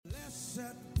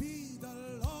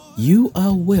You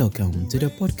are welcome to the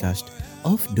podcast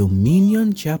of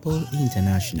Dominion Chapel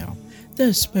International,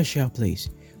 the special place.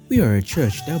 We are a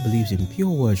church that believes in pure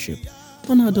worship,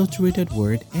 unadulterated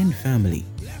word, and family.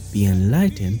 Be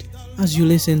enlightened as you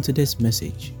listen to this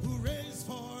message.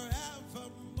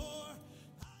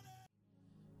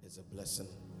 It's a blessing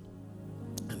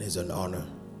and it's an honor.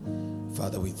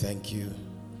 Father, we thank you.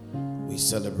 We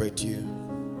celebrate you.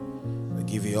 We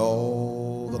give you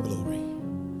all the glory.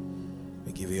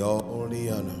 We give you all the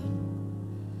honor.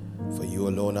 For you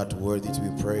alone art worthy to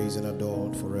be praised and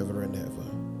adored forever and ever.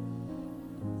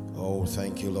 Oh,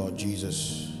 thank you, Lord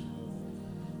Jesus.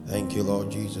 Thank you,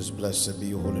 Lord Jesus. Blessed be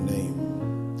your holy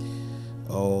name.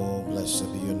 Oh,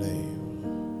 blessed be your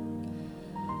name.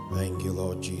 Thank you,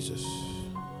 Lord Jesus.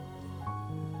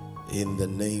 In the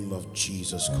name of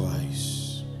Jesus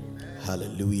Christ.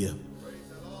 Hallelujah.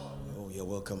 Oh, you're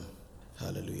welcome.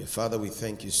 Hallelujah. Father, we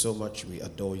thank you so much. We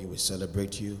adore you. We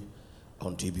celebrate you.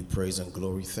 Unto you be praise and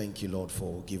glory. Thank you, Lord,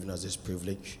 for giving us this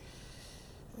privilege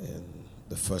in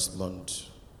the first month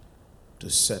to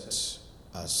set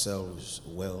ourselves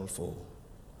well for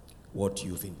what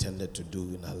you've intended to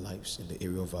do in our lives, in the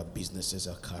area of our businesses,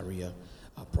 our career,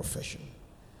 our profession.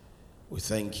 We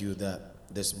thank you that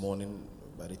this morning,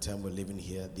 by the time we're living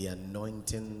here, the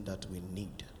anointing that we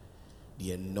need,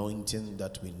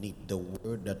 the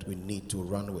word that we need to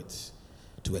run with,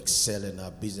 to excel in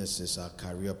our businesses, our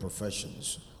career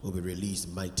professions, will be released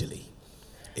mightily.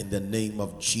 In the name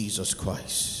of Jesus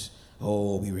Christ.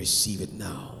 Oh, we receive it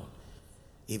now.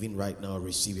 Even right now,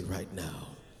 receive it right now.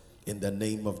 In the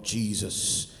name of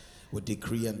Jesus, we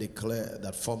decree and declare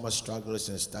that former struggles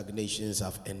and stagnations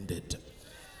have ended.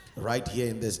 Right here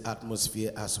in this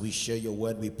atmosphere, as we share your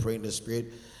word, we pray in the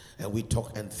Spirit, and we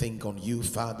talk and think on you,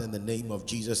 Father. In the name of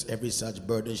Jesus, every such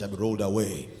burden shall be rolled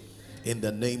away. In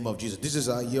the name of Jesus. This is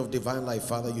our year of divine life,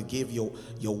 Father. You gave your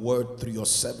word through your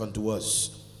servant to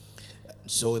us.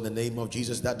 So in the name of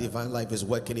Jesus, that divine life is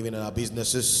working even in our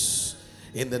businesses.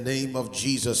 In the name of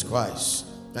Jesus Christ.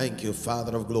 Thank you,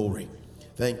 Father of glory.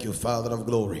 Thank you, Father of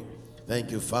glory.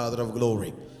 Thank you, Father of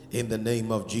glory. In the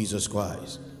name of Jesus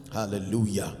Christ.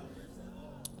 Hallelujah.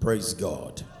 Praise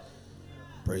God.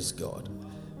 Praise God.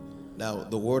 Now,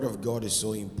 the word of God is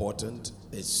so important.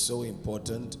 It's so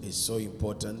important. It's so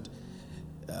important.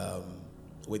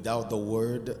 Without the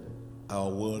word, our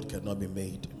world cannot be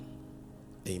made.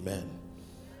 Amen.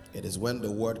 It is when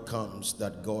the word comes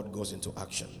that God goes into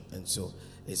action. And so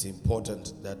it's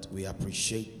important that we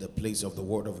appreciate the place of the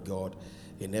word of God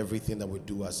in everything that we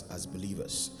do as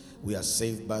believers. We are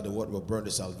saved by the word. We're born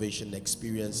to salvation,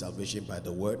 experience salvation by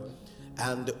the word.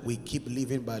 And we keep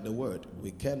living by the word.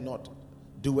 We cannot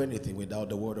do anything without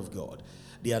the word of God.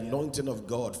 The anointing of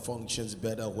God functions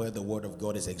better where the word of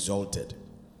God is exalted.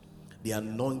 The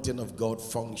anointing of God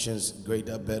functions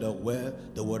better where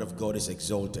the word of God is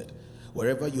exalted.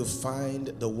 Wherever you find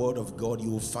the word of God, you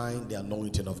will find the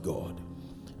anointing of God.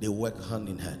 They work hand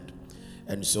in hand.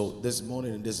 And so this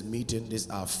morning in this meeting, this is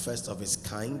our first of its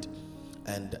kind.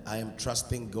 And I am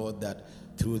trusting God that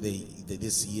through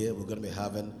this year, we're going to be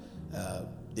having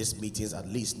these meetings at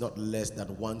least not less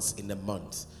than once in a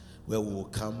month, where we will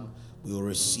come, we will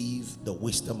receive the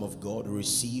wisdom of God,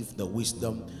 receive the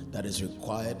wisdom that is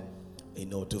required,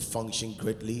 to function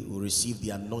greatly. We'll receive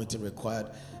the anointing required,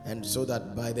 and so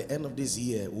that by the end of this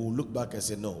year, we'll look back and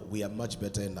say, no, we are much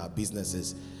better in our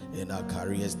businesses, in our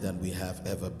careers than we have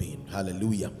ever been.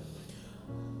 Hallelujah.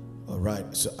 All right,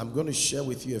 so I'm going to share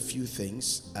with you a few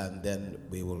things, and then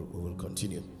we will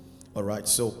continue. All right,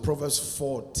 so Proverbs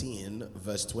 14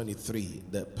 verse 23,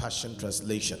 the Passion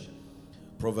Translation.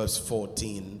 Proverbs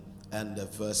 14 and the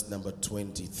verse number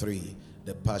 23,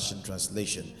 the Passion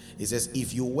Translation. It says,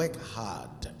 if you work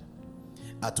hard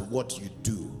at what you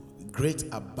do, great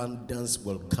abundance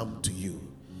will come to you.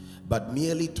 But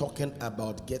merely talking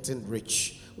about getting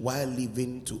rich while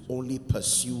living to only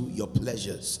pursue your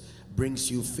pleasures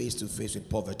brings you face to face with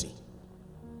poverty.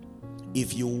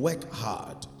 If you work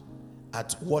hard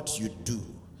at what you do,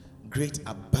 great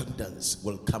abundance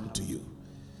will come to you.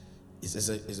 It's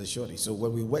a surety. So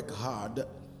when we work hard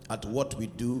at what we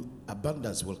do,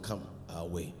 abundance will come our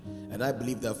way. And I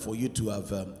believe that for you to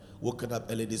have woken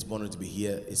up early this morning to be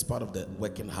here, it's part of the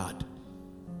working hard.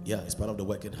 Yeah, it's part of the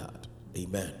working hard.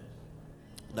 Amen.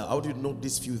 Now, how do you know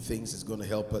these few things is going to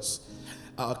help us?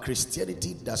 Our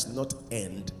Christianity does not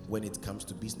end when it comes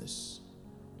to business.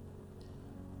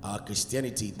 Our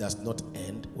Christianity does not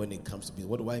end when it comes to business.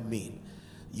 What do I mean?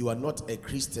 You are not a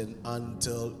Christian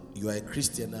until you are a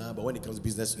Christian now, but when it comes to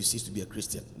business, you cease to be a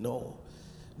Christian. No.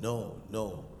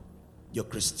 Your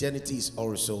Christianity is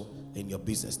also in your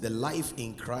business. The life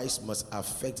in Christ must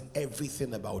affect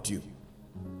everything about you.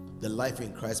 The life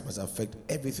in Christ must affect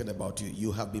everything about you.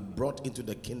 You have been brought into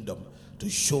the kingdom to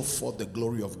show forth the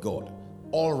glory of God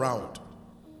all round.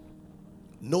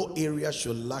 No area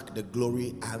should lack the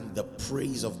glory and the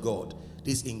praise of God.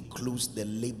 This includes the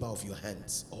labor of your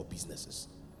hands or businesses.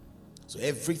 So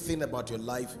everything about your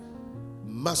life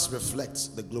must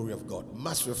reflect the glory of God,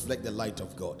 must reflect the light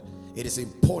of God. It is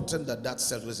important that that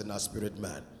settles in our spirit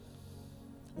man.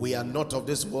 We are not of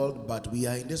this world, but we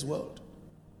are in this world.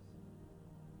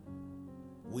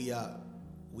 We are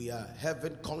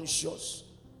heaven conscious,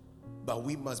 but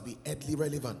we must be earthly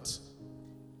relevant.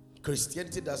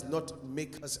 Christianity does not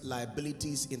make us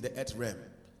liabilities in the earth realm.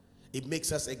 It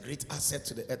makes us a great asset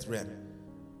to the earth realm.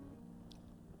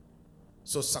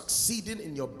 So succeeding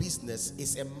in your business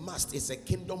is a must. It's a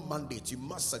kingdom mandate. You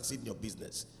must succeed in your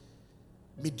business.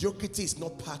 Mediocrity is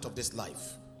not part of this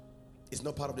life. It's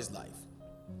not part of this life.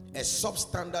 A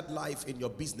substandard life in your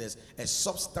business, a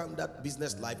substandard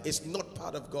business life is not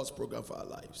part of God's program for our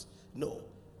lives. No.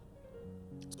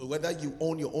 So whether you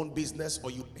own your own business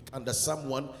or you work under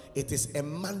someone, it is a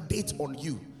mandate on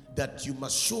you that you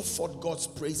must show forth God's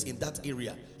praise in that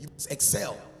area. You must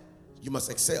excel. You must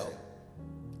excel.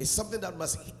 It's something that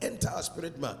must enter our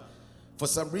spirit man. For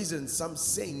some reason, some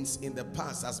saints in the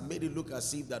past has made it look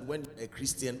as if that when you're a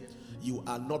Christian, you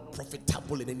are not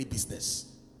profitable in any business.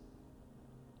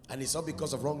 And it's all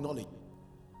because of wrong knowledge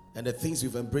and the things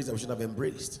we've embraced that we should have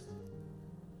embraced.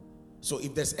 So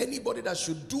if there's anybody that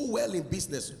should do well in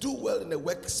business, do well in the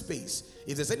workspace,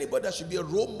 if there's anybody that should be a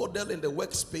role model in the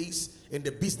workspace, in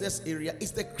the business area,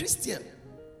 it's the Christian.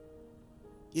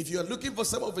 If you're looking for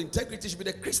someone of integrity, it should be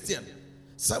the Christian.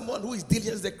 Someone who is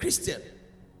diligent is the Christian.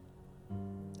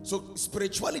 So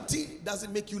spirituality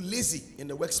doesn't make you lazy in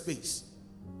the workspace.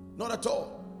 Not at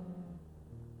all.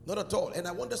 Not at all. And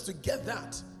I want us to get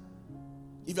that.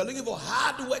 If you're looking for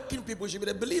hard-working people, you should be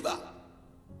the believer.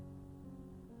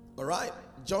 All right?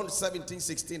 John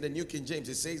 17:16, the New King James,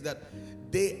 it says that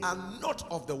they are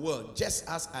not of the world, just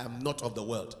as I am not of the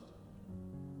world.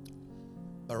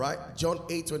 All right? John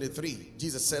 8:23,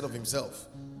 Jesus said of himself,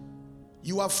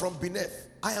 you are from beneath,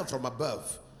 I am from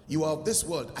above. You are of this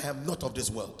world, I am not of this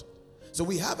world. So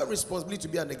we have a responsibility to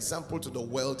be an example to the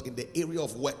world in the area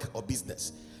of work or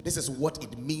business. This is what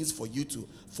it means for you to,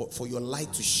 for your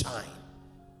light to shine.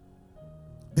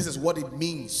 This is what it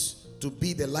means to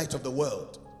be the light of the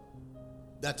world.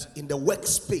 That in the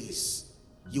workspace,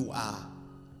 you are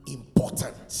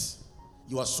important.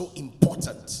 You are so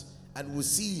important. And we'll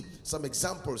see some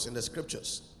examples in the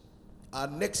scriptures. Our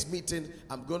next meeting,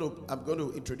 I'm going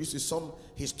to introduce you some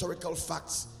historical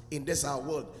facts in this our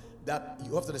world that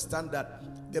you have to understand that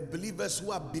the believers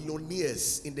who are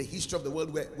billionaires in the history of the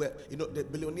world were the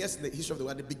billionaires in the history of the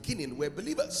world at the beginning were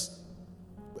believers.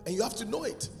 And you have to know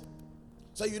it.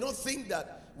 So you don't think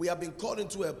that we have been called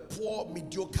into a poor,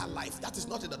 mediocre life. That is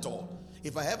not it at all.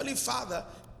 If a heavenly Father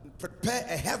prepare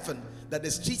a heaven that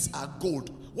the streets are gold,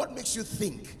 what makes you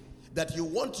think that you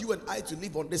want you and I to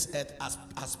live on this earth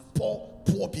as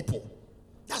poor people?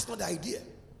 That's not the idea.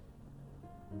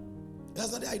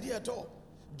 That's not the idea at all.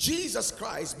 Jesus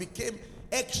Christ became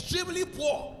extremely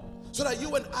poor so that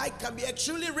you and I can be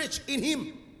extremely rich in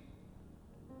him.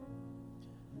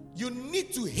 You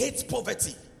need to hate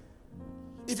poverty.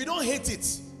 If you don't hate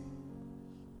it,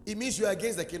 it means you are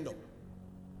against the kingdom.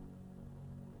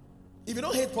 If you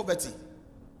don't hate poverty,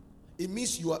 it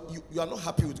means you are not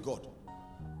happy with God.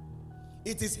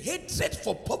 It is hatred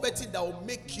for poverty that will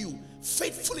make you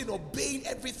faithful in obeying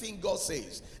everything God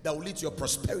says that will lead to your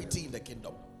prosperity in the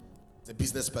kingdom. As a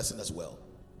business person as well.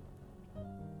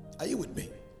 Are you with me?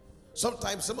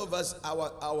 Sometimes some of us,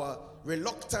 our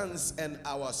reluctance and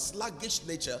our sluggish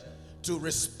nature to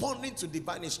responding to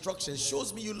divine instruction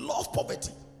shows me you love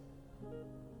poverty.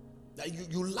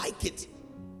 That you like it.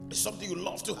 It's something you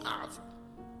love to have.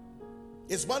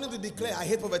 It's one thing to declare I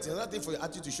hate poverty, another thing for your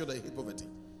attitude to show that you hate poverty.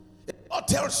 God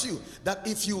tells you that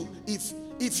if you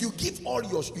give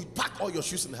you pack all your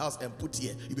shoes in the house and put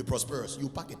here, you'll be prosperous. You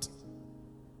pack it.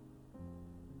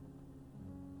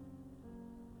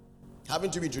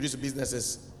 Having to be introduced to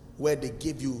businesses where they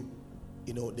give you,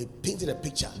 they painted a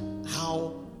picture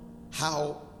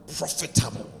how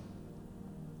profitable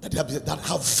that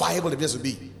how viable the business will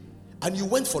be, and you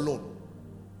went for loan.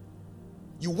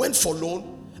 You went for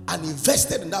loan and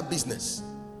invested in that business,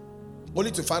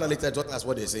 only to find out later that's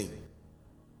what they're saying.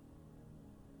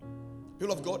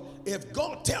 People of God, if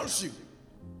God tells you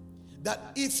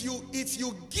that if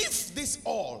you give this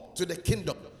all to the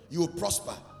kingdom, you will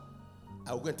prosper,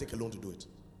 I will go and take a loan to do it.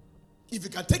 If you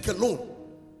can take a loan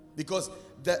Because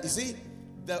you see,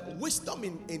 the wisdom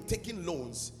in taking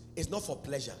loans is not for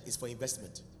pleasure, it's for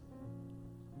investment.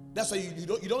 That's why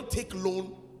you don't take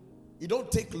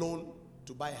loan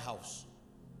to buy a house.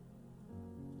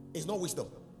 It's not wisdom.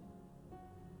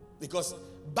 Because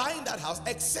buying that house,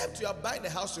 except you are buying a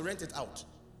house to rent it out,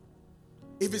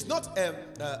 if it's not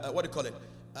what do you call it,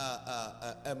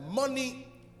 a money,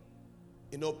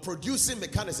 producing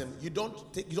mechanism, you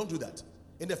don't do that.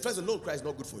 In the first, a loan cry is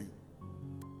not good for you.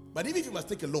 But even if you must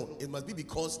take a loan, it must be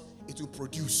because it will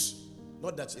produce,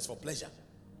 not that it's for pleasure.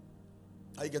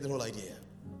 Are you getting the whole idea?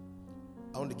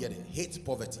 I want to get it. Hate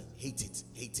poverty. Hate it.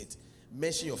 Hate it.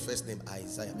 Mention your first name,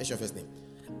 Isaiah. Mention your first name.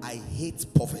 I hate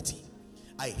poverty.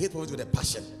 I hate poverty with a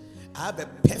passion. I have a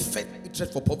perfect hatred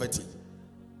for poverty.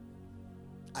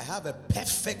 I have a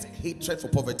perfect hatred for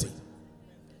poverty.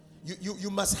 You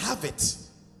must have it.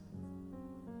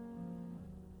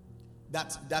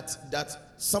 That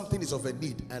something is of a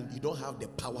need and you don't have the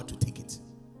power to take it.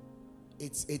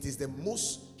 It is the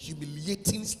most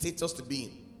humiliating status to be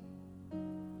in.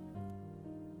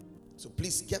 So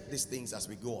please get these things as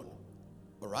we go on.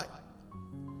 All right?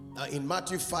 Now in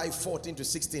Matthew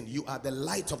 5:14-16, you are the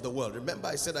light of the world. Remember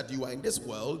I said that you are in this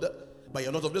world, but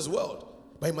you're not of this world.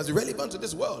 But you must be relevant to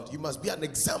this world. You must be an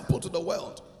example to the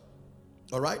world.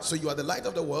 All right? So you are the light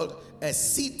of the world. A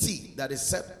city that is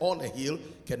set on a hill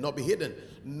cannot be hidden.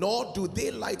 Nor do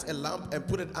they light a lamp and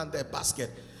put it under a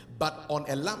basket, but on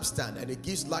a lampstand, and it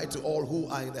gives light to all who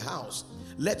are in the house.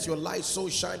 Let your light so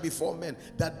shine before men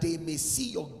that they may see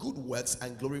your good works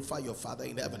and glorify your Father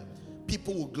in heaven.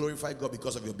 People will glorify God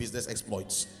because of your business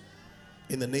exploits.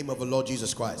 In the name of the Lord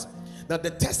Jesus Christ. Now the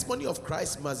testimony of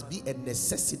Christ must be a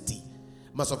necessity.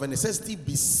 Must of a necessity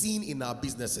be seen in our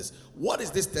businesses. What is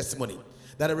this testimony?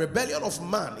 That a rebellion of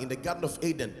man in the Garden of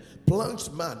Eden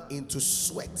plunged man into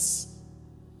sweats.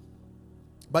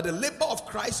 But the labor of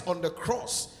Christ on the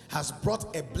cross has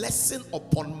brought a blessing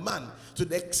upon man to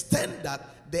the extent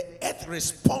that the earth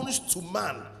responds to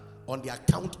man on the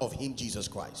account of him, Jesus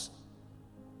Christ.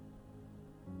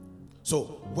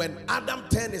 So when Adam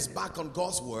turned his back on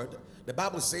God's word, the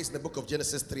Bible says in the book of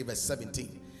Genesis 3 verse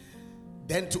 17,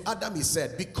 then to Adam he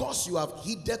said, because you have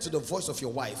heeded to the voice of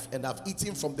your wife and have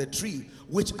eaten from the tree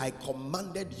which I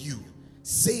commanded you,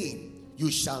 saying,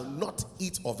 you shall not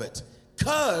eat of it.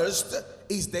 Cursed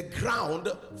is the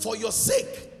ground for your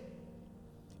sake.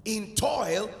 In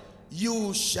toil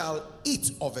you shall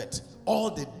eat of it all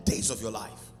the days of your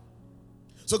life.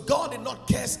 So God did not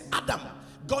curse Adam.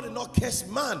 God did not curse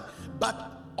man.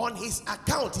 But on his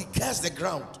account, he cursed the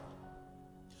ground.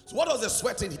 So what was the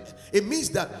sweating? It means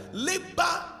that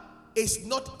labor is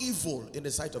not evil in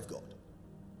the sight of God.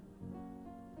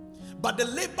 But the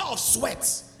labor of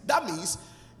sweat, that means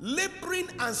laboring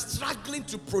and struggling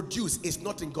to produce, is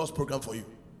not in God's program for you.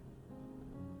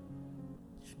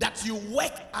 That you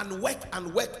work and work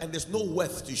and work and there's no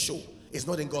worth to show, is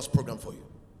not in God's program for you.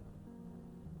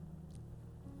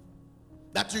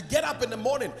 That you get up in the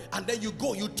morning and then you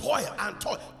go, you toil and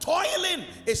toil. Toiling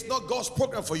is not God's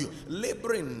program for you.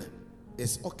 Laboring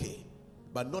is okay,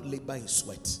 but not labor in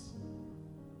sweat.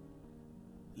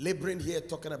 Laboring here,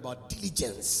 talking about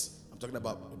diligence. I'm talking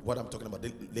about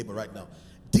labor right now.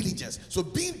 Diligence. So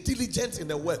being diligent in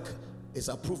the work is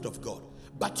approved of God.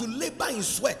 But to labor in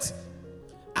sweat,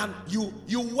 and you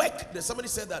work, somebody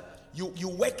said that you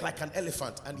work like an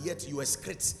elephant and yet you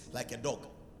excrete like a dog.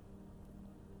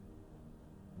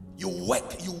 You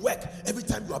work every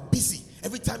time you are busy,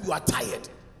 every time you are tired,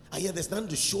 and yet there's nothing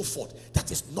to show forth.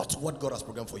 That is not what God has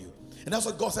programmed for you. And that's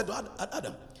what God said to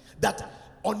Adam, that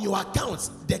on your accounts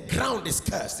the ground is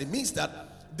cursed. It means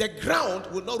that the ground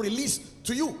will not release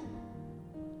to you.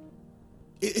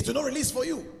 It will not release for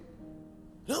you.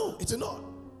 No, it will not.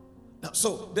 Now,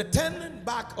 so the turning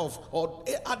back or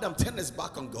Adam turning his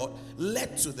back on God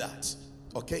led to that.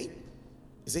 Okay?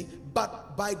 You see,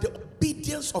 but by the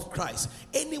obedience of Christ,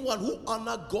 anyone who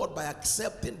honors God by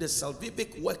accepting the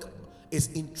salvific work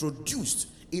is introduced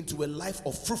into a life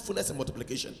of fruitfulness and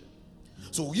multiplication.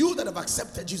 So you that have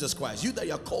accepted Jesus Christ, you that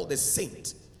you are called a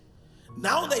saint,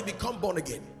 now they become born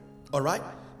again. All right?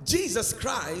 Jesus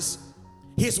Christ,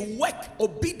 his work,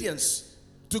 obedience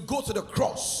to go to the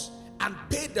cross and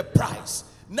pay the price.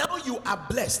 Now you are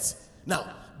blessed.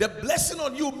 Now, the blessing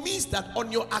on you means that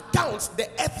on your accounts, the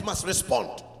earth must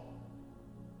respond.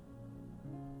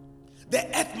 The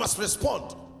earth must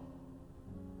respond.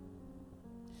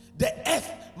 The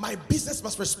earth, my business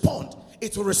must respond.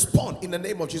 It will respond in the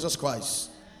name of Jesus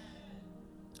Christ.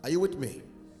 Are you with me?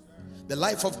 The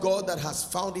life of God that has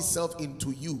found itself into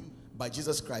you by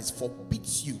Jesus Christ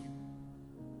forbids you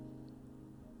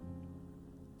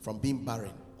from being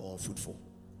barren or unfruitful.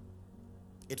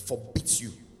 It forbids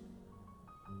you.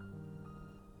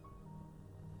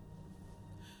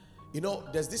 You know,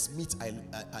 there's this meat,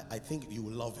 I think you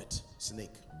will love it.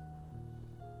 Snake.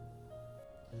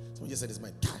 Someone just said, it's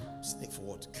my car. Snake for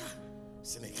what? Car.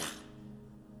 Snake.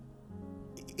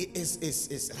 It's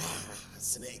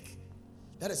snake.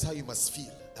 That is how you must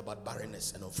feel about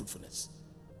barrenness and unfruitfulness.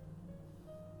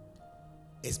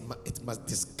 It must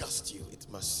disgust you.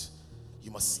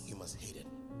 You must hate it.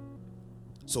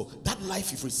 So that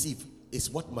life you've received is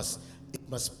what must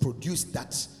produce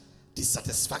that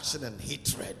dissatisfaction and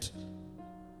hatred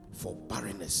for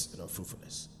barrenness and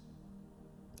unfruitfulness.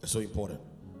 It's so important.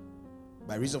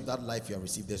 By reason of that life you have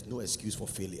received, there's no excuse for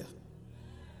failure.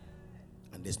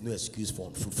 And there's no excuse for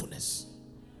unfruitfulness.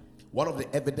 One of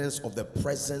the evidence of the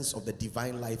presence of the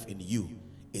divine life in you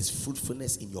is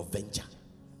fruitfulness in your venture.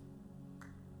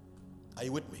 Are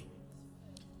you with me?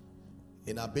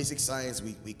 In our basic science,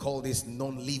 we call this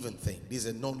non-living thing. This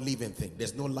is a non-living thing.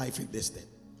 There's no life in this thing.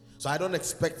 So I don't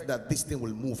expect that this thing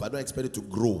will move. I don't expect it to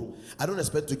grow. I don't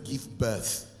expect it to give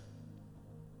birth.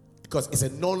 Because it's a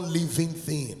non-living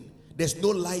thing. There's no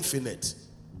life in it.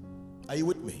 Are you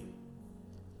with me?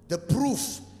 The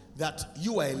proof that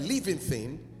you are a living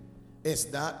thing is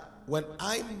that when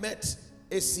I met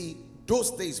AC those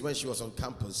days when she was on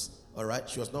campus, all right,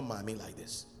 she was not miming like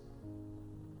this.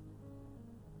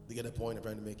 You get the point I'm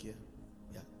trying to make here?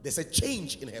 Yeah. There's a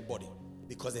change in her body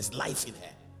because there's life in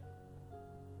her.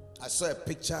 I saw a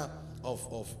picture of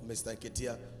Mr.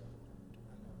 Ketia.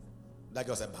 That guy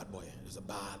was a bad boy. He was a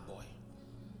bad boy.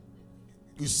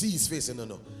 You see his face and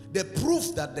no. The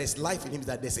proof that there's life in him is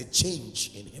that there's a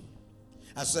change in him.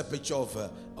 I saw a picture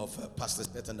of Pastor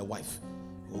Smith and the wife.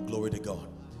 Oh, glory to God.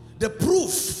 The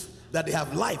proof that they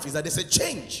have life is that there's a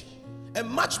change. And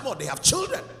much more, they have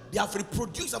children. They have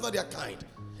reproduced after their kind.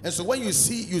 And so when you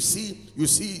see the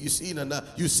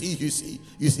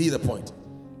point.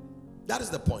 That is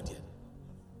the point here.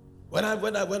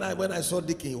 When I saw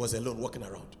Dickie, he was alone walking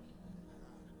around.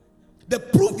 The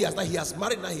proof is that he has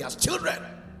married, now he has children.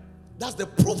 That's the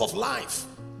proof of life.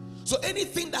 So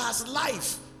anything that has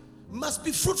life must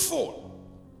be fruitful.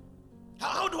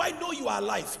 How do I know you are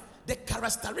alive? The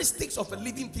characteristics of a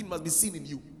living thing must be seen in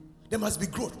you. There must be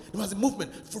growth. There must be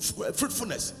movement,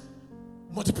 fruitfulness,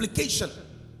 multiplication.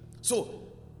 So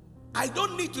I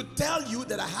don't need to tell you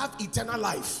that I have eternal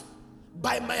life.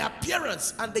 By my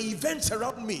appearance and the events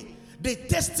around me, they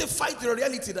testify to the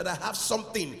reality that I have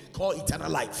something called eternal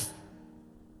life.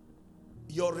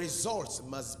 Your results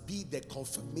must be the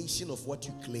confirmation of what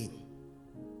you claim.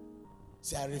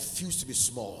 Say, I refuse to be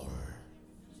small.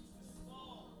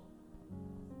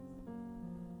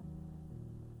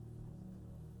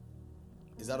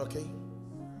 Is that okay?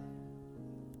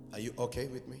 Are you okay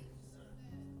with me?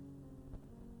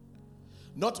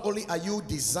 Not only are you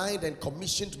designed and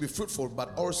commissioned to be fruitful,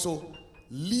 but also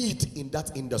lead in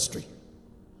that industry.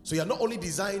 So you are not only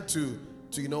designed to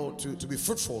be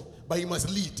fruitful, but you must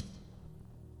lead.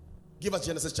 Give us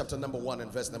Genesis chapter number 1 and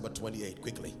verse number 28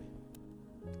 quickly.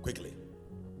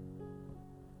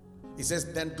 He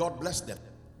says, then God blessed them,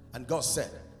 and God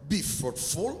said, be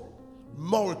fruitful,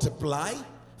 multiply,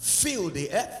 fill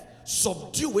the earth,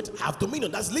 subdue it, have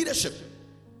dominion. That's leadership.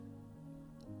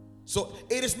 So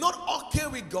it is not okay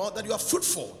with God that you are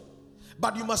fruitful,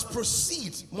 but you must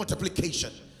proceed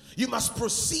multiplication. You must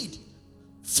proceed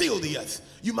fill the earth.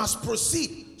 You must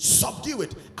proceed subdue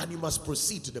it, and you must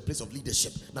proceed to the place of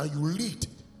leadership. Now you lead.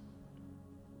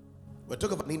 We're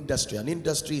talking about an industry. An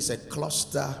industry is a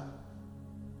cluster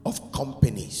of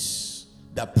companies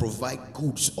that provide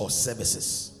goods or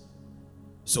services.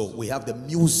 So we have the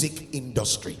music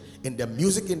industry. In the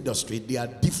music industry, there are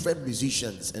different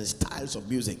musicians and styles of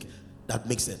music that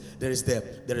makes it. There is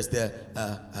the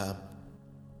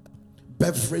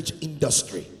beverage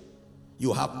industry.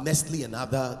 You have Nestle and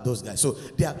other those guys. So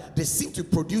they seem to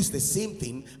produce the same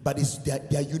thing, but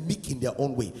they are unique in their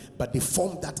own way. But they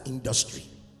form that industry.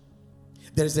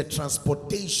 There is a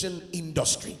transportation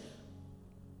industry.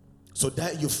 So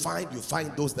that you find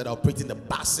those that are operating the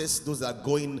buses, those that are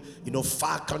going,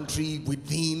 far country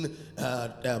within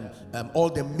all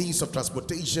the means of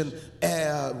transportation,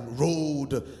 air,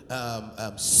 road,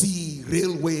 sea,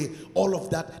 railway, all of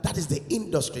that. That is the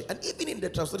industry. And even in the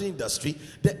transportation industry,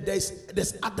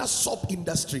 there's other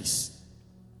sub-industries.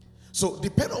 So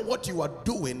depending on what you are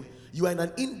doing, you are in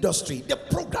an industry. The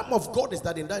program of God is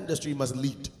that in that industry you must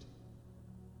lead.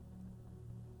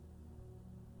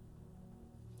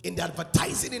 In the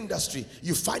advertising industry,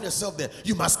 you find yourself there.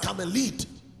 You must come and lead.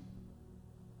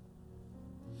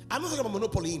 I'm not talking about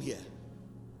monopoly in here.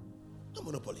 No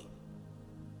monopoly.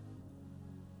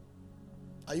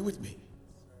 Are you with me?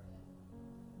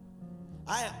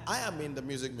 I am in the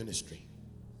music ministry.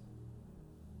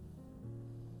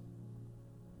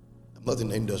 I'm not in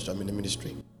the industry, I'm in the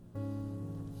ministry.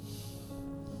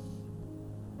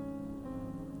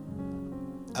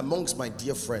 Amongst my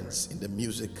dear friends in the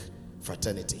music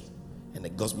fraternity and the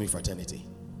gospel fraternity,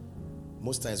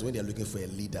 most times when they're looking for a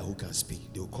leader who can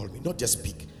speak, they will call me. Not just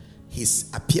speak, his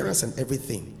appearance and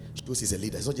everything shows he's a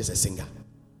leader. He's not just a singer.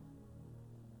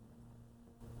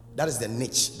 That is the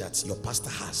niche that your pastor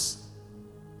has.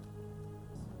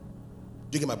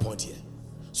 Do you get my point here?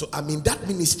 So I'm in that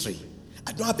ministry.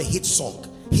 I don't have a hit song,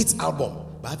 hit album,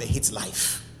 but I have a hit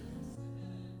life.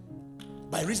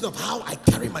 By reason of how I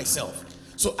carry myself.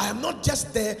 So I am not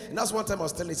just there, and that's one time I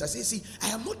was telling this. I say, see, I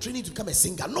am not training to become a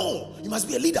singer. No, you must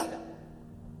be a leader.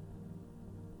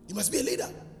 You must be a leader.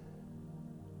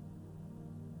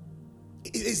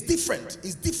 It's different.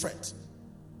 It's different.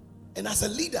 And as a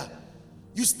leader,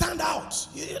 you stand out.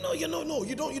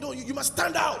 You must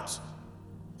stand out.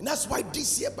 And that's why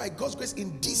this year, by God's grace,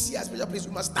 in this year's special place,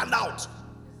 we must stand out.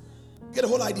 Get the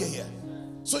whole idea here.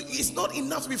 So it's not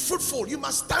enough to be fruitful. You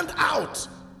must stand out.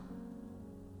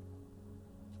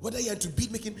 Whether you're into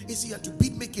beat making,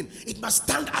 it must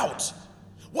stand out.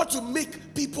 What to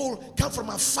make people come from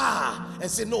afar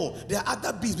and say, no, there are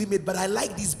other beats we made, but I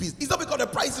like these beats. It's not because the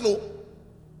price,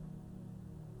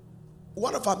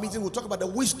 One of our meetings, we'll talk about the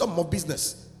wisdom of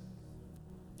business.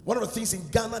 One of the things in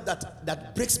Ghana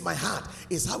that breaks my heart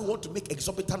is how we want to make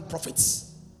exorbitant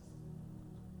profits.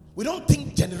 We don't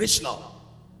think generational.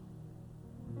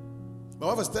 My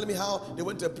wife was telling me how they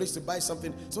went to a place to buy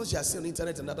something. So she has seen on the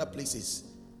internet and other places.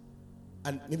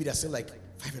 And maybe they're selling like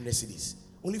 500 cedis.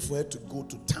 Only for her to go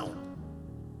to town.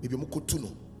 Maybe I'm going to Tuno.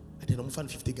 And then I'm going to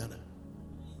find 50 Ghana.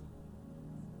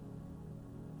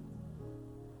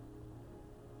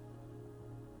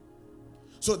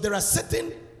 So there are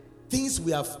certain things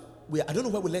I don't know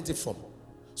where we learned it from.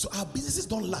 So our businesses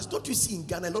don't last. Don't you see in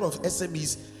Ghana a lot of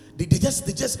SMEs?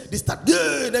 They start,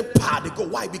 then they go.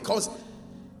 Why? Because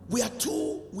we are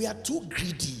too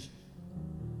greedy.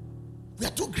 We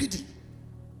are too greedy.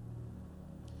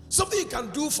 Something you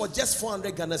can do for just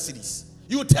 400 Ghana cedis,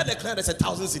 you will tell the client it's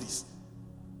 1,000 cedis.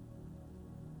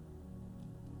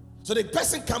 So the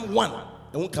person come one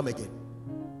and won't come again.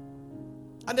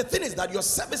 And the thing is that your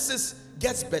services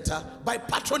gets better by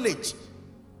patronage.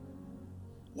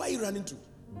 Why are you running to?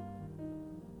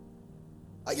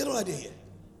 I get no idea here.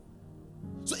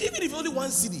 So even if only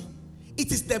one city, it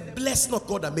is the blessing of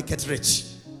God that make it rich.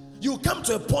 You come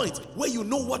to a point where you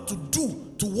know what to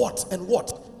do to what,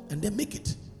 and then make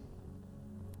it.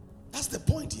 That's the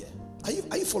point here.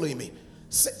 Are you following me?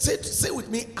 Say with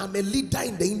me, I'm a leader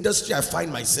in the industry I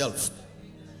find myself.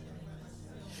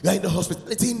 You are in the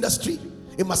hospitality industry.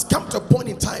 It must come to a point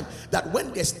in time that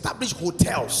when they establish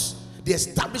hotels, they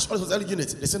establish all hotel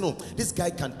units, they say, no, this guy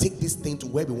can take this thing to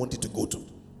where we want it to go to.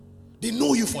 They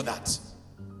know you for that.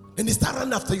 And they start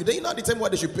running after you. Then you know they tell me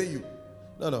what they should pay you.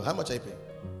 No, how much I pay?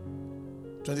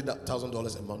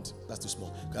 $20,000 a month. That's too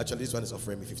small. Actually, this one is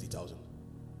offering me $50,000.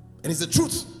 And it's the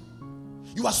truth.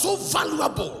 You are so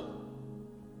valuable.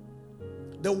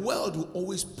 The world will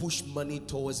always push money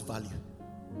towards value.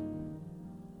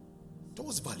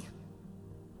 Towards value.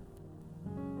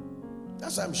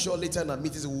 That's why I'm sure later in our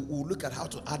meetings we'll look at how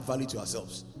to add value to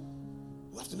ourselves.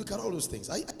 We have to look at all those things.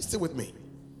 Are you still with me?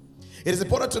 It is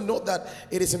important to note that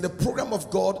it is in the program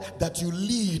of God that you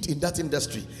lead in that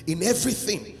industry, in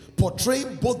everything,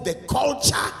 portraying both the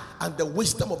culture and the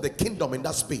wisdom of the kingdom in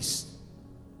that space.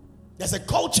 There's a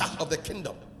culture of the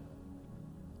kingdom.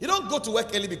 You don't go to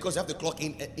work early because you have to clock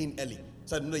in early.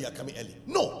 So you know you're coming early.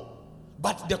 No.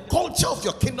 But the culture of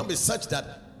your kingdom is such that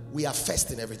we are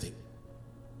first in everything.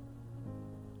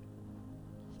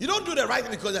 You don't do the right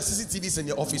thing because there's CCTVs in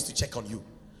your office to check on you.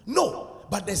 No.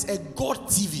 But there's a God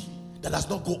TV that does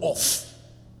not go off.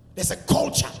 There's a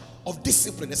culture of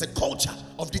discipline. There's a culture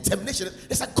of determination.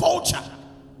 There's a culture.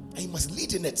 And you must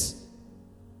lead in it.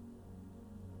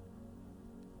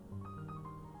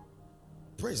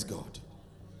 Praise God.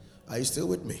 Are you still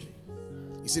with me?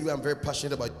 You see, I'm very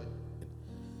passionate about.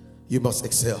 You must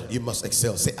excel. You must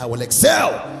excel. Say, I will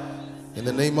excel in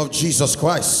the name of Jesus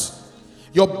Christ.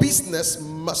 Your business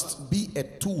must be a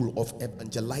tool of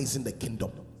evangelizing the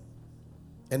kingdom.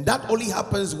 And that only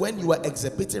happens when you are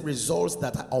exhibiting results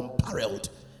that are unparalleled,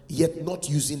 yet not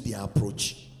using their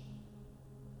approach.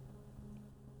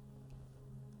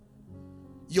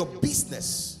 Your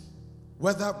business,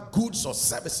 whether goods or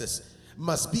services,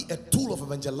 must be a tool of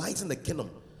evangelizing the kingdom,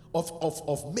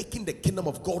 of making the kingdom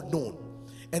of God known.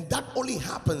 And that only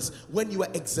happens when you are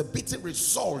exhibiting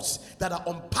results that are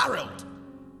unparalleled.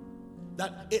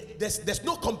 There's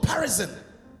no comparison.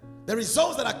 The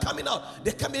results that are coming out,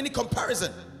 there can't be any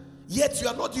comparison. Yet you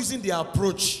are not using their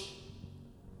approach.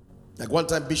 Like one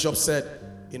time Bishop said,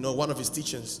 one of his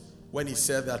teachings, when he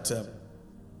said that,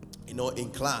 in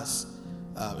class,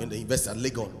 in the University at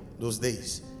Legon, those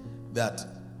days, that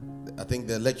I think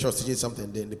the lecturer was teaching something,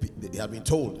 they had been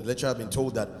told, the lecturer had been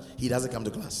told that he doesn't come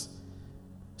to class.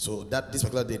 So that this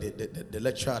particular day, the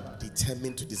lecturer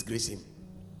determined to disgrace him.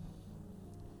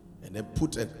 And then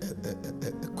put a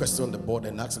question on the board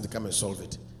and asked him to come and solve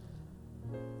it.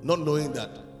 Not knowing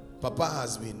that Papa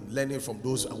has been learning from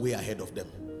those way ahead of them.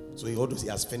 So he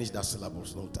has finished that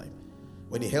syllabus long time.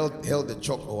 When he held the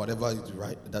chalk or whatever,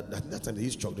 right? That time they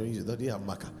use chalk. They didn't have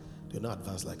marker. They're not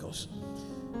advanced like us.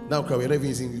 Now we're not even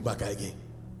using marker again.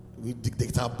 We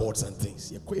dictate our boards and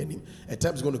things. A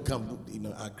time is going to come,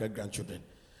 our great-grandchildren.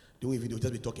 They'll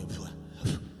just be talking.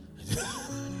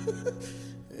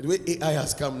 The way AI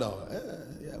has come now,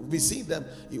 we see them.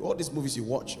 All these movies you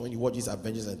watch, when you watch these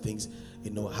Avengers and things,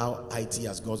 how IT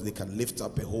has gone, so they can lift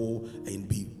up a whole and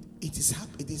be. It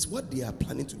is what they are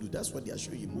planning to do. That's what they are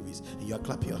showing you movies, and you are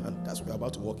clapping your hand. That's what we're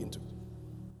about to walk into.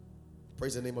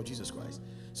 Praise the name of Jesus Christ.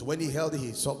 So when he held it,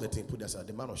 he solved the thing, put that aside.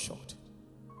 The man was shocked.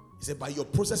 He said, "But your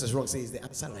process is wrong." Say, "Is the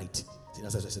answer right?" The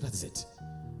answer, I said, "That's it."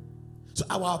 So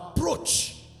our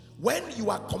approach, when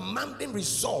you are commanding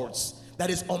results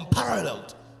that is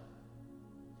unparalleled,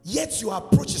 yet your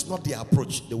approach is not their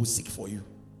approach, they will seek for you.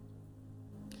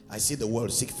 I see the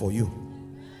world seek for you.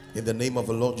 In the name of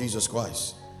the Lord Jesus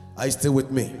Christ. Are you still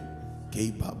with me?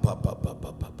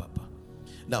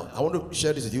 Now, I want to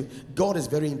share this with you. God is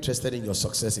very interested in your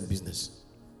success in business.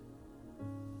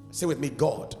 Say with me,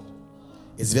 God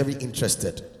is very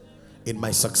interested in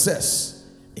my success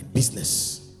in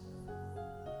business.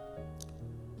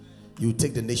 You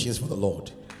take the nations for the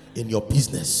Lord in your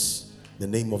business, in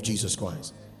the name of Jesus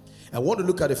Christ. I want to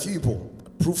look at a few people,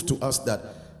 prove to us that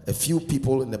a few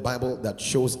people in the Bible that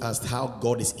shows us how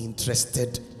God is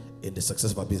interested in the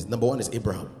success of our business. Number one is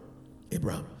Abraham.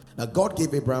 Now God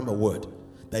gave Abraham a word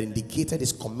that indicated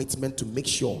his commitment to make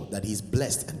sure that he is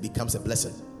blessed and becomes a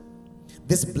blessing.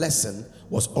 This blessing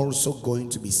was also going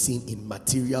to be seen in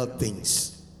material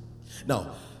things.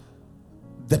 Now,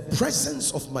 the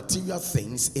presence of material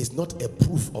things is not a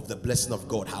proof of the blessing of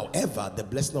God. However, the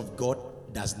blessing of God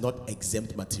does not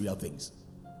exempt material things.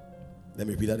 Let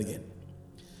me repeat that again.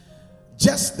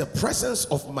 Just the presence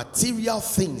of material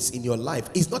things in your life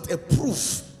is not a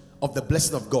proof of the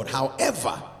blessing of God.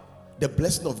 However, the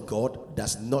blessing of God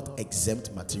does not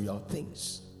exempt material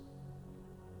things.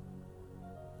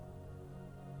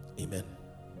 Amen.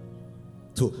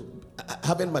 So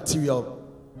having material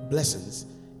blessings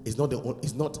is not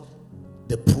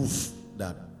the proof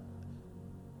that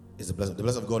is the blessing. The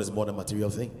blessing of God is more than material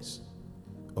things.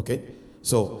 Okay?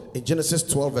 So in Genesis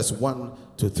 12 verse 1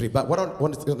 to 3, but what I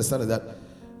want to understand is that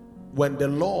when the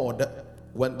Lord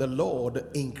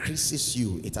increases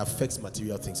you, it affects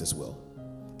material things as well.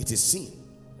 It is seen.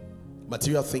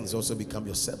 Material things also become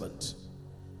your servant.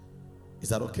 Is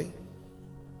that okay?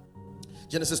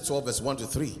 Genesis 12 verse 1 to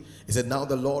 3. It said, "Now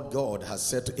the Lord God has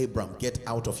said to Abram, get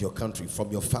out of your country, from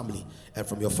your family, and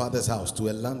from your father's house, to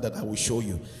a land that I will show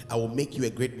you. I will make you a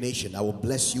great nation. I will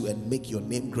bless you and make your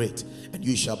name great, and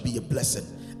you shall be a blessing.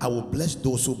 I will bless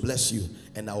those who bless you,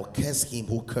 and I will curse him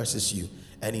who curses you.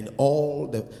 And in you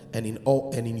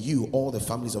all the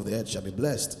families of the earth shall be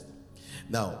blessed."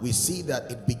 Now we see that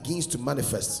it begins to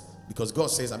manifest because God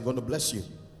says, "I'm going to bless you."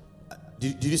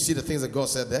 Did you see the things that God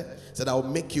said there? He said, "I will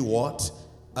make you what?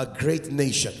 A great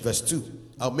nation." Verse 2.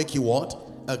 I'll make you what?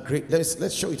 A great.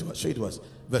 Let's show it to us. Show it to us.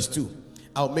 Verse 2.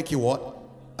 I'll make you what?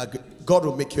 God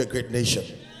will make you a great nation.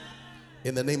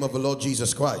 In the name of the Lord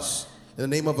Jesus Christ. In the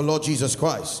name of the Lord Jesus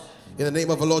Christ. In the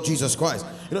name of the Lord Jesus Christ.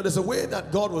 There's a way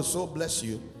that God will so bless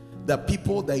you that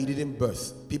people that you didn't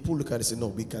birth, people look at it and say, "No,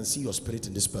 we can see your spirit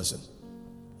in this person."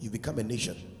 You become a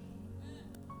nation.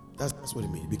 That's what it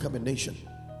means. You become a nation.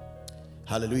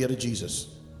 Hallelujah to Jesus.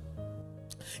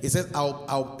 He says,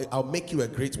 I'll make you a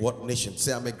great what nation?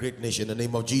 Say, "I'm a great nation in the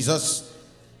name of Jesus."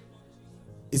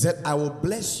 He said, "I will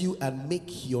bless you and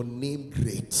make your name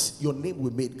great." Your name will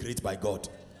be made great by God.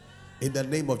 In the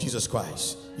name of Jesus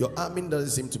Christ. Your army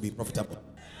doesn't seem to be profitable.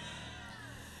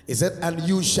 He said, "And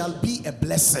you shall be a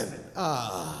blessing."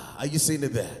 Are you saying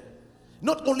it there?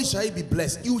 Not only shall you be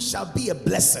blessed, you shall be a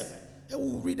blessing. And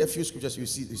we'll read a few scriptures, you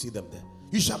see them there.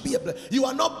 You shall be a blessing. You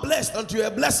are not blessed until you're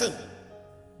a blessing.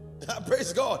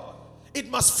 Praise God. It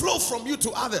must flow from you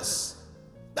to others.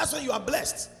 That's when you are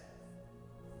blessed.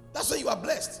 That's when you are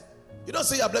blessed. You don't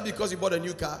say you are blessed because you bought a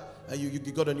new car and you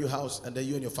got a new house and then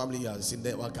you and your family are sitting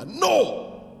there one car.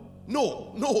 No.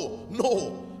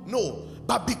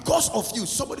 But because of you,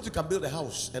 somebody can build a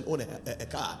house and own a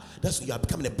car. That's why you are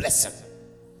becoming a blessing.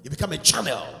 You become a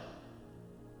channel.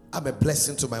 I'm a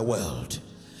blessing to my world.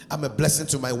 I'm a blessing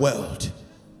to my world.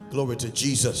 Glory to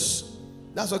Jesus.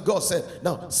 That's what God said.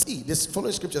 Now, see, this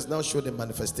following scriptures now show the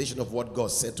manifestation of what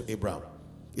God said to Abraham.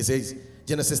 It says,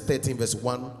 Genesis 13, verse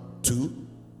 1, 2.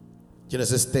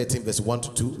 Genesis 13, verse 1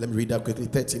 to 2. Let me read that quickly.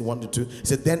 13, 1 to 2. It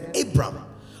said, then Abraham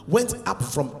went up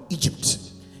from Egypt,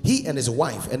 he and his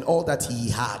wife, and all that he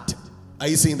had. Are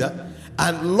you seeing that?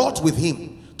 And Lot with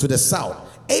him to the south.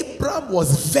 Abraham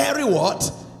was very what?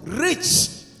 Rich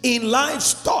in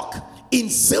livestock, in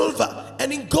silver,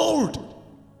 and in gold.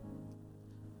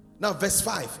 Now, verse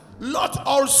 5. Lot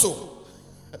also.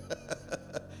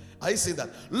 Are you seeing that?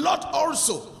 Lot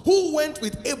also, who went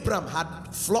with Abraham, had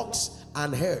flocks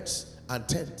and herds and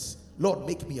tents. Lord,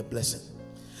 make me a blessing.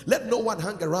 Let no one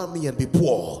hang around me and be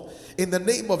poor. In the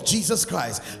name of Jesus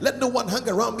Christ. Let no one hang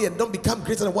around me and don't become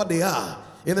greater than what they are.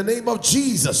 In the name of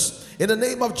Jesus. In the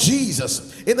name of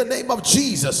Jesus. In the name of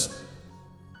Jesus.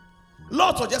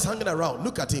 Lot was just hanging around.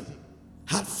 Look at him.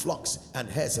 Had flocks and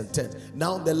herds and tents.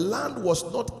 Now the land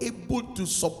was not able to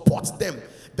support them,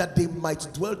 that they might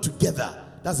dwell together.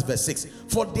 That's verse 6.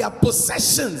 For their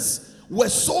possessions were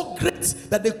so great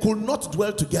that they could not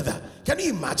dwell together. Can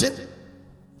you imagine?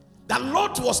 That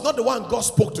Lot was not the one God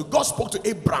spoke to. God spoke to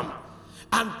Abraham.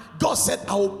 And God said,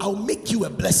 I'll make you a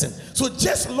blessing. So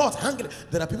just Lot hanging.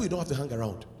 There are people you don't have to hang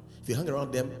around. If you hang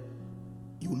around them,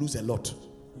 you will lose a lot.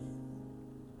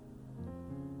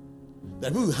 There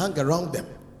are people who hang around them.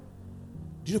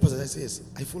 Do you know Pastor Isaiah says,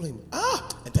 I follow him.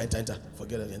 Enter.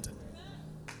 Forget it, enter.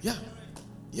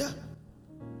 Yeah.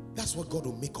 That's what God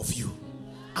will make of you.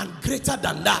 And greater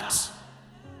than that.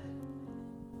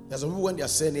 There's some people when their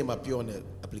surname appear on the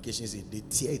applications, they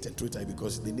tear it and throw it away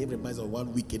because the name reminds of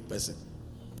one wicked person.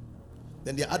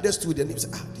 Then the others too, their name say,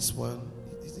 this one,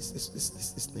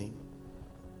 this name.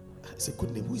 It's a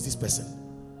good name. Who is this person?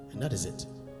 And that is it.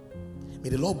 May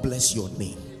the Lord bless your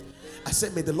name. I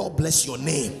said, may the Lord bless your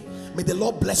name. May the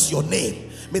Lord bless your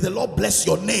name. May the Lord bless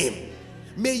your name.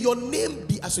 May your name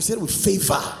be associated with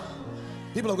favor.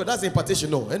 People of God, that's the impartation.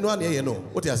 No, anyone here, you know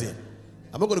what you are saying.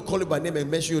 I'm not going to call you by name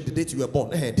and mention you the date you were born.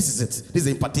 This is it. This is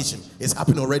the impartation. It's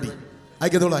happening already. I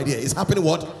get the whole idea. It's happening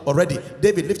what? Already.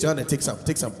 David, lift your hand and take some.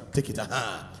 Take some. Take it.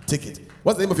 Take it.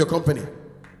 What's the name of your company?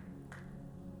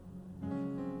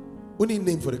 We need a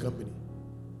name for the company.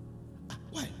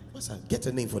 Why? What's that? Get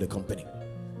a name for the company.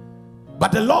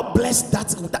 But the Lord bless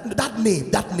that name.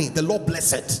 The Lord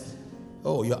bless it.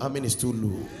 Oh, your amen is too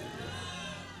low.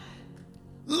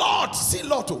 Lord, see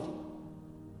Lord.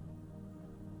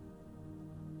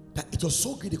 That it was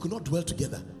so great they could not dwell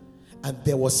together. And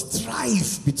there was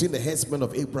strife between the herdsmen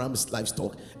of Abraham's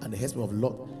livestock and the herdsmen of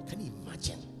Lot. Can you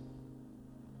imagine?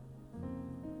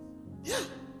 Yeah.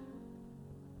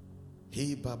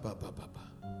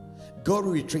 God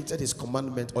reiterated his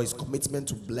commandment or his commitment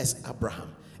to bless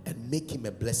Abraham and make him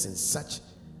a blessing, such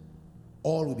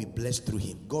all will be blessed through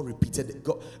him. God repeated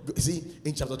it. See,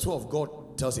 in chapter 12,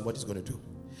 God tells him what he's going to do.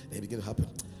 Then it begins to happen.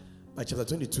 By chapter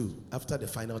 22, after the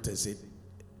final test, said,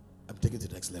 I'm taking it to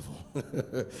the next level.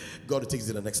 God takes it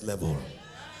to the next level.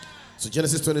 So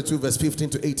Genesis 22, verse 15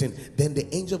 to 18. Then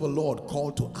the angel of the Lord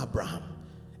called to Abraham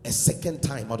a second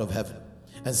time out of heaven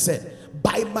and said,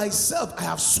 by myself I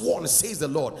have sworn, says the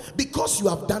Lord, because you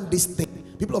have done this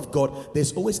thing. People of God,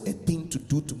 there's always a thing to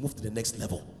do to move to the next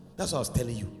level. That's what I was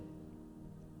telling you.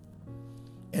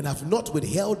 And I've not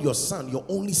withheld your son, your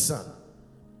only son.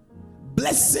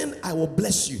 Blessing, I will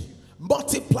bless you.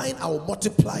 Multiplying, I will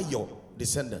multiply your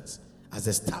descendants as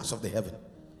the stars of the heaven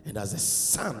and as the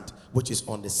sand which is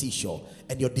on the seashore.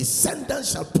 And your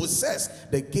descendants shall possess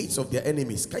the gates of their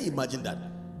enemies. Can you imagine that?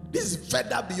 This is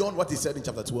further beyond what he said in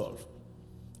chapter 12.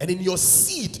 And in your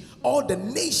seed, all the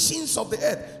nations of the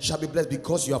earth shall be blessed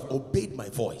because you have obeyed my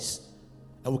voice.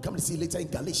 And we'll come to see later in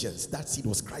Galatians, that seed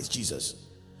was Christ Jesus.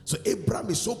 So Abraham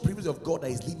is so privileged of God that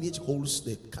his lineage holds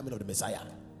the coming of the Messiah.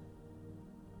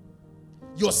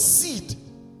 Your seed,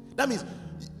 that means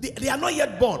they are not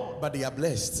yet born, but they are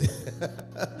blessed.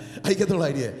 Are you getting the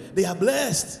idea? They are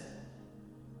blessed.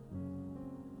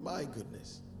 My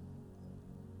goodness.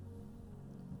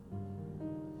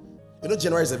 You know,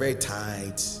 January is a very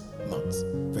tight month.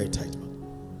 Very tight month.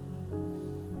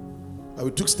 But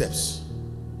we took steps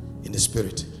in the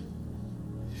spirit.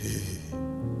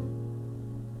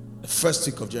 The first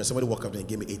week of January, somebody walked up there and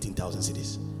gave me 18,000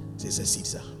 cedis. It's a seed,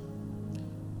 sir.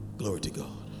 Glory to God.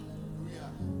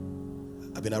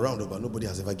 I've been around, but nobody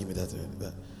has ever given me that.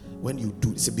 But when you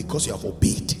do, it's because you have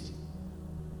obeyed.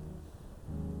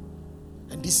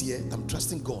 And this year, I'm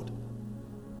trusting God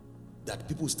that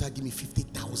people start giving me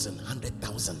 50,000,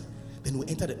 100,000. Then we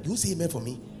enter you say amen for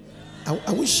me?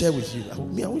 I will share with you. I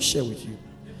will share with you.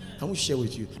 I will share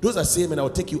with you. Those that say amen, I will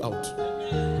take you out.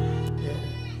 Yeah.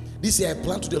 This year I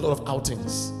plan to do a lot of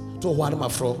outings.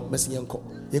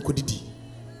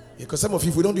 Because some of you,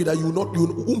 if we don't do that, you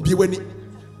won't be when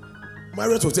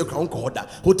Marriott hotel crown kohoda.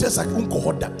 Hotels like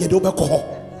unkohoda.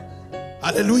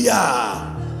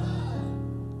 Hallelujah.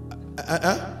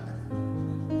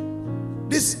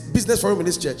 This business forum in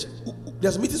this church,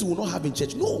 there's meetings we will not have in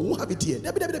church. No, we won't have it here.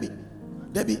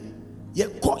 Debbie. You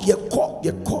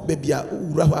call baby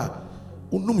urawa.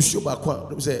 Unum shoba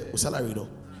kwa. Say salary no.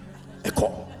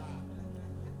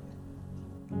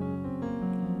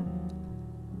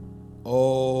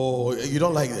 Oh, you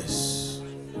don't like this.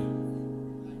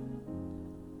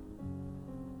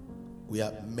 We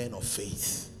are men of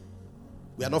faith.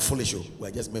 We are not foolish, we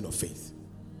are just men of faith.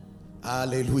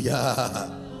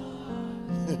 Hallelujah.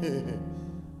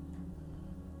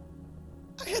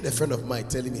 I had a friend of mine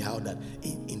telling me how that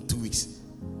in 2 weeks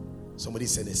somebody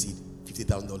sent a seed,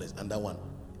 $50,000, and that one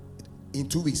in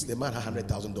 2 weeks the man had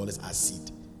 $100,000 as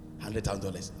seed,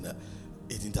 $100,000.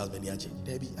 18,000 Nyanche.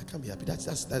 Debbie, I can't be happy.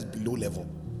 That's below level.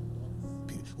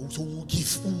 So we'll give.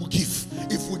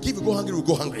 If we give, we go hungry, we'll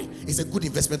go hungry. It's a good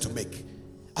investment to make.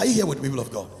 Are you here with the people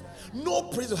of God? No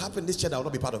praise will happen in this church. I will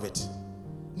not be part of it.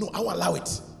 No, I will allow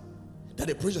it. That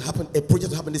a project will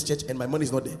happen in this church, and my money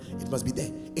is not there. It must be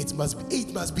there. It must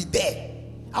be there.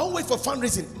 I won't wait for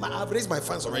fundraising. I've raised my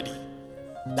funds already.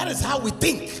 That is how we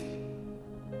think.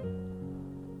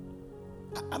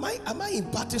 Am I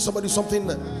imparting somebody something?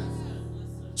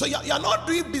 So you're not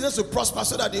doing business to prosper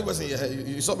so that they will say, yeah,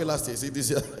 you saw me last year, see this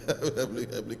year.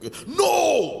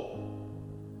 No!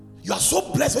 You are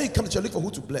so blessed when you come to church, look for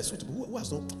who to bless. Who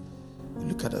has no? You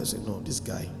look at us and say, no, this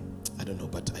guy, I don't know,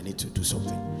 but I need to do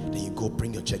something. Then you go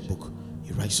bring your checkbook,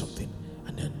 you write something,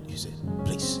 and then you say,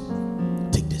 please,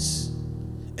 take this.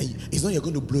 And it's not you're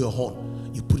going to blow your horn.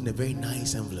 You put in a very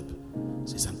nice envelope.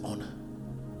 So it's an honor.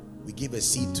 We gave a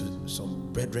seed to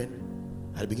some brethren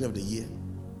at the beginning of the year.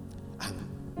 And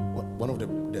one of the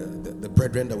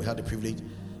brethren that we had the privilege,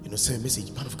 sent a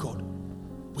message, man of God,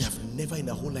 we have never in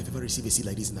our whole life ever received a seed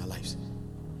like this in our lives.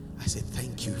 I said,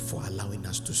 thank you for allowing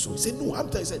us to sow. He said, no,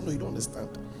 he said, no, you don't understand.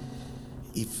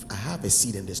 If I have a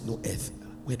seed and there's no earth,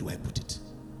 where do I put it?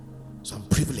 So I'm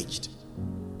privileged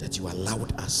that you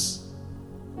allowed us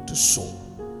to sow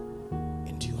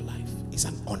into your life. It's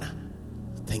an honor.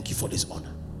 Thank you for this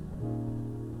honor.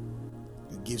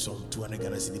 Give some 200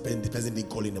 Ghana cedis. The person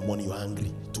didn't call in the morning, you're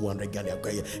hungry. 200 Ghana.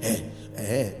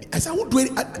 I said, I won't do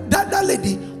it. That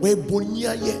lady, where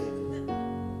Bonya,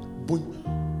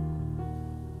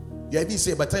 you even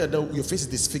say, by the time your face is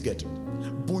disfigured.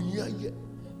 Bonya,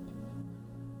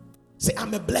 say,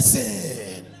 I'm a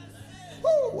blessing.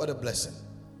 Woo, what a blessing.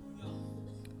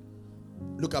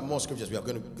 Look at more scriptures. We are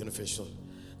going to finish soon.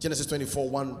 Genesis 24,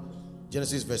 1.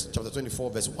 Chapter 24,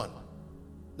 verse 1.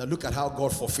 Now look at how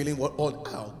God fulfilling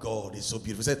God is so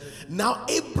beautiful. He said, now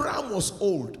Abraham was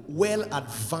old, well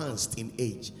advanced in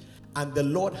age, and the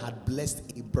Lord had blessed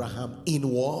Abraham in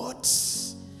what?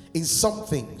 In some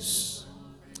things.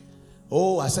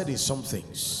 Oh, I said in some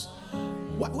things.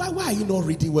 Why are you not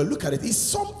reading well? Look at it. It's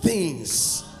some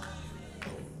things.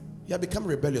 You have become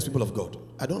rebellious, people of God.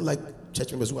 I don't like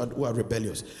church members who are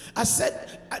rebellious. I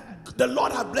said, the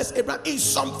Lord had blessed Abraham in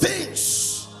some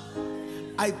things.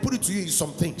 I put it to you in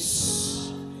some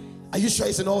things. Are you sure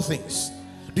it's in all things?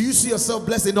 Do you see yourself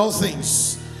blessed in all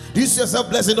things? Do you see yourself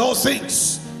blessed in all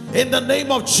things? In the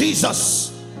name of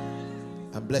Jesus.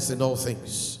 I'm blessed in all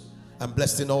things. I'm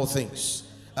blessed in all things.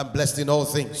 I'm blessed in all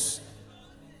things.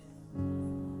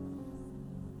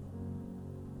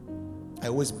 I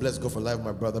always bless God for life,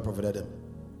 my brother, Prophet Adam.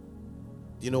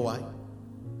 Do you know why?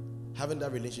 Having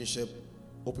that relationship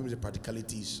opens the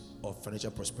practicalities of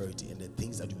financial prosperity and the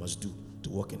things that you must do to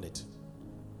work in it.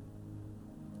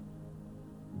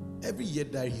 Every year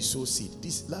that he sows seed.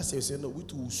 This last year he said, no, we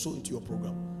too will sow into your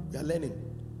program. We are learning.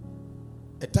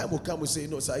 A time will come, we say,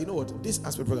 no, sir, you know what? This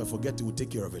aspect program, forget it, we'll take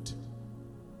care of it.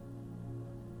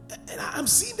 And I'm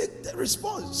seeing the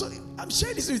response. So I'm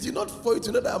sharing this with you, not for you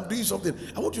to know that I'm doing something.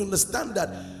 I want you to understand that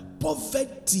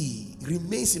poverty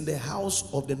remains in the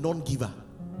house of the non-giver.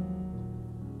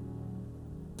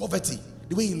 Poverty.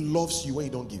 The way he loves you when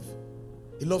you don't give.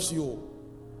 He loves you.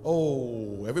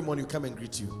 Oh, every morning you come and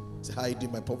greet you. Say, how you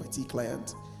doing, my poverty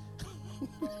client?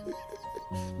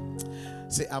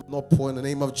 Say, I'm not poor in the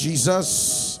name of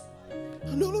Jesus.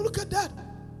 No, look at that.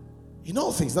 In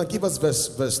all things. Now give us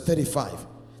verse 35.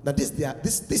 Now this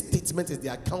statement is the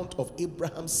account of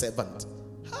Abraham's servant.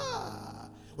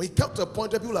 When you come to a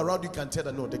point where people around you can tell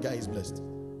that no, the guy is blessed.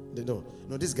 No,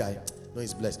 this guy, no,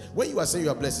 he's blessed. When you are saying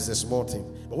you are blessed, it's a small thing.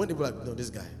 But when people are, no, this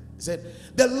guy, he said,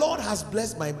 the Lord has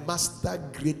blessed my master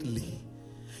greatly.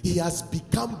 He has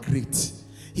become great.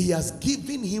 He has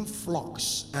given him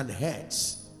flocks and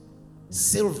herds,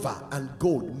 silver and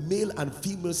gold, male and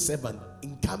female servant,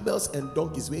 in camels and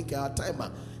donkeys,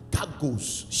 timer,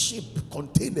 cargoes, ship,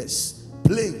 containers,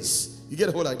 planes. You get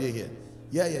the whole idea here?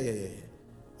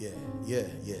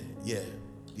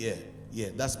 Yeah.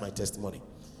 That's my testimony.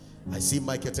 I see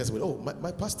Michael testimony. Oh,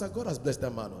 my pastor, God has blessed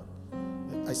that man.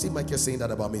 I see Michael saying that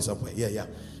about me somewhere. Yeah.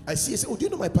 I see. I say, oh, do you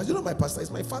know my pastor? You know my pastor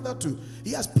is my father too.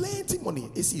 He has plenty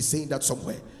money. Is he saying that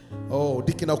somewhere? Oh,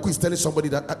 Deacon Aku is telling somebody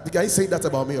that. The guy is saying that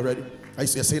about me already. I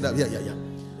see. You're saying that. Yeah.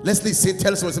 Leslie saying,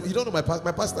 tell someone. You don't know my pastor.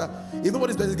 My pastor. You know what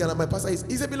is blessed Ghana? My pastor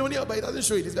he's a billionaire, but he doesn't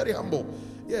show it. He's very humble.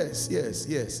 Yes.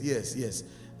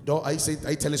 Are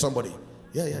you telling somebody?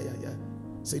 Yeah.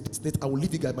 Say, I will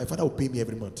leave you guys. My father will pay me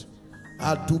every month.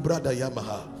 Brother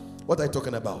Yamaha. What are you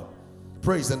talking about?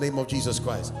 Praise the name of Jesus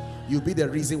Christ. You'll be the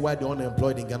reason why the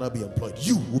unemployed in Ghana be employed.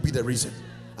 You will be the reason.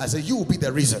 I say you will be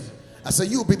the reason. I say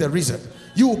you will be the reason.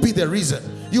 You will be the reason.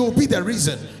 You will be the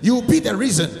reason. You will be the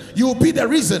reason. You will be the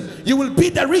reason. You will be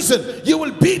the reason. You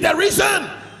will be the reason.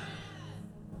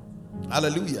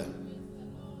 Hallelujah.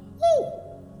 Woo.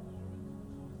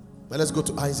 Now let's go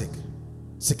to Isaac.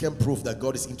 Second proof that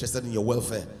God is interested in your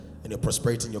welfare and your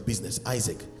prosperity in your business.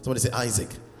 Isaac. Somebody say Isaac.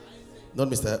 Not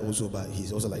Mr. Ozo, but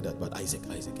he's also like that. But Isaac,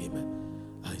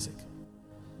 amen. Isaac.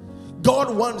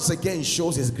 God once again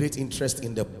shows his great interest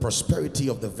in the prosperity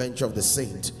of the venture of the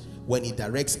saint when he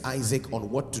directs Isaac on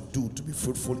what to do to be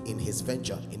fruitful in his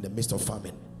venture in the midst of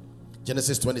famine.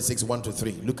 Genesis 26,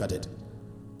 1-3. Look at it.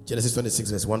 Genesis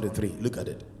 26, verse 1-3. Look at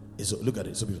it. Look at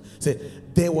it. So beautiful. Say,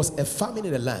 there was a famine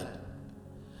in the land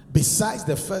besides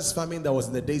the first famine that was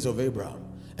in the days of Abraham.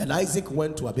 And Isaac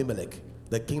went to Abimelech,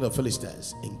 the king of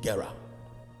Philistines, in Gerar.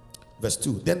 Verse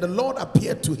 2. Then the Lord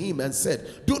appeared to him and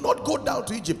said, do not go down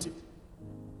to Egypt.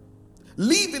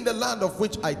 Live in the land of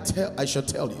which I shall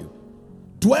tell you.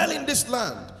 Dwell in this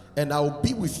land, and I will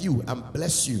be with you and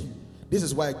bless you. This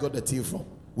is where I got the theme from.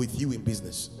 With you in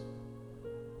business.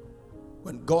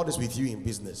 When God is with you in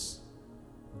business,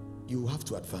 you have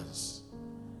to advance.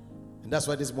 And that's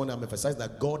why this morning I'm emphasizing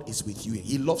that God is with you.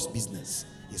 He loves business.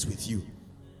 He's with you.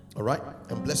 All right?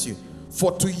 And bless you.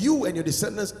 For to you and your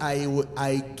descendants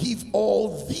I give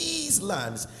all these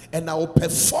lands, and I will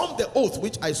perform the oath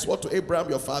which I swore to Abraham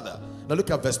your father. Now look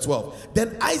at verse 12.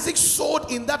 Then Isaac sowed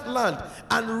in that land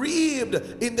and reaped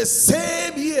in the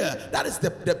same year. That is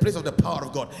the place of the power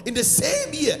of God. In the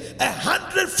same year,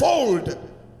 100-fold.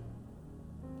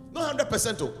 Not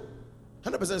 100%.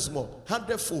 100% small.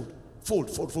 100-fold. Fold.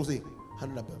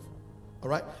 100 above. All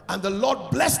right? And the Lord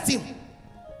blessed him.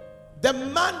 The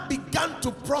man began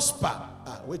to prosper.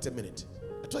 Wait a minute.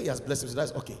 I thought he has blessed him. So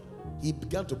that's okay. He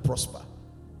began to prosper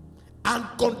and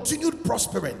continued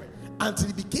prospering until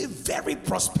he became very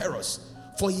prosperous.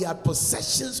 For he had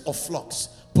possessions of flocks,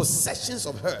 possessions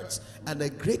of herds, and a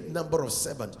great number of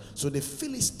servants. So the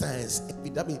Philistines,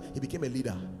 that means he became a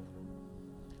leader.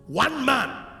 One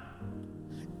man.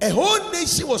 A whole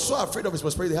nation was so afraid of his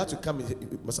prosperity, they had to come and say,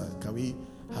 Master, can we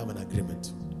have an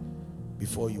agreement?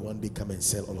 Before you one day come and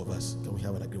sell all of us, can we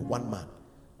have an agreement? One man.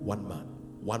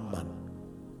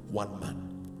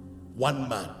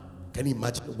 Can you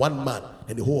imagine? One man,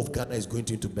 and the whole of Ghana is going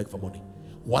to beg for money.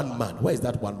 One man. Where is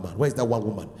that one man? Where is that one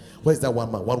woman? Where is that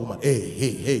one man? One woman.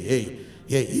 Hey.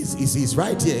 He's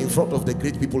right here in front of the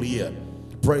great people here.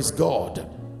 Praise God.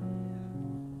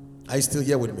 Are you still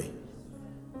here with me?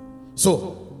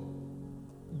 So,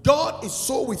 God is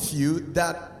so with you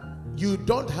that you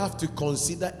don't have to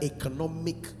consider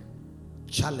economic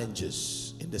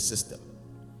challenges in the system,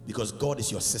 because God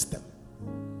is your system.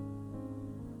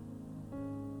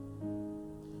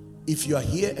 If you are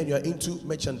here and you are into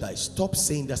merchandise, stop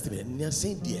saying that statement. And you're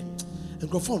saying, dear, and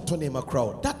go for a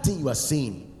crowd. That thing you are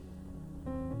saying,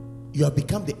 you have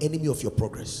become the enemy of your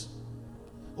progress.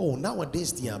 Oh,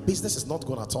 nowadays, the business is not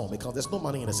going at all because there's no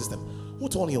money in the system.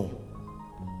 What's on you?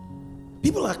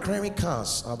 People are carrying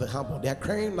cars at the harbor. They are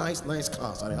carrying nice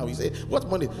cars. How you say, what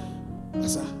money?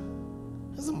 There's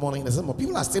money.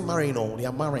 People are still marrying. They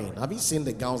are marrying. Have you seen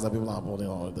the gowns that people are holding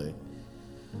all day?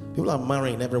 People are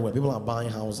marrying everywhere. People are buying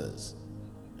houses.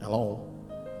 Hello?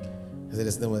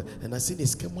 And I see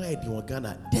this come where in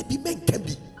Ghana. There be men can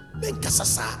be. Men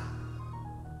kasasa.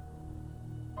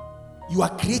 You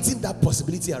are creating that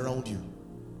possibility around you.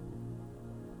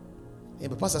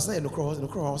 And the pastor said, no cross, no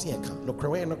cry.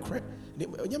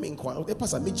 The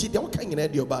pastor mentioned the kind of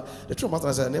idea about the true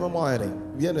master said, never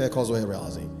mind. We are the cause of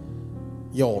realizing.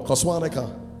 Yo, Koswaneka.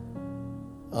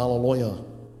 Hallelujah.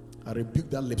 I rebuke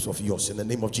that lips of yours in the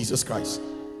name of Jesus Christ.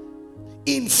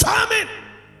 In famine.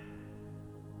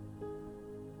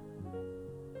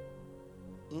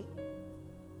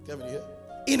 Kevin, you hear?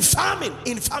 In famine.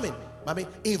 Mommy,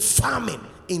 in famine,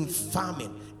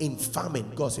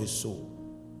 God says so.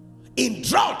 In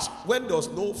drought, when there's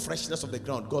no freshness of the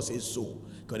ground, God says so.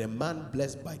 Because a man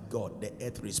blessed by God, the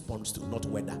earth responds to, not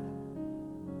weather.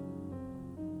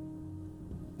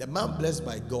 The man blessed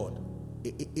by God,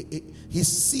 his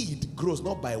seed grows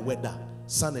not by weather,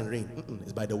 sun and rain.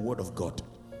 It's by the word of God.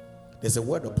 There's a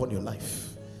word upon your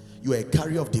life. You are a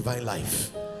carrier of divine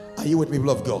life. Are you with me,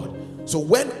 people of God? So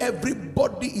when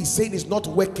everybody is saying it's not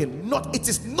working, it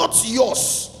is not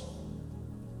yours.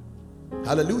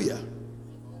 Hallelujah.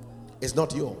 It's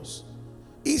not yours.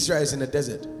 Israel is in the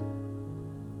desert,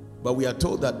 but we are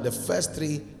told that the first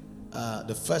three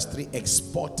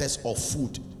exporters of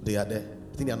food, they are there.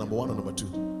 I think they are number one or number two.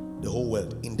 The whole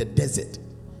world in the desert.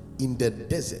 In the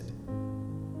desert.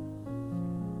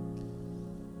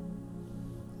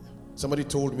 Somebody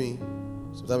told me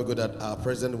some time ago that our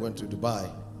president went to Dubai,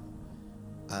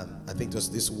 and I think it was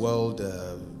this world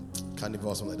carnival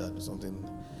or something like that, or something.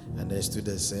 And they stood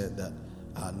there and said that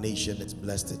our nation is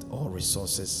blessed with all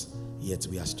resources, yet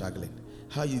we are struggling.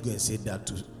 How are you going to say that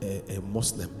to a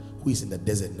Muslim who is in the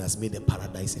desert and has made a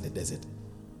paradise in the desert?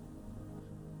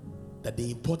 That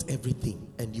they import everything,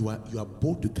 and you are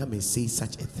bold to come and say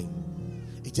such a thing.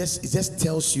 It just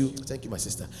tells you. Thank you, my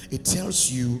sister. It tells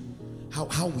you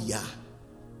how we are.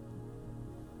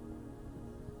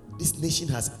 This nation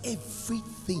has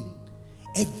everything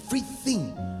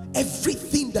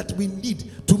that we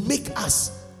need to make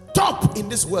us top in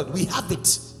this world. We have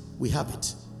it.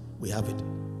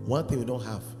 One thing we don't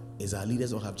have is our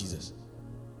leaders don't have Jesus.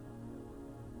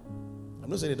 I'm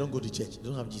not saying they don't go to church. They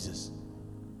don't have Jesus.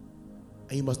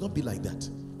 And you must not be like that.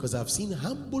 Because I've seen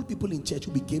humble people in church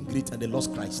who became great and they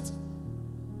lost Christ.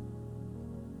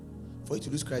 For you to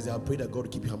lose Christ, I'll pray that God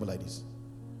will keep you humble like this.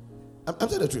 I'm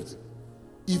telling the truth.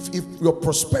 If your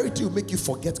prosperity will make you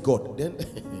forget God, then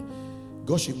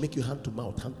God should make you hand to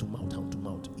mouth.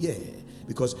 Yeah,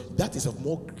 because that is of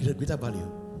greater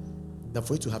value than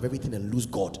for you to have everything and lose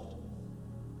God.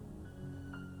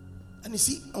 And you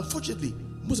see, unfortunately,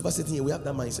 most of us sitting here, we have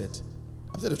that mindset.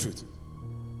 I'm telling the truth.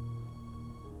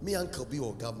 Me uncle be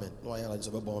your government. No, I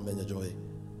just enjoy.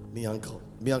 Me uncle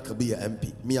be your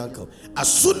MP. Me uncle.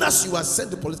 As soon as you are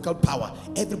sent to political power,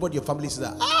 everybody in your family says,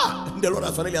 the Lord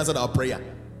has finally answered our prayer.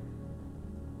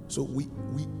 So we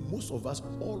most of us,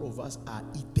 all of us are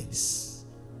eaters,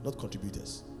 not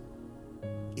contributors.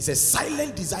 It's a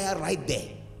silent desire right there.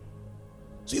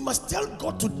 So you must tell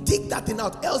God to take that thing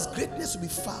out, else greatness will be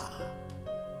far.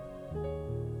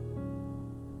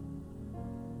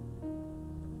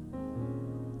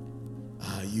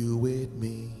 Are you with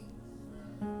me?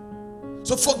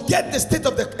 So forget the state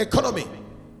of the economy.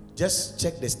 Just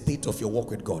check the state of your walk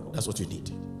with God. That's what you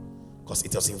need. Because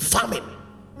it was in famine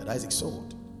that Isaac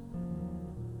sowed.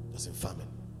 It was in famine.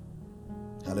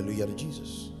 Hallelujah to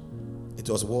Jesus. It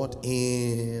was what?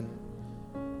 In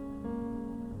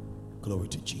glory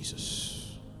to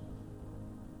Jesus.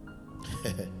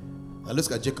 Now let's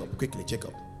look at Jacob quickly.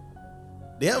 Jacob.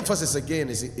 The emphasis again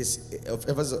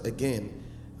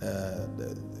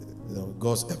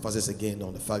God's emphasis again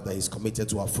on the fact that he's committed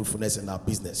to our fruitfulness in our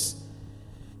business.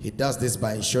 He does this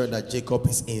by ensuring that Jacob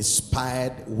is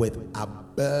inspired with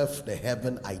above the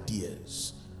heaven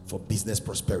ideas for business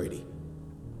prosperity.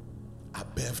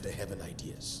 Above the heaven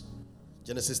ideas.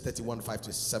 Genesis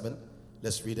 31:5-7.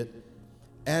 Let's read it.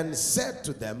 And said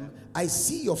to them, I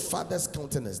see your father's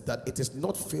countenance, that it is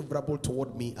not favorable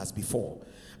toward me as before,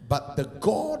 but the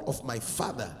God of my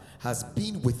father has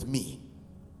been with me.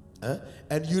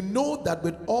 And you know that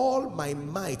with all my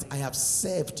might I have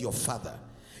served your father.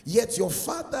 Yet your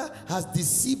father has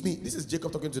deceived me. This is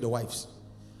Jacob talking to the wives.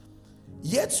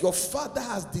 Yet your father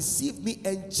has deceived me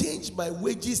and changed my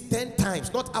wages 10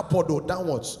 times. Not upward or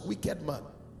downwards. Wicked man.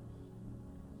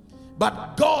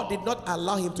 But God did not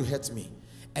allow him to hurt me.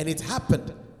 And it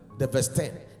happened, the verse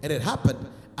 10. And it happened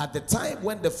at the time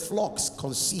when the flocks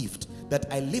conceived, that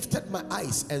I lifted my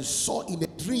eyes and saw in a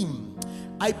dream.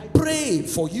 I pray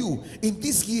for you in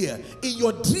this year, in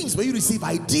your dreams, where you receive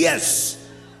ideas.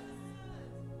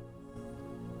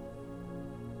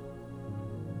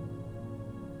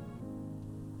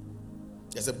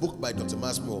 There's a book by Dr.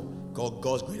 Masmo called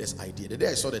God's Greatest Idea. The day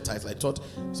I saw the title, I thought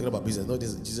something about business. No,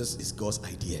 Jesus is God's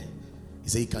idea. He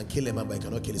said he can kill a man, but he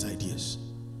cannot kill his ideas.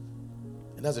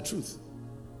 And that's the truth.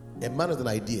 A man with an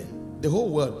idea. The whole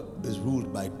world is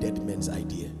ruled by dead men's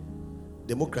idea.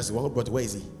 Democracy, one brought, where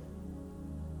is he?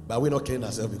 But we're not killing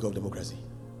ourselves because of democracy.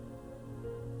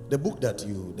 the book that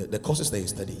the courses that you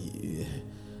study,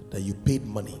 that you paid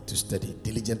money to study,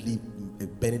 diligently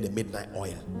burning the midnight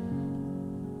oil.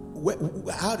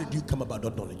 How did you come about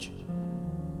that knowledge?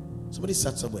 Somebody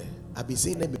sat somewhere. I've been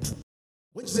saying that before.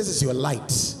 When Jesus is your light,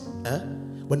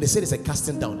 when they say it's a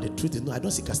casting down, the truth is no, I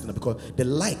don't see casting down, because the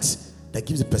light that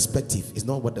gives a perspective is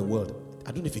not what the world.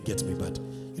 I don't know if you get me, but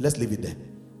let's leave it there.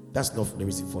 That's not the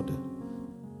reason for that.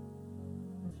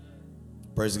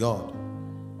 Praise God.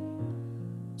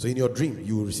 So in your dream,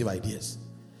 you will receive ideas.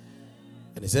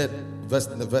 And he said, let's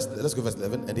go verse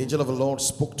 11. And the angel of the Lord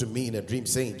spoke to me in a dream,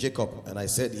 saying, Jacob. And I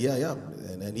said, yeah, I am.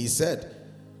 And he said,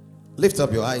 lift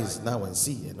up your eyes now and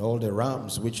see. And all the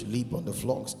rams which leap on the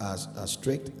flocks are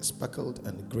streaked, speckled,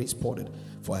 and grace-spotted.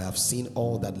 For I have seen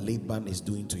all that Laban is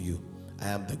doing to you. I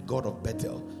am the God of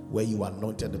Bethel, where you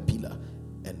anointed the pillar,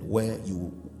 and where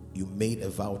you made a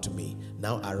vow to me.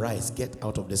 Now arise, get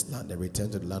out of this land, and return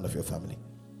to the land of your family.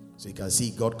 So you can see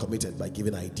God committed by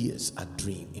giving ideas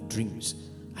in dreams.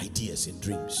 Ideas in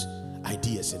dreams.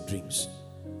 Ideas in dreams.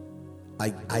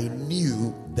 I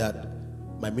knew that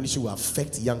my ministry will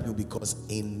affect young people because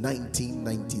in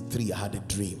 1993 I had a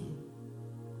dream.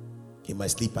 In my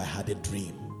sleep I had a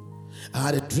dream. I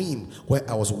had a dream where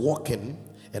I was walking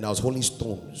and I was holding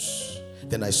stones.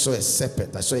 Then I saw a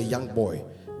serpent. I saw a young boy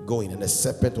going, and the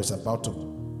serpent was about to,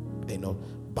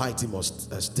 bite him or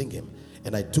sting him.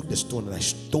 And I took the stone and I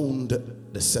stoned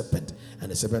the serpent,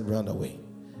 and the serpent ran away.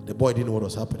 The boy didn't know what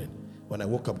was happening. When I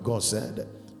woke up, God said,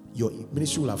 your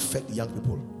ministry will affect young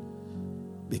people,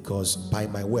 because by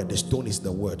my word, the stone is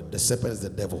the word, the serpent is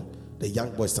the devil, the young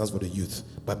boy stands for the youth.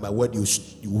 By my word, you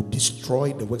will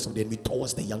destroy the works of the enemy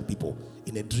towards the young people.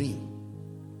 In a dream.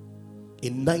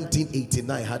 In 1989,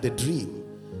 I had a dream.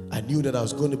 I knew that I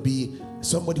was going to be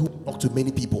somebody who talked to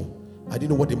many people. I didn't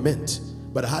know what it meant,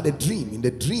 but I had a dream. In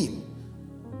the dream,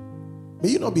 may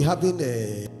you not be having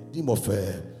a dream of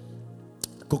a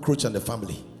cockroach and the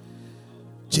family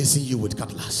chasing you with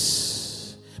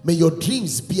cutlass. May your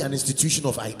dreams be an institution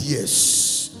of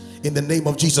ideas in the name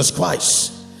of Jesus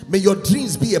Christ. May your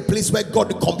dreams be a place where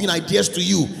God will combine ideas to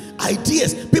you.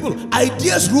 Ideas, people,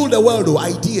 ideas rule the world.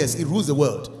 Ideas, it rules the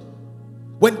world.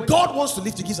 When God wants to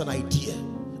lift, He gives an idea.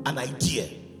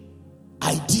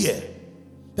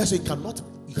 That's why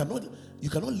you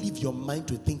cannot leave your mind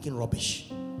to thinking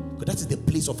rubbish. Because that is the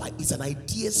place of, it's an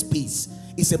idea space.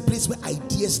 It's a place where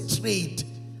ideas trade.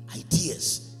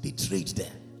 Ideas, they trade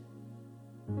there.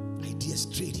 Ideas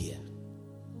trade here.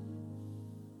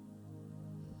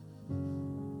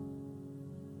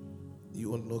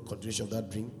 You want to know the continuation of that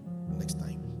dream? Next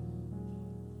time.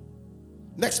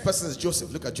 Next person is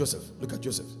Joseph. Look at Joseph.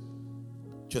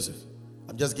 Joseph.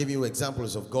 I'm just giving you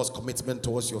examples of God's commitment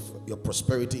towards your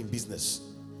prosperity in business.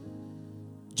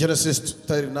 Genesis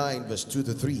 39 verse 2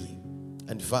 to 3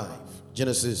 and 5.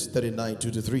 Genesis 39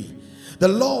 2 to 3. The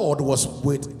Lord was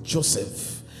with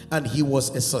Joseph, and he was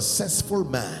a successful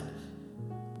man.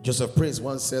 Joseph Prince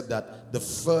once said that the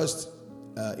first,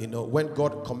 when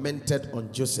God commented on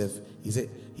Joseph, he said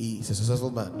he's a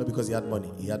successful man, not because he had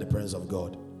money, he had the presence of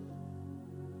God.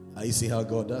 You see how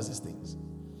God does these things.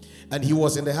 And he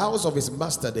was in the house of his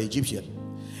master, the Egyptian.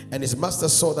 And his master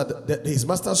saw that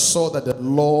the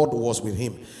Lord was with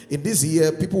him. In this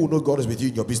year, people will know God is with you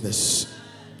in your business.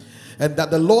 And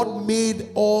that the Lord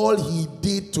made all he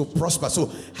did to prosper.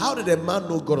 So how did a man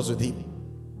know God was with him?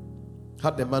 How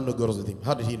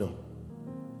did he know?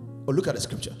 Oh, look at the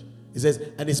scripture. It says,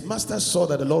 and his master saw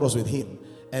that the Lord was with him,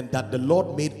 and that the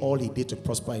Lord made all he did to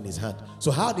prosper in his hand.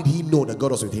 So how did he know that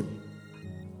God was with him?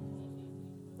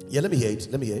 Yeah, let me hear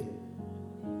it.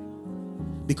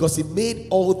 Because he made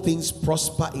all things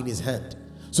prosper in his hand.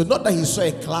 So not that he saw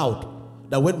a cloud,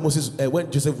 that when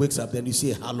Joseph wakes up, then you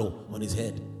see a halo on his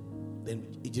head. Then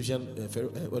Egyptian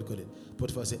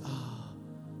Potiphar say,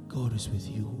 God is with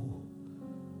you.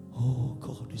 Oh,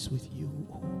 God is with you.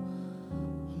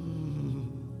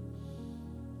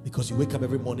 Because you wake up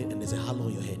every morning and there's a halo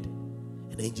on your head,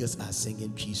 and angels are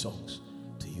singing tree songs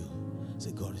to you.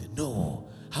 Say, God is, no.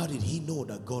 How did he know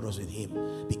that God was with him?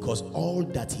 Because all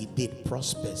that he did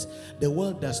prospers. The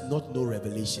world does not know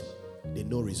revelation. They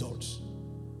know results.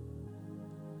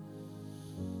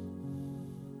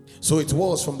 So it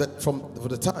was from the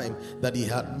time that he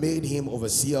had made him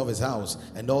overseer of his house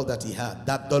and all that he had,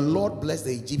 that the Lord blessed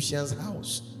the Egyptian's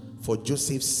house for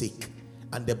Joseph's sake.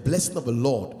 And the blessing of the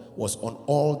Lord was on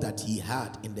all that he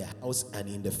had in the house and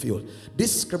in the field.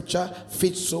 This scripture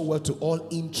fits so well to all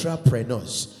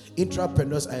intrapreneurs.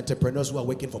 Intrapreneurs are entrepreneurs who are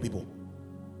working for people.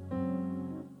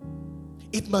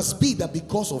 It must be that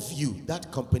because of you, that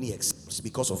company exists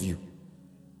because of you.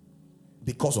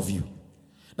 Because of you.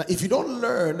 Now, if you don't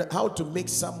learn how to make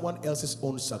someone else's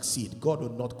own succeed, God will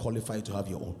not qualify you to have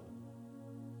your own.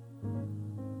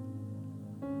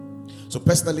 So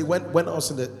personally, when I was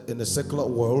in the secular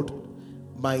world,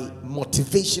 my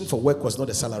motivation for work was not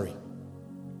a salary.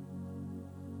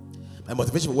 My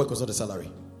motivation for work was not a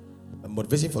salary. My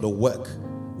motivation for the work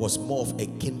was more of a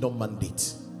kingdom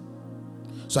mandate.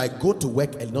 So I go to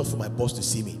work and not for my boss to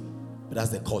see me, but that's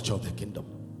the culture of the kingdom.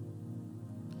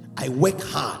 I work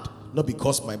hard, not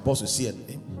because my boss will see it,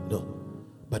 no,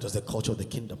 but it was the culture of the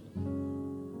kingdom.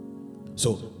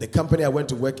 So the company I went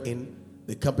to work in,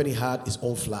 the company had its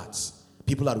own flats.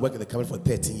 People had worked in the company for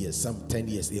 13 years, some 10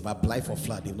 years. They've applied for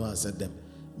flat, they've not answered them.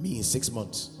 Me, in 6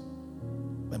 months,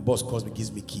 my boss calls me,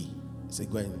 gives me key. He said,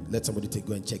 go and let somebody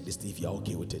go and check this thing if you're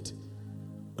okay with it.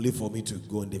 Only for me to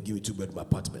go, and they've given me 2-bedroom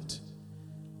apartment.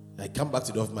 I come back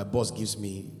to the office, my boss gives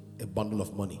me a bundle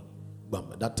of money. Bam,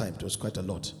 at that time, it was quite a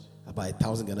lot. About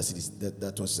 1,000 Ghana cedis.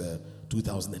 That was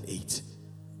 2008.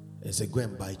 And he said, go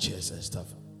and buy chairs and stuff.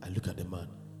 I look at the man,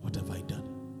 what have I done?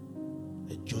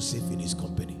 And Joseph in his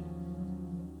company.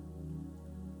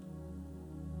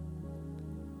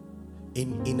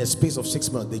 In a space of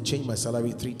 6 months, they changed my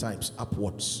salary 3 times,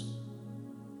 upwards.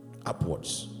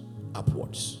 Upwards.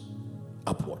 Upwards.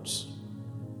 Upwards.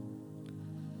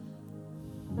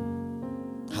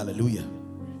 Hallelujah.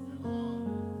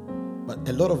 But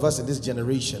a lot of us in this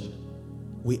generation,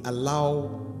 we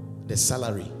allow the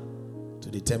salary to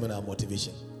determine our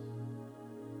motivation.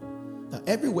 Now,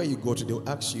 everywhere you go to, they'll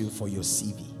ask you for your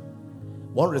CV.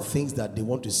 One of the things that they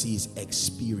want to see is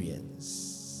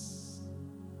experience.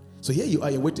 So here you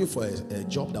are, you're waiting for a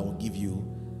job that will give you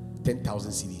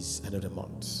 10,000 CVs end of the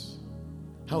month.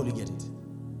 How will you get it?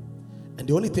 And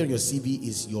the only thing on your CV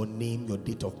is your name, your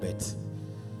date of birth,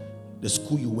 the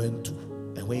school you went to,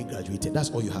 and when you graduated. That's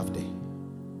all you have there.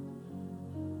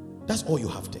 That's all you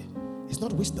have there. It's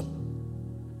not wisdom.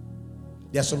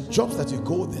 There are some jobs that you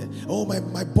go there. Oh,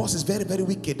 my boss is very, very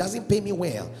wicked. Doesn't pay me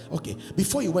well. Okay.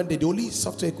 Before you went there, the only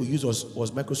software you could use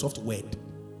was Microsoft Word.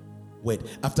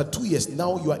 After 2 years,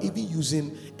 now you are even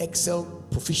using Excel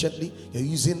proficiently. You're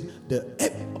using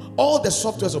all the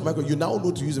softwares of Microsoft. You now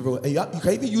know to use it very well. And you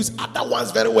can even use other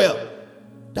ones very well.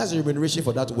 That's the remuneration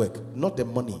for that work. Not the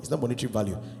money. It's not monetary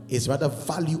value. It's rather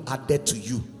value added to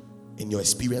you in your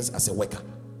experience as a worker.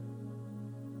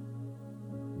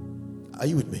 Are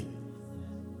you with me?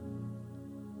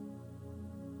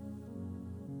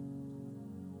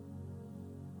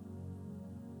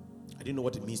 I didn't know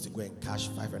what it means to go and cash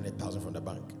 500,000 from the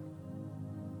bank.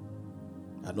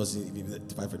 I had not seen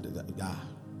 500,000.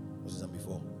 I've seen that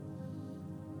before.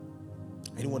 I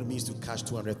didn't know what it means to cash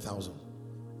 200,000.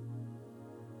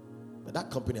 But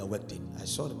that company I worked in, I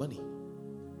saw the money.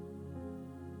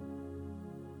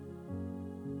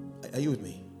 Are you with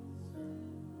me?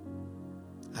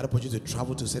 I had an opportunity to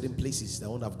travel to certain places that I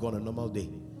wouldn't have gone on a normal day.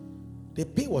 The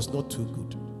pay was not too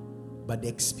good, but the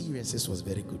experiences was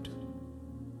very good.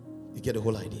 You get the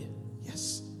whole idea?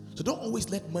 Yes. So don't always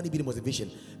let money be the motivation.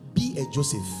 Be a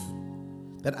Joseph.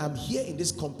 That I'm here in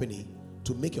this company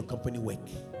to make your company work.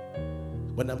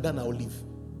 When I'm done, I will leave.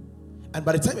 And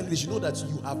by the time you leave, you know that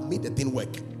you have made the thing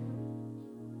work.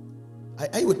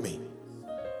 Are you with me?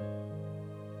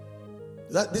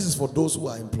 This is for those who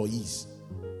are employees.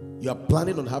 You are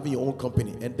planning on having your own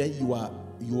company, and then you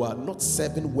are not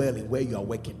serving well in where you are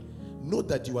working. Know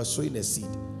that you are sowing a seed.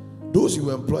 Those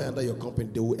you employ under your company,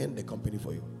 they will end the company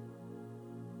for you.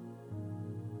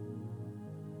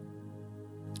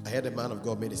 I heard a man of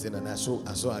God made a statement, and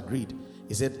I so agreed.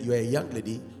 He said, you are a young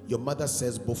lady, your mother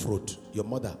sells both fruit. Your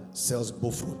mother sells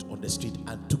both fruit on the street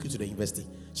and took you to the university.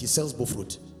 She sells both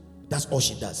fruit. That's all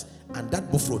she does. And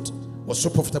that both fruit was so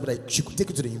profitable that she could take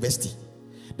you to the university.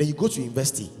 Then you go to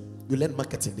university, you learn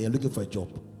marketing, then you're looking for a job.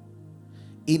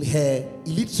 In her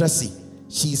illiteracy,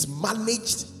 she's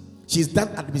managed. She's done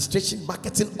administration,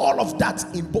 marketing, all of that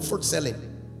in both fruit selling.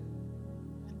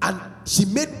 And she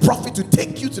made profit to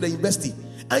take you to the university.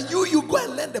 And you go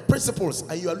and learn the principles.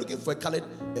 And you are looking for a colored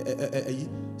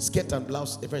skirt and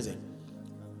blouse.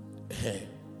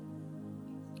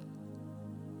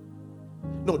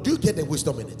 No, do you get the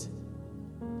wisdom in it?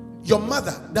 Your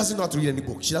mother doesn't know how to read any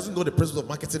book. She doesn't know the principles of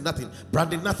marketing, nothing.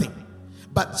 Branding, nothing.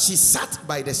 But she sat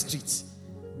by the street,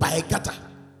 by a gutter.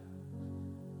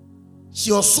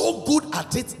 She was so good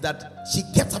at it that she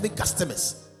kept having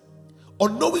customers.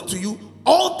 Unknowing to you,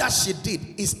 all that she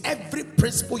did is every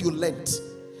principle you learned.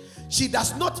 She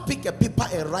does not pick a paper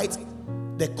and write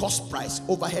the cost price,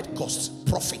 overhead costs,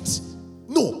 profit.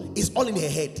 No, it's all in her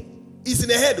head. It's in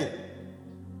her head.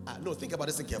 No, think about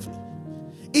this thing carefully.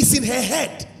 It's in her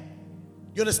head.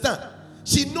 You understand?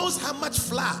 She knows how much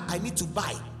flour I need to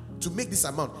buy to make this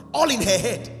amount? All in her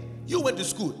head. You went to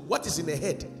school. What is in her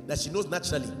head that she knows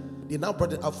naturally? They now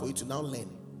brought it out for you to now learn.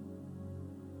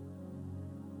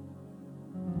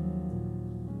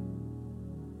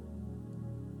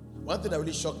 One thing that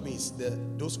really shocked me is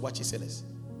those watch sellers.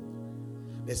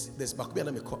 There's Bakubi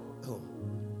and I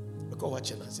call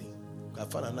watch and I say, I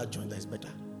found another joint that is better.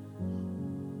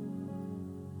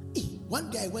 One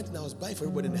day I went and I was buying for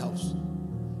everybody in the house.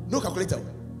 No calculator.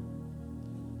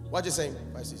 What you saying?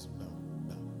 Prices.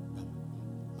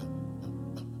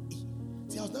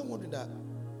 See, I was now wondering that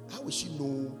how will she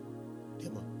know?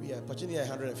 We are purchasing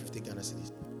 150 Ghana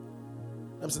cedis.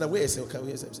 I'm saying, where is it? Okay,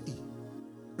 where is it?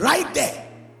 Right there.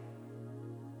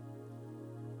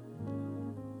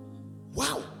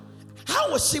 Wow.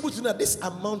 How was she able to know this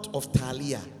amount of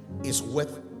Thalia is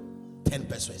worth 10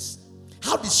 pesos?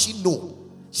 How did she know?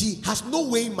 She has no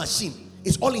weighing machine.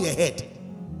 It's all in her head.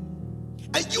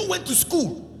 And you went to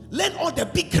school, learn all the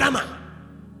big grammar.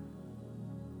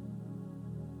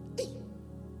 Hey.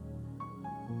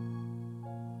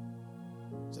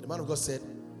 So the man of God said,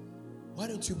 why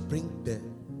don't you bring the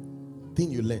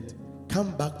thing you learned,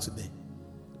 come back to the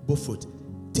Beaufort,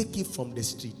 take it from the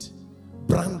street,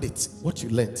 brand it, what you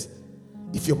learned.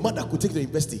 If your mother could take it to the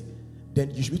university,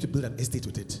 then you should be able to build an estate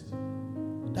with it.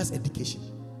 That's education.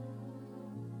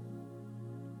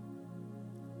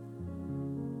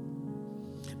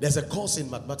 There's a course in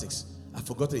mathematics. I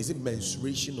forgot it. Is it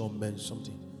mensuration or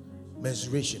something?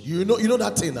 Mensuration. You know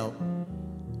that thing now?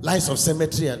 Lines of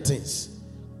symmetry and things.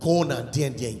 Cone and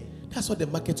DND. That's what the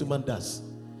market woman does.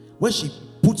 When she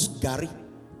puts Gary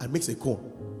and makes a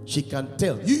cone, she can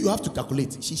tell. You have to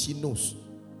calculate. She knows.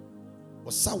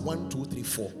 What's 1, 2, 3,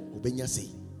 4? Obenya say.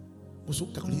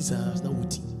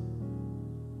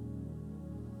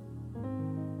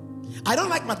 I don't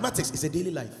like mathematics. It's a daily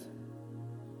life.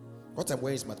 What I'm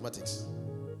wearing is mathematics.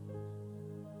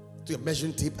 To a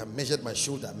measuring tape, I measured my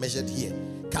shoulder, I measured here,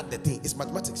 cut the thing. It's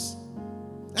mathematics.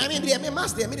 I mean, and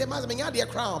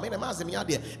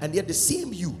yet the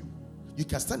same you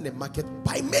can stand in the market,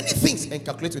 buy many things and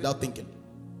calculate without thinking.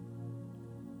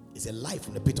 It's a life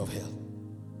from the pit of hell.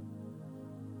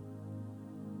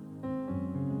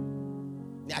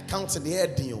 Yeah, counting the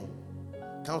head,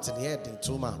 counting the head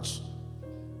too much.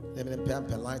 Let me pay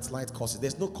per light courses.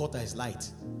 There's no course that is light.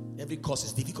 Every course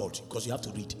is difficult because you have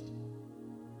to read.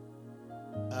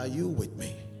 Are you with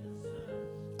me?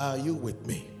 Are you with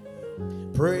me?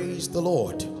 Praise the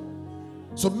Lord.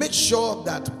 So make sure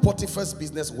that Potiphar's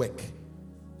business work.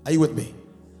 Are you with me?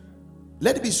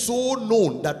 Let it be so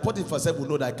known that Potiphar said will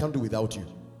know that I can't do without you.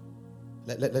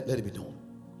 Let it be known.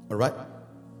 All right?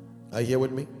 Are you here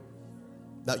with me?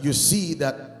 That you see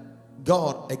that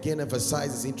God again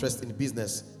emphasizes interest in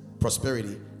business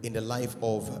prosperity in the life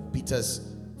of Peter's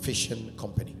fishing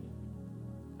company.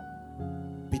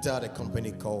 Peter had a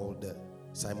company called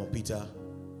Simon Peter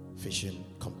Fishing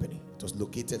Company. It was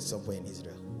located somewhere in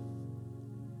Israel.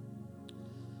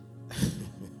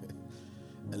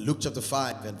 And Luke chapter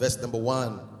 5 and verse number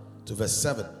 1 to verse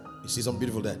 7. You see something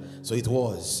beautiful there. So it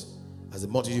was, as the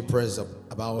multitude pressed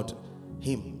about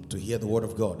him to hear the word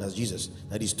of God, that's Jesus,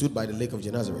 that he stood by the lake of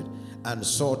Gennesaret and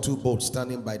saw two boats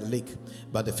standing by the lake.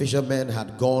 But the fishermen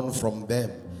had gone from them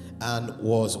and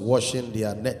was washing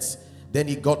their nets. Then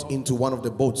he got into one of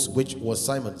the boats, which was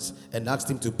Simon's, and asked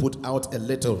him to put out a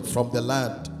little from the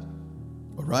land.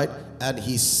 All right? And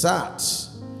he sat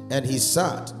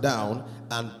down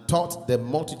and taught the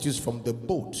multitudes from the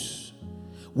boat.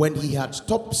 When he had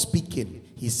stopped speaking,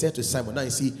 he said to Simon, now you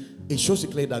see, it shows you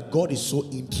clearly that God is so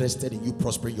interested in you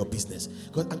prospering your business.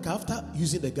 Because after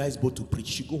using the guy's boat to preach,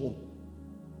 he should go home.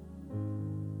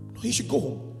 No, he should go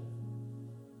home.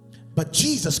 But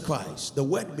Jesus Christ, the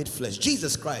word made flesh,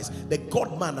 Jesus Christ, the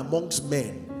God man amongst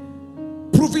men,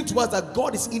 proving to us that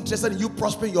God is interested in you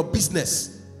prospering your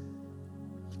business.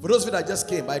 For those of you that just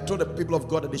came, I told the people of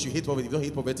God that they should hate poverty. If you don't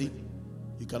hate poverty,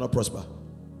 you cannot prosper.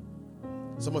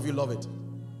 Some of you love it.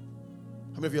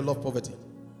 How many of you love poverty?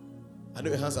 I know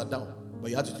your hands are down,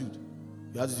 but your attitude,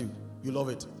 you love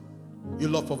it. You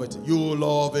love poverty. You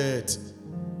love it.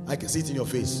 I can see it in your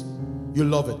face. You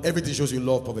love it. Everything shows you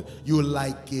love poverty. You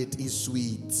like it. It's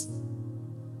sweet.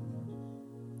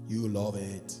 You love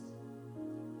it.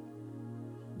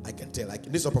 I can tell.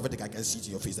 This is not prophetic. I can see it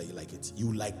in your face that you like it.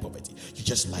 You like poverty. You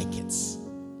just like it.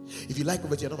 If you like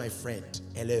poverty, you're not my friend.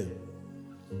 Hello.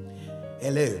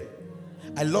 Hello.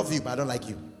 I love you, but I don't like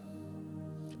you.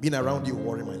 Being around you will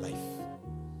worry my life.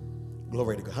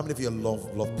 Glory to God. How many of you love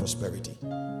prosperity?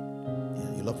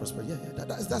 Yeah, you love prosperity. Yeah.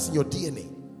 That's in your DNA.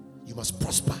 You must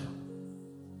prosper.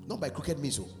 Not by crooked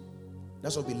means.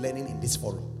 That's what we're learning in this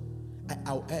forum.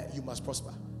 You must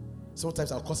prosper.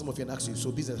 Sometimes I'll call some of you and ask you,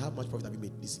 so business, how much profit have you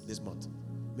made this month?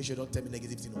 Make sure you don't tell me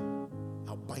negative thing. No.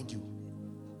 I'll bind you.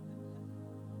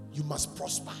 You must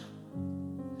prosper.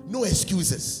 No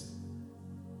excuses.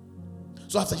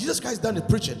 So after Jesus Christ done the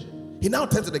preaching, he now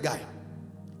turns to the guy.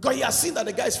 Because he has seen that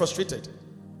the guy is frustrated.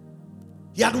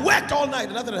 He had worked all night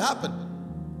and nothing had happened.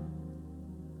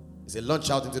 He said, launch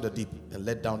out into the deep and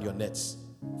let down your nets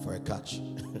for a catch.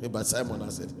 But Simon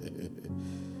has said,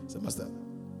 Master,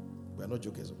 we are not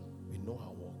jokers. We know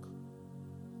our work.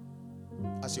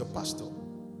 As your pastor,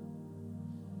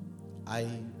 I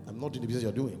am not doing the business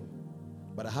you're doing,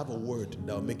 but I have a word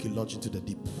that will make you launch into the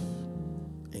deep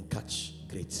and catch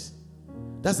great.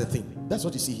 That's the thing. That's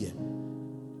what you see here.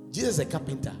 Jesus is a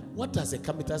carpenter. What does a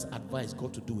carpenter's advice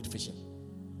got to do with fishing?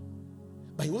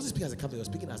 But he wasn't speaking as a carpenter, he was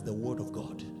speaking as the word of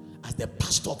God, as the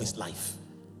pastor of his life.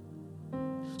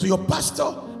 So your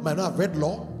pastor might not have read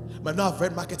law, might not have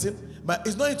read marketing, but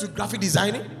he's not into graphic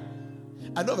designing.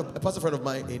 I know a pastor friend of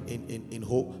mine in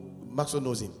Ho, Maxwell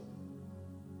knows him.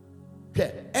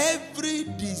 Okay. Every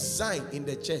design in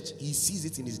the church, he sees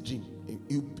it in his dream.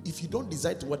 If you don't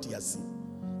design to what he has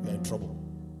seen, you're in trouble.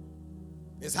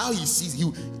 It's how he sees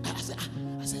you.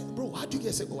 I said, bro, how do you get?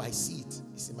 I said, oh, I see it.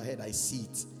 It's in my head. I see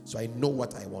it, so I know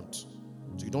what I want.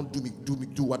 So you don't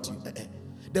do what you.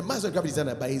 The master of graphic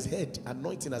designer, by his head,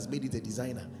 anointing has made it a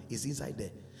designer. It's inside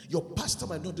there. Your pastor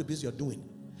might not do the business you're doing,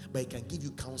 but he can give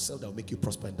you counsel that will make you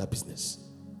prosper in that business.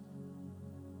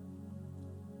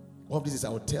 One of these is I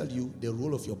will tell you the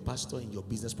role of your pastor in your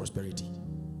business prosperity.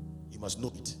 You must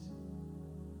know it.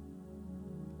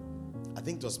 I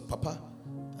think it was Papa,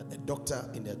 a doctor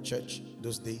in their church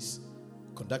those days,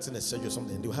 conducting a surgery or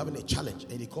something, and they were having a challenge,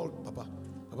 and he called Papa.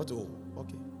 Papa to, oh,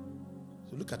 okay.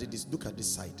 So look at it. Look at this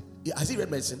side. Has he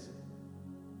read medicine?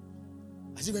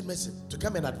 Has he read medicine? To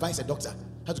come and advise a doctor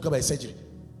how to go about a surgery.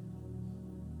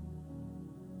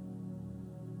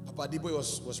 Papa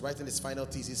Adiboye was writing his final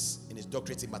thesis in his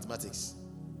doctorate in mathematics.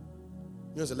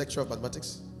 He was a lecturer of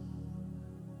mathematics.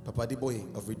 Papa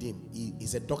Adiboye of Redeem. He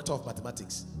is a doctor of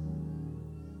mathematics.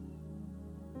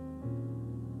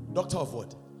 Doctor of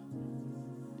what?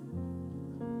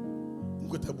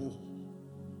 Ngotabu.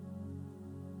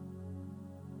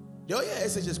 The other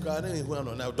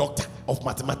SHS now doctor of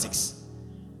mathematics.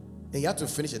 And he had to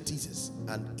finish a thesis,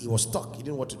 and he was stuck. He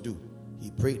didn't know what to do.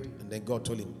 He prayed, and then God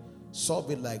told him, solve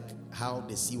it like how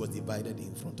the sea was divided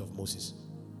in front of Moses.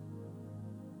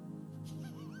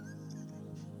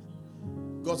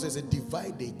 God says,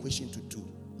 divide the equation to two,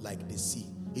 like the sea.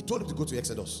 He told him to go to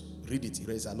Exodus. Read it. He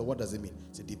read it. I know what does it mean.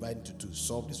 He said, divide into two.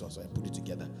 Solve this one. So I put it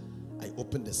together. I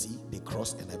opened the sea, they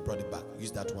crossed, and I brought it back.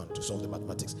 Use that one to solve the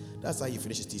mathematics. That's how he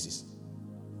finished his thesis.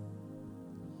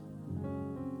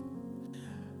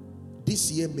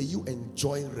 This year, may you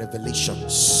enjoy revelations.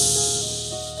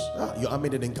 Your army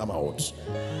didn't come out.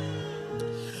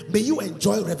 May you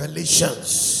enjoy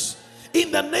revelations.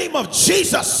 In the name of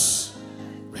Jesus.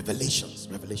 Revelations.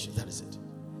 Revelations. That is it.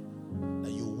 Now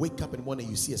you wake up in the morning,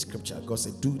 you see a scripture. God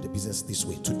said, do the business this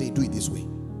way. Today, do it this way.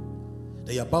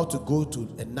 That you're about to go to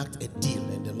enact a deal,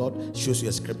 and the Lord shows you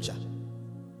a scripture.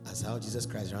 That's how Jesus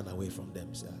Christ ran away from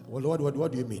them. Say, well, Lord,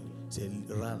 what do you mean? Say,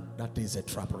 run. That is a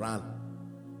trap. Run.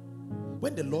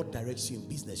 When the Lord directs you in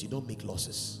business, you don't make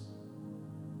losses.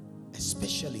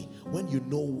 Especially when you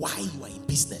know why you are in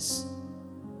business.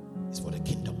 It's for the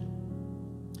kingdom.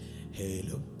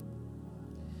 Hello.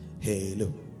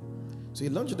 Hello. So you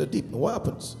launch the deep. And what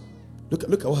happens? Look at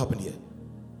what happened here.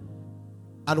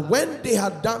 And when they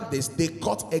had done this, they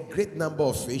caught a great number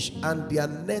of fish, and their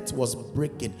net was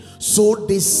breaking. So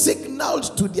they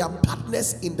signaled to their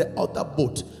partners in the other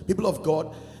boat. People of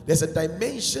God, there's a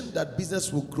dimension that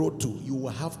business will grow to. You will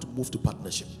have to move to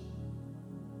partnership.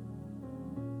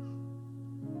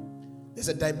 There's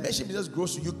a dimension business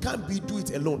grows to. You can't do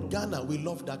it alone. Ghana, we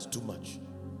love that too much.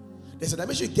 There's a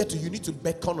dimension you get to. You need to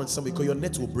beckon on somebody because your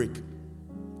net will break.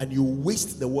 And you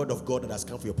waste the word of God that has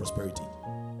come for your prosperity.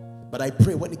 But I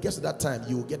pray when it gets to that time,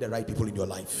 you will get the right people in your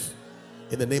life.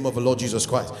 In the name of the Lord Jesus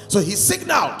Christ. So he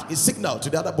signaled to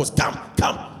the other boss,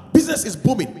 come. Business is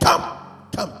booming. Come.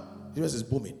 Business is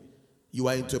booming. You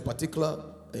are into a particular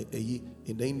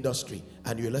in the industry,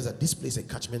 and you realize that this place is a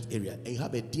catchment area, and you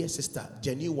have a dear sister,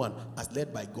 genuine one, as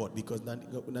led by God, because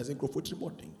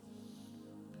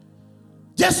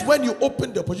just when you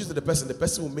open the opportunity to the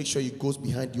person will make sure he goes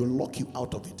behind you, lock you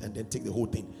out of it, and then take the whole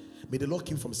thing. May the Lord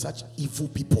keep you from such evil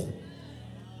people.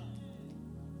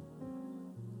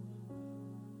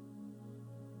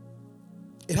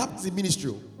 It happens in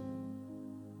ministry.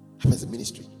 It happens in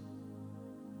ministry.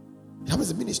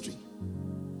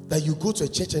 That you go to a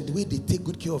church and the way they take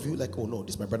good care of you, like, oh no,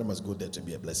 this my brother must go there to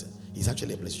be a blessing. He's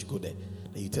actually a blessing. You go there.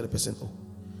 Then you tell the person, oh,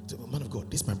 man of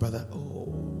God, this my brother.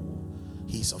 Oh,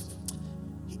 he's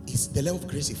the level of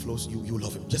grace he flows. You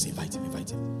love him. Just invite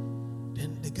him.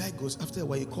 Then the guy goes, after a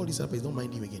while, you call this up, he's not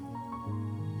minding you again.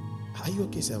 Are you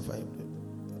okay? Say, I'm fine.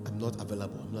 I'm not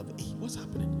available. I'm not. Hey, what's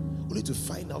happening? Only to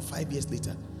find out 5 years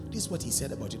later, this is what he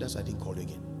said about you. That's why I didn't call you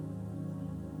again.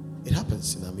 It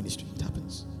happens in our ministry. It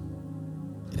happens.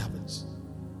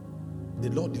 The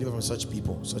Lord deliver from such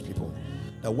people.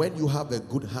 That when you have a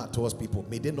good heart towards people,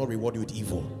 may they not reward you with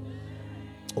evil.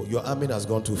 Oh, your amen has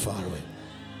gone too far away.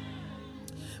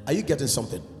 Are you getting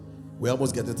something? We're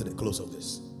almost getting to the close of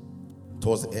this.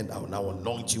 Towards the end, I will now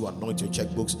anoint your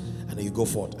checkbooks, and then you go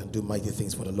forth and do mighty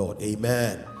things for the Lord.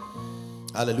 Amen.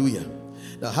 Hallelujah.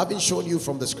 Now, having shown you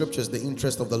from the scriptures the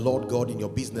interest of the Lord God in your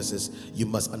businesses, you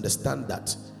must understand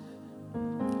that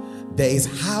there is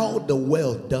how the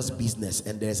world does business,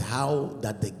 and there's how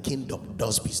that the kingdom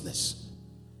does business.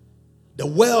 The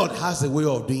world has a way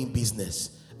of doing business.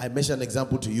 I mentioned an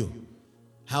example to you.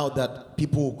 How that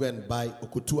people go and buy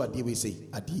okutu adi, we say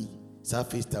adi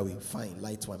surface that we fine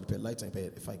light one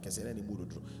fine can say any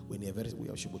mood when you very we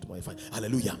are to my fine.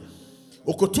 Hallelujah.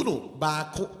 Okutu no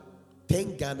baako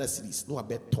 10 Ghana cedis, no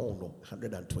abet ton no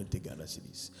 120 Ghana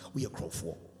cedis. We are crop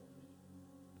for.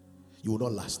 You will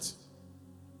not last.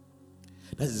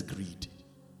 That is greed.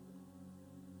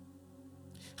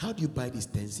 How do you buy these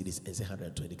 10 cedis and say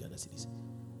 120 Ghana cedis?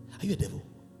 Are you a devil?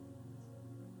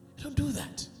 You don't do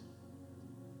that.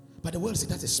 But the world says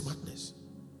that is smartness.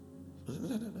 No,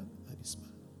 that is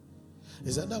smart.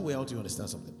 Is that way out? You understand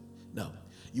something? Now,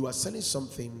 you are selling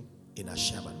something in a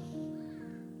shaman.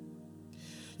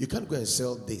 You can't go and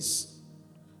sell this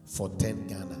for 10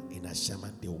 Ghana in a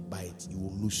shaman. They will buy it. You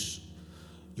will lose.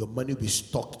 Your money will be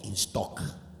stuck in stock.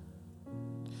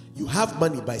 You have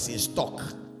money, but it's in stock.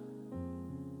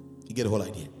 You get the whole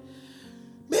idea.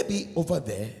 Maybe over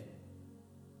there,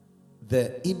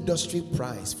 the industry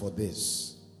price for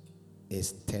this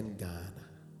is 10 Ghana.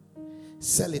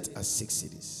 Sell it at 6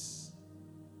 cedis.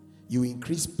 You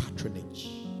increase patronage.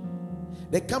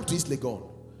 They come to East Legon,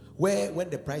 where when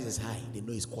the price is high, they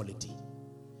know it's quality.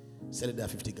 Sell it at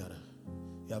 50 Ghana.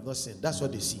 You have not seen. That's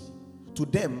what they see. To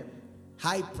them,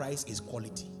 high price is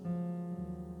quality.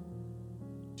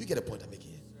 Do you get the point I'm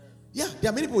making here? Yeah,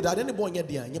 there are many people that are born here,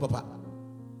 and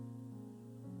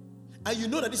you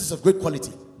know that this is of great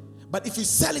quality. But if you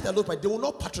sell it at low price, they will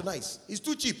not patronize. It's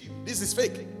too cheap. This is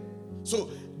fake. So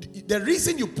the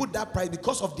reason you put that price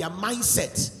because of their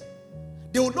mindset.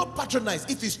 They will not patronize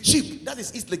if it's cheap. That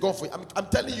is East Legon for you. I'm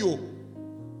telling you.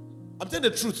 I'm telling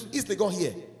the truth. East Legon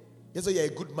here. Yes, so you're a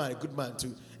good man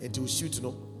to shoot, you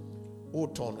know.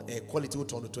 Old ton, quality old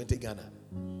ton, 20 Ghana.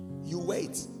 You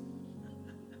wait.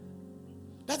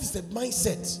 That is the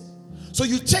mindset. So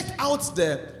you check out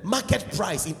the market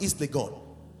price in East Legon.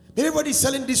 Everybody's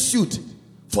selling this suit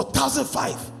for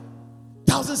 1,500,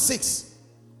 1,600.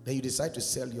 Then you decide to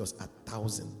sell yours at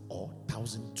 1,000 or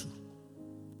 1,200.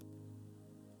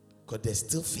 Because there's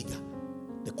still figure.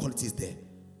 The quality is there.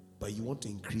 But you want to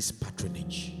increase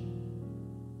patronage.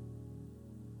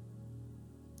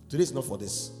 Today is not for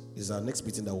this. It's our next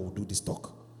meeting that we'll do this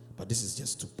talk. But this is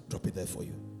just to drop it there for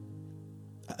you.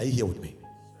 Are you here with me?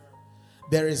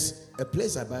 There is a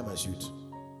place I buy my suit.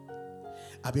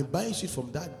 I've been buying shit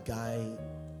from that guy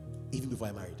even before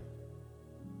I married.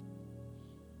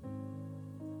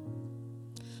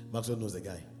 Maxwell knows the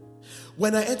guy.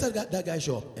 When I entered that guy's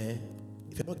shop,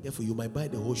 if you're not careful, you might buy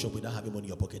the whole shop without having money in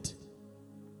your pocket.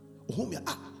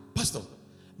 Pastor,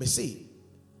 me say,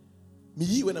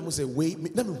 me when I must say, wait, me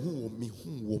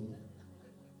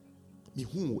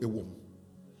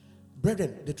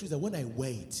brethren, the truth is that when I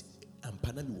wait, I'm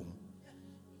panami.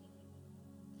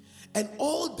 And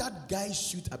all that guy's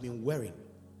suit I've been wearing,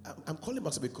 I'm calling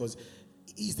Max because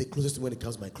he's the closest to when it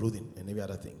comes to my clothing and every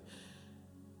other thing.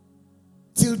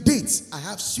 Till date, I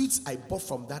have suits I bought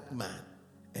from that man.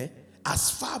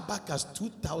 As far back as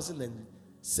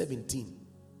 2017,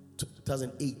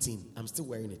 2018, I'm still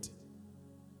wearing it.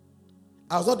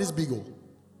 I was not this big old.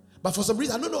 But for some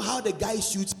reason, I don't know how the guy's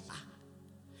suits are.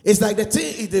 It's like the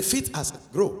thing, the fit has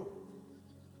grown.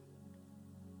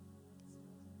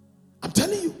 I'm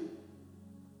telling you.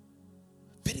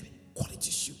 Very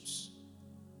quality shoes.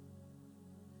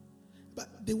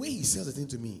 But the way he sells the thing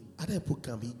to me, other people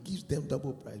come, he gives them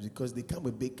double price because they come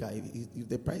with big car. If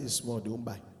the price is small, they won't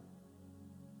buy.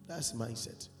 That's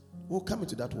mindset. We'll come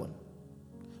into that one.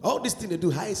 All these things they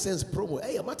do, high sense promo.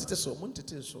 Hey, I'm not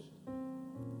so.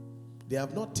 They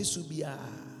have not tisubia.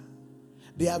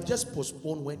 They have just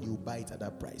postponed when you buy it at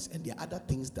that price. And there are other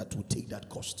things that will take that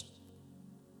cost.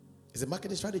 It's a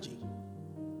marketing strategy.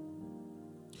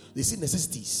 They see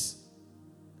necessities.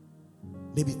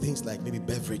 Maybe things like maybe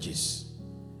beverages.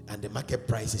 And the market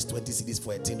price is 20 cedis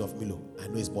for a tin of Milo. I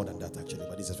know it's more than that actually,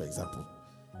 but this is for example.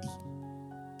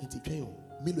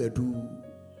 Milo do.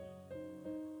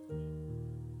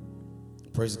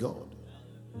 Praise God.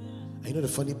 And you know the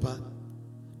funny part?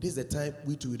 This is the time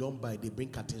we don't buy. They bring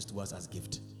curtains to us as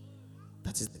gift.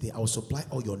 That is, I will supply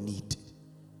all your need.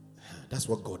 That's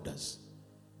what God does.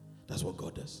 That's what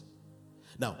God does.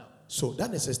 Now, so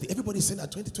that necessity, everybody's saying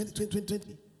at 20.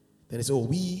 Then they say, oh,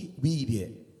 we there.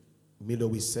 Milo,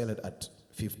 we sell it at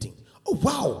 15. Oh,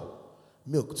 wow.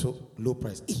 Milk, so low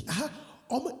price. You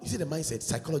see the mindset,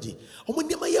 psychology.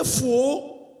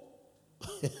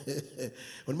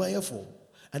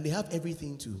 And they have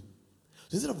everything too.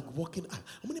 So instead of walking, I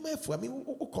mean,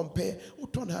 compare,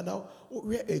 turn her now,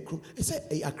 it said,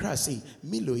 Accra say,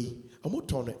 Miloi, I'm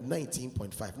turn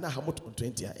 19.5. Now, how much on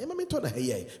 20? I mean, turn her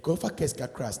here, go for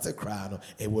Keska crash, still cry,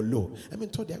 it will low. I mean,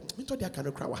 told their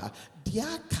canoe cry,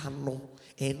 dear canoe,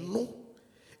 and no,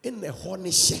 in the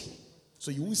horny share.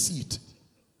 So you will see it.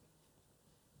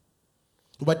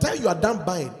 By the time you are done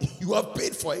buying, you have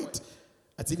paid for it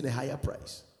at even a higher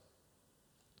price.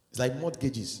 It's like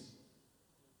mortgages.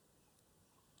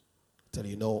 Tell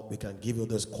you, we can give you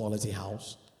this quality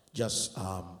house. Just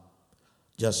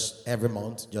every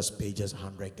month, just pay just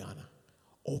 100 Ghana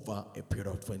over a period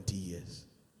of 20 years.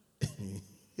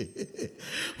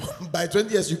 By 20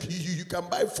 years, you can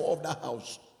buy 4 of that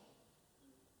house.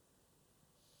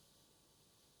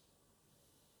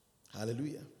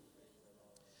 Hallelujah.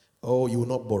 Oh, you will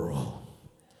not borrow.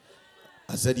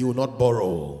 I said you will not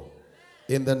borrow.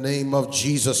 In the name of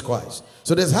Jesus Christ.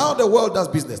 So there's how the world does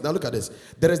business. Now look at this.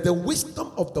 There is the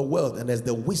wisdom of the world and there's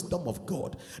the wisdom of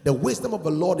God. The wisdom of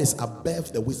the Lord is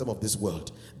above the wisdom of this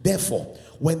world. Therefore,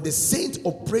 when the saint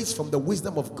operates from the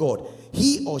wisdom of God,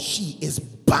 he or she is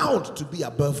bound to be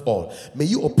above all. May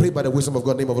you operate by the wisdom of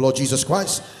God in the name of the Lord Jesus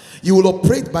Christ. You will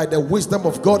operate by the wisdom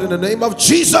of God in the name of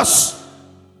Jesus.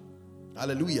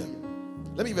 Hallelujah.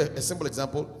 Let me give a simple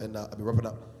example and I'll be wrapping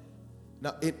up.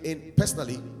 Now, in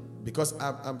personally, because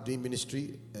I'm doing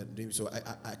ministry and doing so,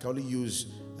 I can only use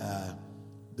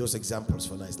those examples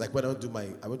for nice. Like when I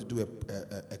went to do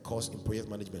a course in project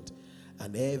management,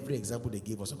 and every example they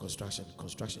gave was on construction.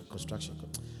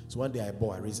 So one day I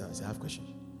raised and I said, I have a question.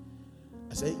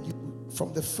 I said,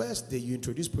 from the first day you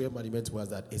introduced project management was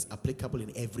that it's applicable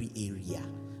in every area,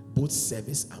 both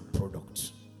service and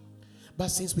product. But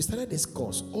since we started this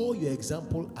course, all your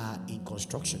examples are in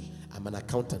construction. I'm an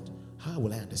accountant. How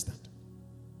will I understand?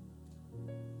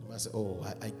 I said, oh,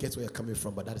 I get where you're coming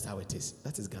from, but that is how it is.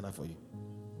 That is Ghana for you.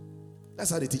 That's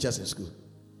how they teach us in school.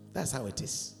 That's how it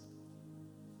is.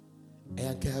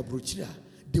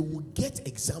 They will get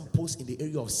examples in the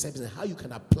area of service and how you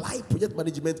can apply project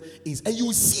management, and you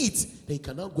will see it. Then you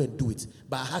can now go and do it.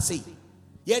 But I say,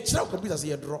 computers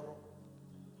here draw.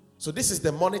 So this is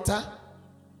the monitor.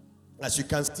 As you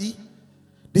can see,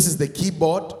 this is the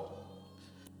keyboard.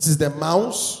 This is the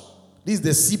mouse. This is the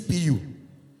CPU.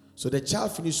 So the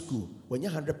child finished school when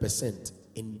you're 100%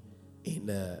 in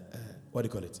what do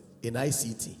you call it? In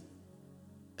ICT,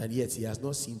 and yet he has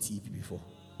not seen TV before.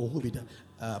 Oh, who be that?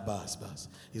 Bas.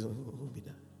 He's who be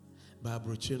that?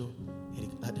 Babrochino.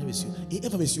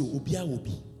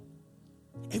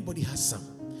 Everybody has some.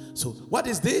 So what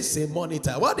is this? A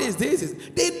monitor. What is this?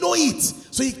 They know it.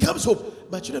 So he comes home.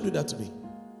 My children do that to me.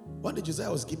 One day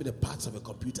Josiah was given the parts of a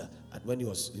computer when he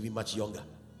was living much younger.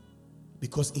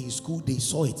 Because in school they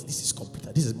saw it. This is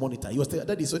computer. This is monitor. He was telling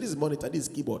Daddy, so this is monitor. This is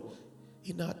keyboard.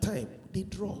 In our time, they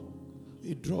draw.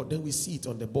 We draw. Then we see it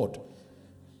on the board.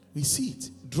 We see it.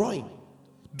 Drawing.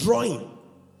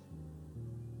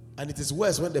 And it is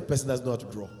worse when the person doesn't know how to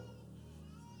draw.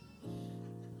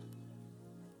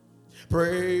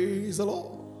 Praise the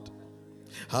Lord.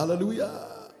 Hallelujah.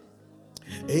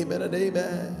 Amen and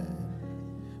amen.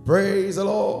 Praise the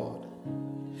Lord.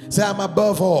 Say, I'm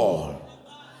above all.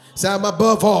 Say, I'm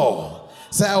above all.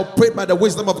 Say, I operate by the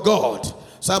wisdom of God.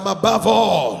 So I'm above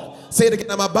all. Say it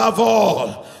again, I'm above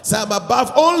all. Say, I'm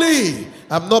above only.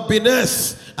 I'm not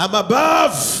beneath. I'm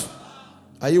above.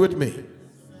 Are you with me?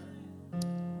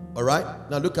 All right.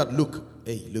 Now look at Luke.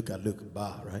 Hey, look at Luke.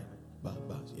 Bar, right? Bar,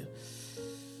 yeah.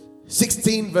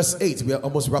 16 verse 8. We are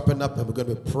almost wrapping up and we're going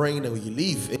to be praying and we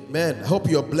leave. Amen. I hope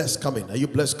you're blessed coming. Are you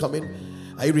blessed coming?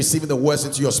 Are you receiving the words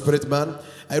into your spirit, man?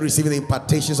 Are you receiving the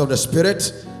impartations of the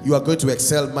Spirit? You are going to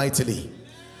excel mightily.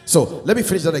 So let me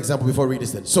finish that example before we read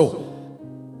this then. So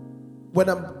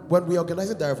when we organize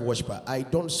a Diary of Worshiper, I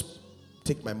don't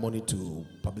take my money to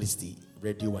publicity,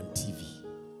 radio and TV.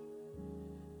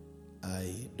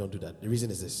 I don't do that. The reason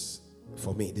is this.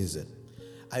 for me, this is it.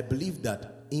 I believe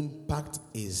that impact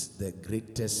is the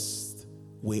greatest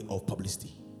way of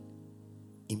publicity.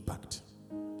 Impact.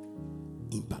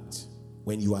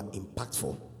 When you are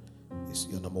impactful, is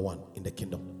your number one in the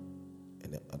kingdom.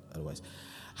 And otherwise,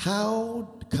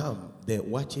 how come the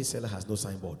Kwakye seller has no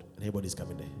signboard and everybody's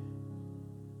coming there?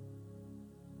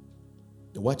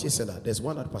 The Kwakye seller, there's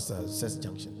one at Pastor Seth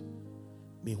Junction.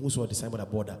 Me who saw the signboard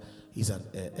at border, he's an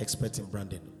expert in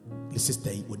branding. His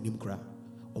sister with Nimkra.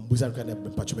 On Buzan kind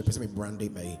of person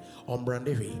branding my on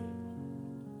branding.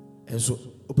 And so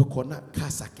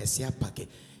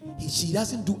she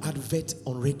doesn't do advert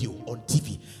on radio, on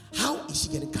TV. How is she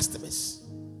getting customers?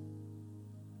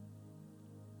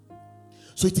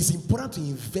 So it is important to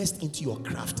invest into your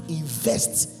craft.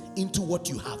 Invest into what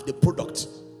you have, the product.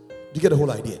 Do you get the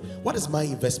whole idea? What is my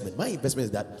investment? My investment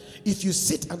is that if you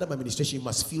sit under my administration, you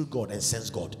must feel God and sense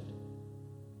God.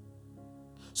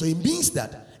 So it means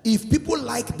that if people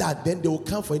like that, then they will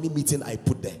come for any meeting I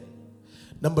put there.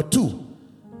 Number two,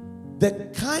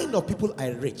 the kind of people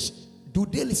I reach, do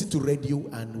they listen to radio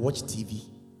and watch TV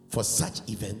for such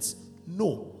events?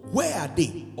 No. Where are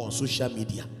they? On social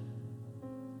media.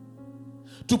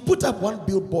 To put up one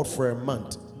billboard for a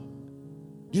month, do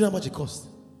you know how much it costs?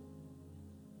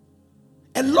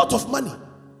 A lot of money.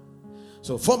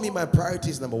 So for me, my priority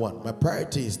is number one. My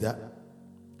priority is that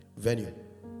venue.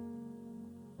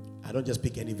 I don't just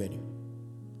pick any venue.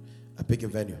 I pick a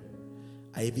venue.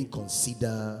 I even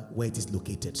consider where it is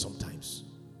located sometimes.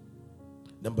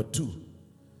 Number two,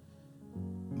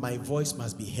 my voice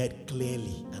must be heard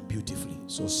clearly and beautifully.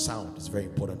 So sound is very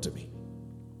important to me.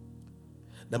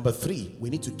 Number three, we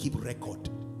need to keep record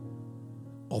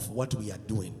of what we are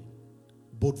doing,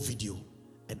 both video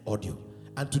and audio.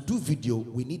 And to do video,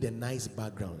 we need a nice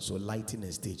background, so lighting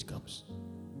and stage comes.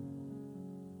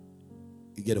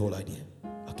 You get the whole idea?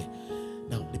 Okay.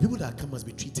 Now, the people that come must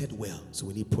be treated well, so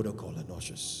we need protocol and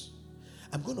ushers.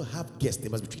 I'm going to have guests, they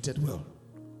must be treated well.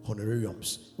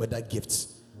 Honorariums, whether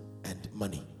gifts and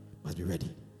money, must be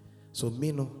ready. So,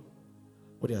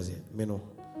 what do I say?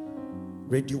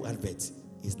 Radio adverts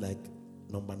is like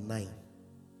number 9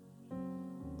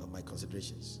 of my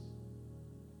considerations.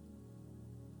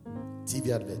 TV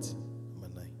advert, number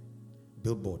 9.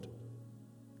 Billboard,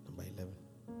 number 11.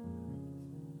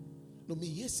 No, me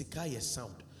hear Sikaya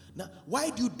sound. Now, why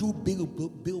do you do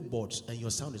billboards and your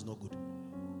sound is not good?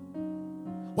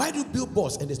 Why do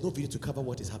billboards and there's no video to cover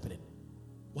what is happening?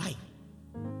 Why?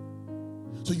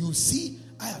 So you see,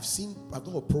 I've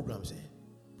gone for programs here.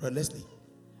 Brother Leslie,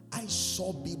 I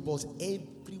saw billboards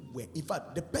everywhere. In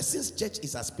fact, the person's church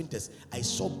is as Pinterest. I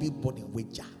saw billboard in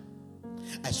Weja.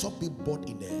 I saw billboard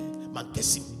in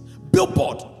Mankesim.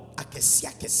 Billboard,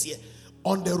 Akesia.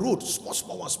 On the road,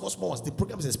 small ones. The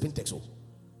program is a Spintex. Oh.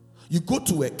 You go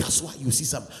to a Kaswa, you see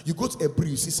some. You go to Ebri,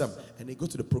 you see some. And they go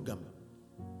to the program.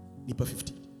 Nipa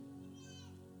 50.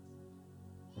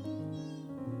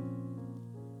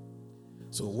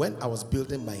 So when I was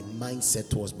building my mindset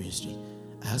towards ministry,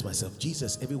 I asked myself,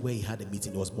 Jesus, everywhere he had a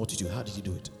meeting, there was multitude. How did he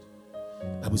do it?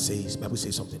 Bible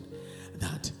says something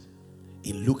that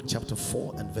in Luke chapter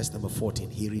 4 and verse number 14,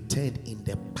 he returned in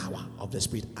the power of the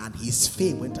Spirit and his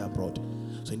fame went abroad.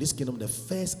 So in this kingdom, the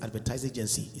first advertising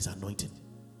agency is anointing.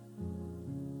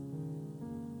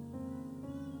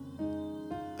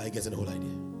 Are you getting the whole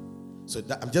idea? So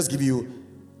I'm just giving you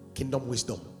kingdom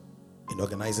wisdom in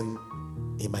organizing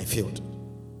in my field.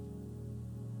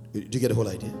 Do you get the whole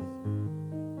idea?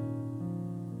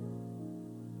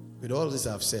 With all this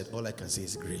I've said, all I can say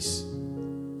is grace.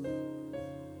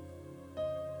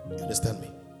 You understand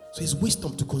me? So it's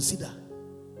wisdom to consider.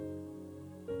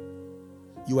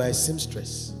 You are a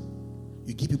seamstress.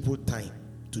 You give people time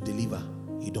to deliver.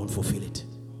 You don't fulfill it.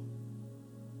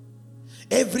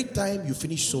 Every time you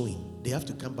finish sewing, they have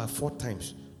to come back 4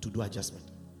 times to do adjustment.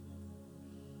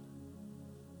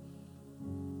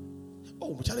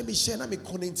 Oh, challenge me share na me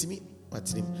connect to me.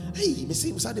 Hey, me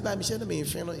say Musa de ba me share na me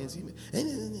friend no.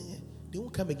 They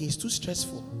won't come again. It's too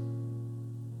stressful.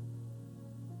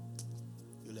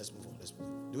 Let's move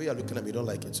on. The way you're looking at me, you don't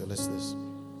like it. So let's.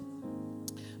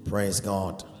 Praise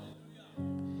God.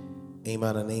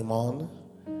 Amen and amen.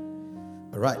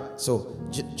 All right. So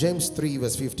James 3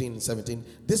 verse 15 and 17.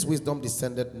 This wisdom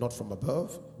descended not from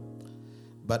above,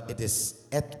 but it is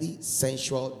earthly,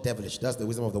 sensual, devilish. That's the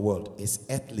wisdom of the world. It's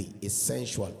earthly, it's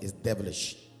sensual, it's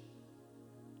devilish.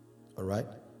 All right.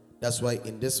 That's why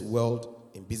in this world,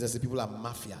 in business, people are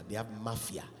mafia. They have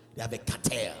mafia. They have a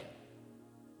cartel.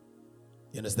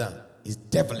 You understand? It's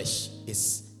devilish.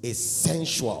 It's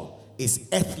sensual. It's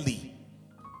earthly.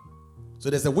 So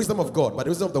there's the wisdom of God, but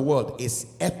the wisdom of the world is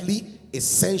earthly, is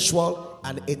sensual,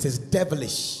 and it is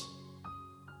devilish.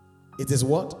 It is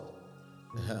what?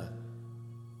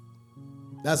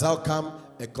 That's how come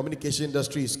a communication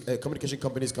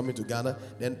company is coming to Ghana.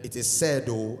 Then it is said,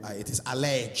 it is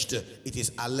alleged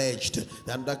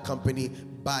that that company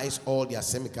buys all their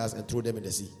semicars and throw them in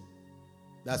the sea.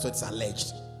 That's what it's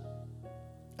alleged.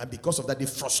 And because of that, they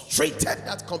frustrated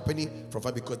that company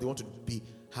because they want to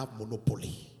have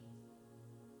monopoly.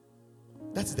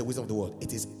 That is the wisdom of the world.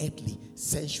 It is earthly,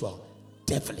 sensual,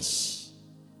 devilish.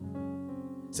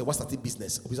 So what's that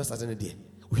business? We just started a day.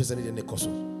 We just started a course.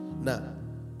 Now,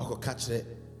 I could catch the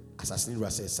assassin who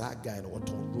says, "Guy and what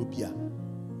on Rubia,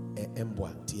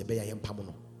 Embwa, Tiabeya,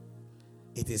 Pamono."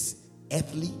 It is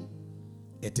earthly,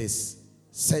 it is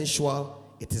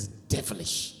sensual, it is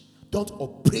devilish. Don't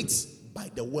operate by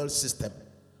the world system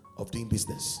of doing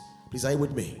business. Please, are you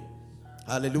with me?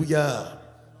 Hallelujah.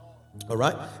 All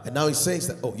right. And now he says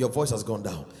that, your voice has gone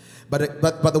down. But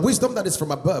the wisdom that is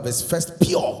from above is first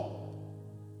pure,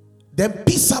 then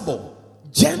peaceable,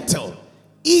 gentle,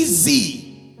 easy.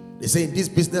 They say in this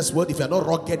business world, if you are not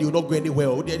rugged, you will not go anywhere.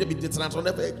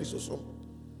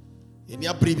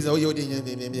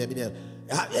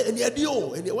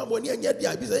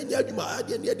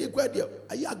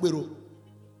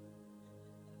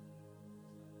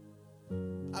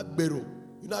 Agbero.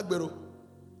 You know Agbero?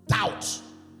 Tout.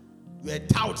 You are a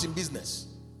tout in business.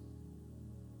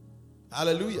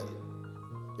 Hallelujah.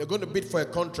 You're going to bid for a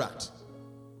contract.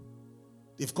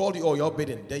 They've called you, you're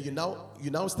bidding. Then you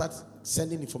now start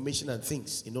sending information and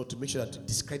things, to make sure that to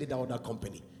discredit that other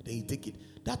company. Then you take it.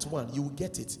 That's one. You will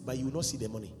get it, but you will not see the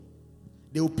money.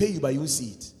 They will pay you, but you won't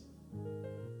see it.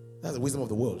 That's the wisdom of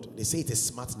the world. They say it is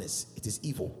smartness. It is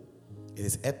evil. It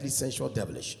is earthly, sensual,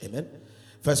 devilish. Amen.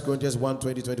 1 Corinthians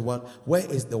 1:20-21. Where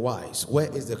is the wise? Where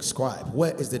is the scribe?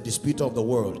 Where is the disputer of the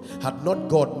world? Had not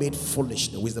God made foolish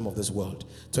the wisdom of this world?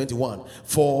 21.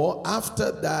 For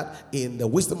after that, in the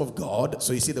wisdom of God,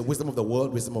 so you see the wisdom of the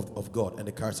world, wisdom of God, and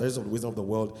the characteristics of the wisdom of the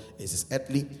world is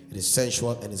earthly, it is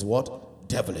sensual, and is what?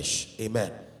 Devilish.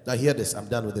 Amen. Now hear this. I'm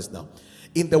done with this now.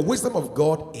 In the wisdom of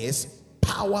God is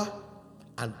power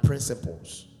and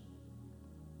principles.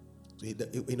 In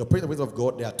the wisdom of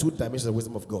God, there are two dimensions of the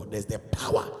wisdom of God. There's the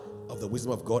power of the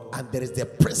wisdom of God, and there is the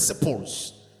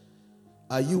principles.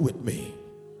 Are you with me?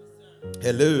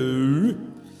 Hello?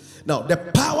 Now, the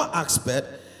power aspect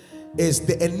is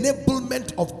the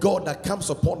enablement of God that comes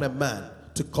upon a man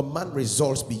to command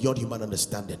results beyond human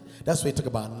understanding. That's why you talk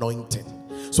about anointing.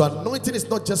 So anointing is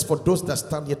not just for those that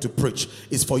stand here to preach.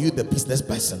 It's for you, the business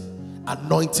person.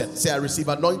 Anointing. Say, I receive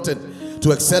anointing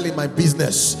to excel in my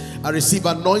business. I receive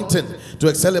anointing to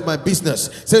excel in my business.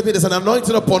 Say, there's an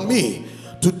anointing upon me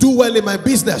to do well in my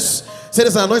business. Say,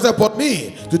 there's an anointing upon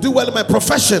me to do well in my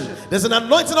profession. There's an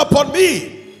anointing upon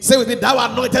me. Say with me, thou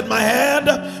anointed my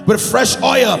head with fresh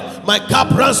oil. My cup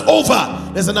runs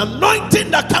over. There's an anointing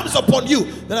that comes upon you.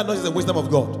 That anointing is the wisdom of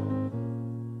God.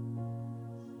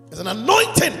 There's an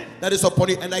anointing that is upon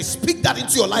you, and I speak that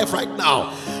into your life right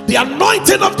now. The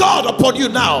anointing of God upon you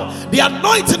now. The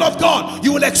anointing of God.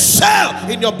 You will excel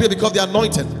in your business because the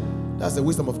anointing. That's the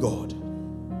wisdom of God.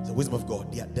 It's the wisdom of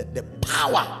God. The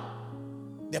power.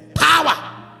 The power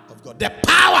of God. The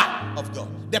power of God.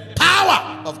 The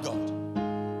power of God. The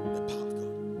power of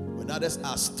God. When others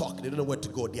are stuck, they don't know where to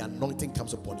go. The anointing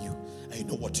comes upon you, and you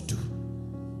know what to do.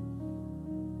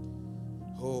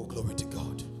 Oh, glory to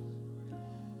God.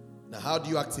 Now, how do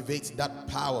you activate that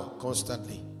power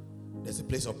constantly? There's a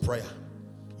place of prayer.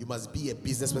 You must be a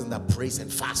business person that prays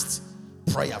and fasts.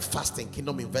 Prayer, fasting,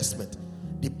 kingdom investment,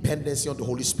 dependency on the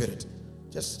Holy Spirit.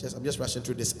 I'm just rushing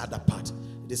through this other part.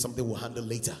 It is something we'll handle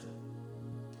later.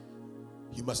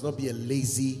 You must not be a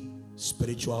lazy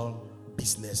spiritual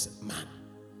business man.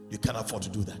 You can't afford to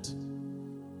do that.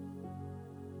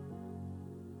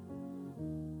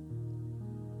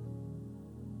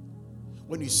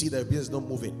 When you see that your business is not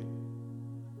moving,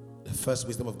 the first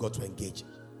wisdom of God to engage,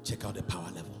 check out the power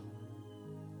level.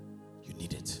 You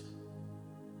need it.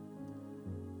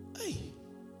 Hey,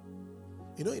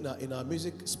 in our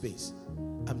music space,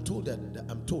 I'm told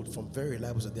from very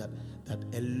reliable sources that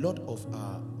a lot of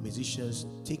our musicians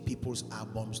take people's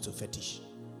albums to fetish.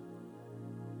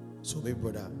 So maybe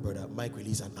brother Mike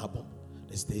released an album.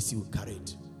 The Stacy will carry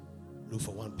it. Look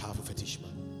for one powerful fetish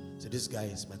man. So this guy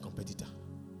is my competitor.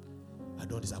 I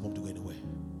don't want this album to go anywhere.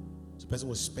 So the person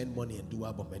will spend money and do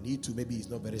album. And he too, maybe he's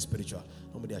not very spiritual.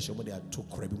 Nobody has shown me they are too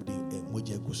crabby.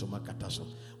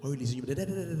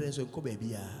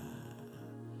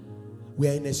 We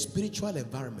are in a spiritual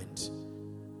environment.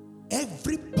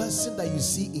 Every person that you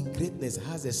see in greatness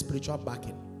has a spiritual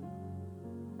backing.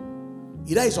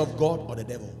 Either it's of God or the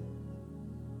devil.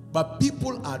 But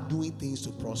people are doing things to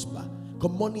prosper.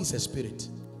 Because money is a spirit.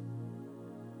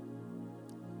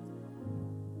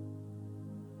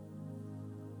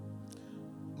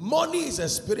 Money is a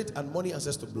spirit and money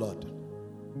answers to blood.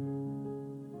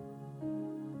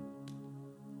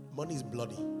 Money is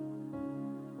bloody.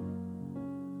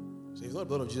 So if it's not the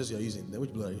blood of Jesus you are using, then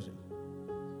which blood are you using?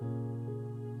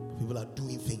 People are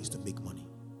doing things to make money.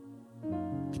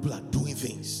 People are doing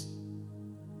things.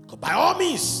 By all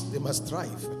means, they must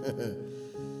strive.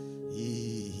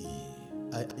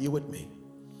 Are you with me?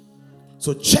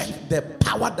 So check the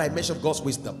power dimension of God's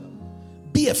wisdom.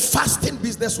 Be a fasting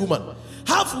businesswoman.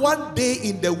 Have one day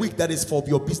in the week that is for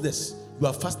your business. You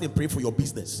are fasting and praying for your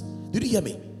business. Did you hear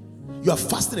me? You are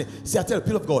fasting. See, I tell the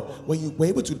people of God, when you were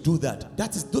able to do that,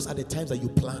 those are the times that you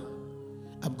plan.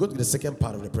 I'm going to the second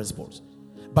part of the principles.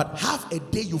 But have a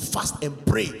day you fast and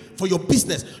pray for your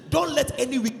business. Don't let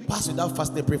any week pass without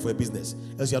fasting and praying for your business,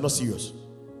 else you are not serious.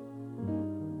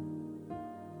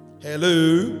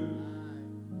 Hello?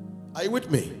 Are you with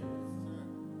me?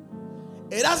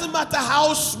 It doesn't matter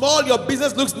how small your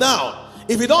business looks now.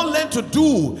 If you don't learn to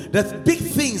do the big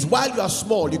things while you are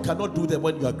small, you cannot do them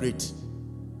when you are great.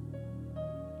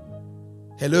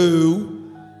 Hello?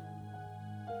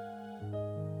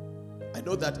 I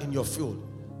know that in your field,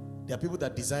 there are people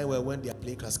that design well when they are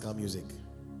playing classical music.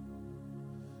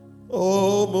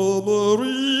 Oh,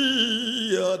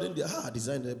 Maria. Then they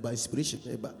design by inspiration.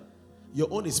 But your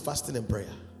own is fasting and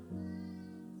prayer.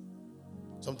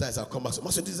 Sometimes I'll come back. So,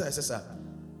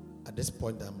 at this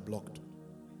point, I'm blocked.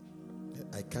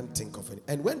 I can't think of any.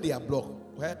 And when they are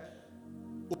blocked,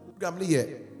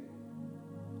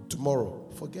 tomorrow,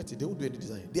 forget it. They won't do any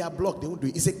design. They are blocked. They won't do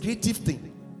it. It's a creative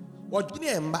thing. I don't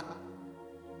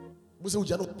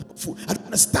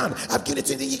understand. I've given it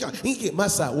to you.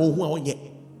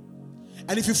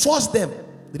 And if you force them,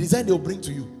 the design they will bring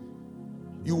to you,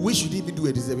 you wish you didn't even do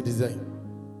a design.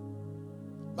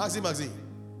 Maxi.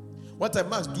 One time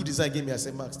Max do design gave me, I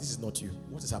said, Max, this is not you.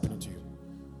 What is happening to you?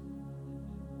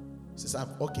 He says,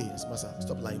 okay, yes, Master,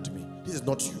 stop lying to me. This is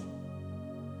not you.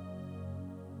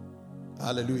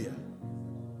 Hallelujah.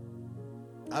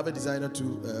 I have a designer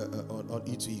too on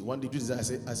E2E. One day do design.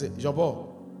 I said,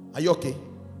 Jean-Paul, are you okay?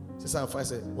 He says, I'm fine. I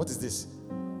said, what is this?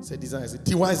 I said, design. I said,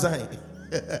 TY design.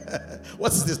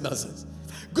 What is this nonsense?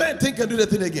 Go and think and do the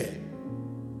thing again.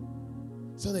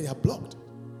 So they are blocked.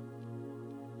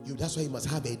 That's why you must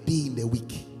have a day in the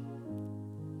week.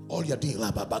 All you're doing, I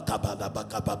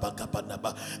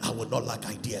will not lack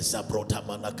ideas. I'm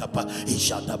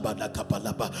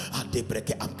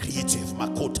creative.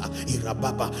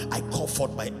 I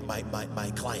comfort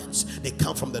my clients. They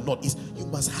come from the northeast. You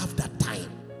must have that time.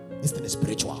 This thing is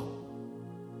spiritual.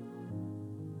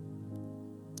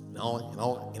 You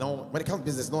know, when it comes to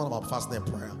business, it's not about fasting and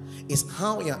prayer. It's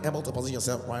how you are able to position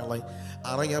yourself rightly.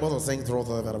 Are you able to think through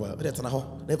the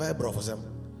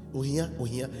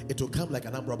it will come like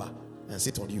an umbrella and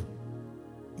sit on you.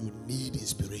 You need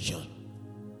inspiration.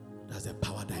 That's the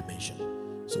power dimension.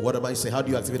 So what am I saying? How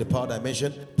do you activate the power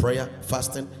dimension? Prayer,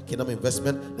 fasting, kingdom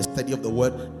investment, the study of the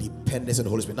word, dependence on the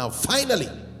Holy Spirit. Now finally,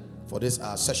 for this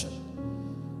session,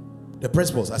 the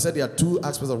principles. I said there are two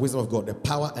aspects of wisdom of God: the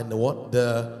power and the what?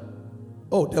 The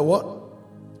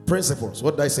what? Principles.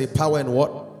 What did I say? Power and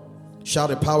what? Shout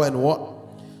the power and what?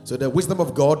 So the wisdom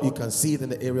of God, you can see it in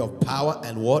the area of power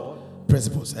and what?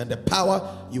 Principles. And the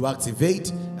power you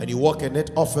activate and you walk in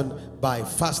it often by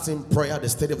fasting, prayer, the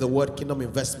study of the word, kingdom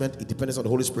investment. It depends on the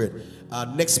Holy Spirit. Our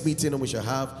next meeting we shall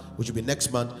have, which will be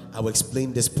next month, I will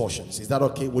explain these portions. Is that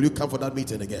okay? Will you come for that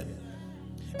meeting again?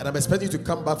 And I'm expecting you to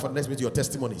come back for the next meeting, your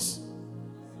testimonies.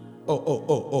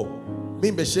 Oh.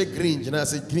 Me be shake green, and I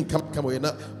say green, come away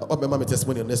now. My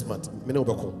testimony on next month.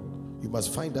 You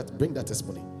must find that, bring that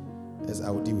testimony, as I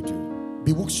will deal with you.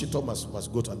 Be book shit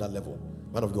must go to another level.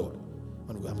 Man of God,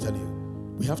 I'm telling you,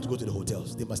 we have to go to the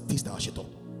hotels. They must taste our shit up.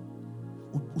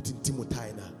 No,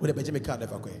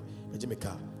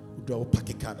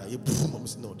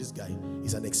 this guy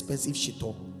is an expensive shit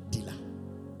dealer.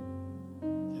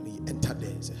 And we enter there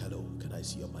and say, hello, can I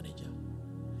see your manager?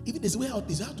 Even this way out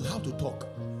is how to talk.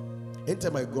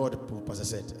 Anytime I go, the pastor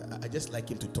said, I just like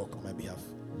him to talk on my behalf.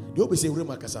 They always say,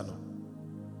 Rema Kasano.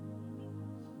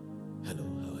 Hello,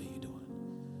 how are you doing?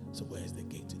 So where's the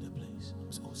gate to the place?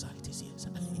 So, sir, it is here, sir.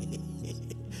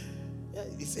 Yeah,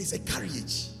 it's a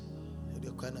carriage.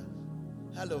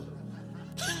 Hello.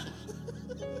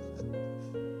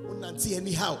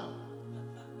 Anyhow.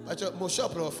 But most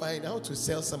shop will find how to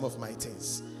sell some of my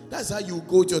things. That's how you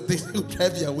go to your things, you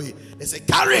drive your way. There's a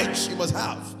carriage you must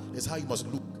have. That's how you must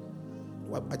look.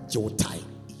 What your tie?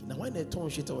 Now when they turn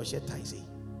shit over share ties,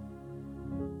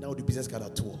 now the business got a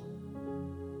tour.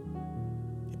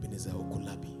 Ebenezer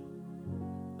Okulabi.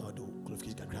 Now the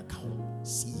qualification can crack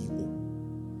CEO.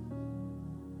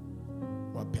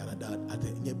 at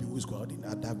the Nyabi who's going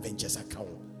at that ventures account.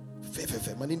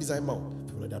 Money design mount.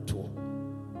 People like that tour.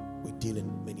 We deal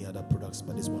in many other products,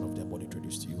 but this is one of them what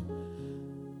introduced to you.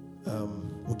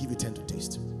 We'll give you 10 to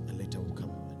taste, and later we'll come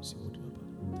and see what we do about it.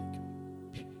 Thank you.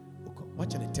 Okay.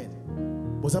 Watch at the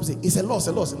 10. But I'm saying it's a loss,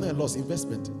 it's not a loss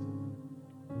investment.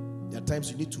 There are times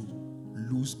you need to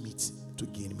lose meat to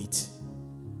gain meat.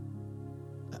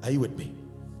 Are you with me?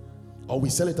 Or we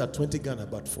sell it at 20 Ghana,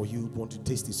 but for you want to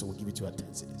taste it, so we'll give it to you at 10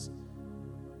 cedis.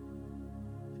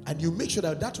 And you make sure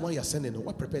that one you're sending,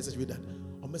 what prepares you that?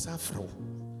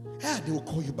 They will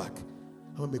call you back.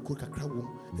 I'm going to make a crowd room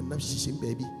and I'm shishing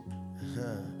baby.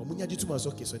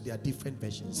 Okay, so there are different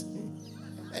versions.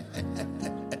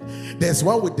 There's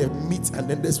one with the meat and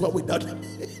then there's one without the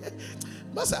meat.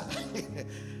 Masa.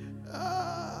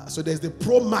 So there's the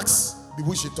Pro Max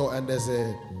Bibushito and there's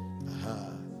a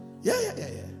yeah.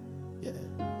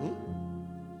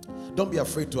 Don't be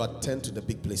afraid to attend to the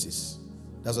big places.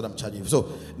 That's what I'm charging you. So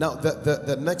now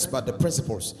the next part, the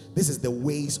principles. This is the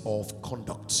ways of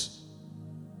conduct.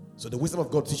 So the wisdom of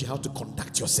God teaches you how to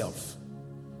conduct yourself.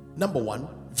 Number one,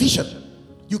 vision.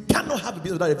 You cannot have a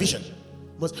business without a vision.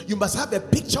 You must have a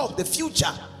picture of the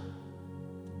future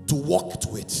to walk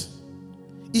to it.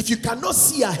 If you cannot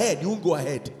see ahead, you won't go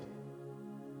ahead.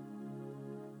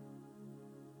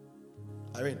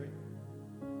 Irene,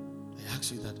 I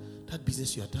ask you that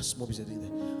business you have, that small business,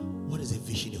 what is the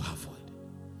vision you have for it?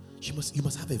 You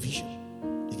must have a vision.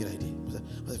 You get an idea? You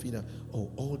must have,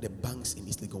 all the banks in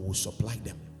East Lagos will supply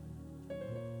them.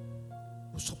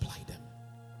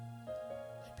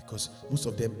 Because most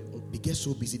of them, they get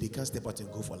so busy they can't step out and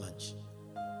go for lunch.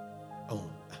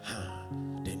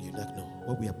 Then you not know.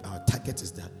 Our target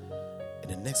is that in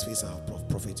the next phase of our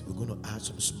profit, we're going to add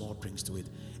some small drinks to it,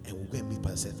 and we're going to meet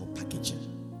by ourselves for packaging.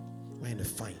 We're in a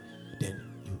fine. Then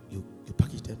you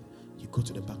package them, you go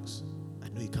to the banks. I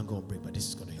know you can't go on break, but this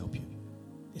is going to help you.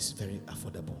 It's very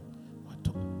affordable. What?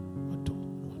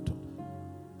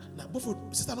 Now, both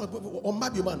sister on my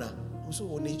man.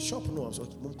 So on a shop, no, I'm sorry.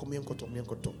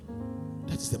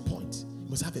 That is the point. You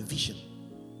must have a vision.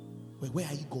 Where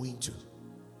are you going to?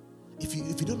 If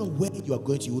you don't know where you are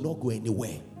going to, you will not go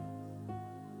anywhere.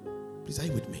 Please, are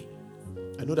you with me?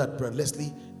 I know that Brother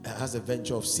Leslie has a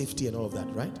venture of safety and all of that,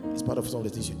 right? It's part of some of the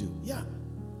things you do. Yeah.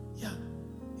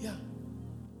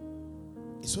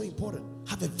 It's so important.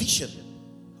 Have a vision.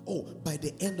 By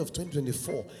the end of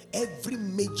 2024, every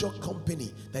major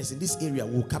company that is in this area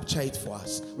will capture it for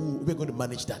us. We're going to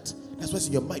manage that. That's what's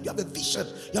in your mind. You have a vision.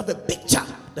 You have a picture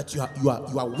that you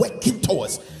are working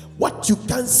towards. What you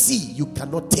can't see, you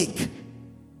cannot take. You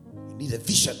need a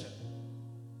vision.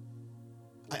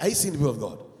 Are you seeing the will of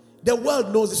God? The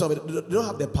world knows this. They don't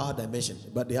have the power dimension,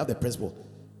 but they have the principle.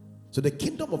 So the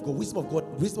kingdom of God, wisdom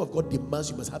of God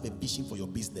demands you must have a vision for your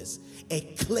business. A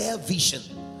clear vision.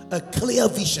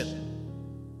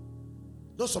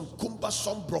 Not some kumba,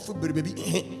 some profit, baby.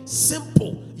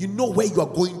 Simple. You know where you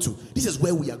are going to. This is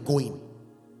where we are going.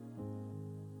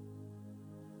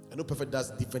 I know Prophet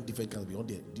does different kinds of beyond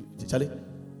there. Charlie?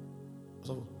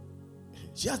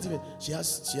 She has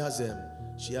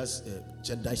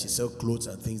gender, she sells clothes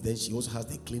and things. Then she also has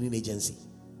the cleaning agency.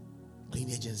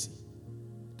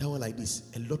 That one like this.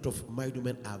 A lot of married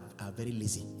women are very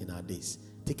lazy in our days.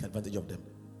 Take advantage of them.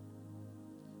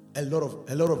 A lot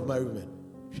of married women.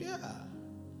 Yeah.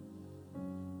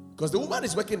 Because the woman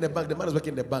is working in the bank, the man is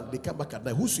working in the bank. They come back at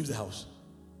night. Who sweeps the house?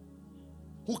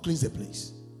 Who cleans the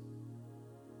place?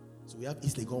 So we have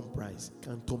East Legon price,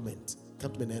 cantonment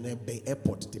and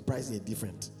airport. The price is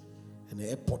different. And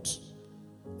the airport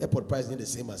price is the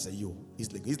same as you.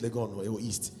 East Legon or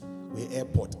East. We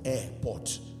airport.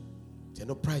 There's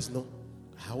no price, no.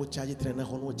 How would charge it? How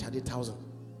would charge 1,000?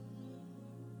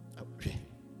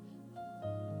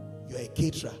 You're a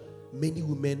caterer. Many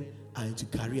women are into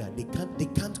career. They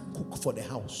can't cook for the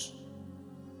house.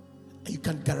 And you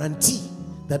can guarantee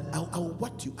that I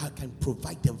can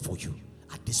provide them for you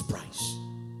at this price.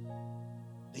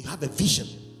 Then you have a vision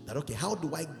that, okay, how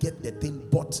do I get the thing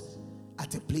bought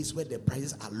at a place where the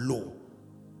prices are low,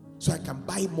 so I can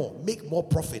buy more, make more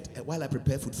profit, and while I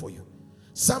prepare food for you.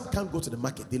 Some can't go to the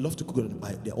market. They love to cook on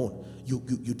their own.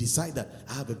 You decide that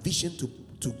I have a vision to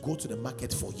go to the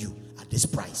market for you at this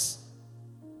price.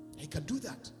 And you can do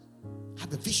that.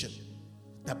 Have a vision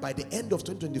that by the end of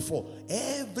 2024,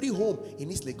 every home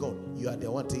in East Legon, you are the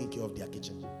one taking care of their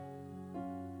kitchen.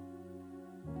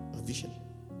 A vision.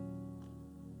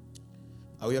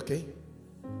 Are we okay?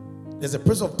 There's a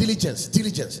process of diligence.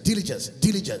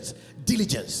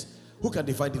 Who can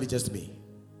define diligence to me?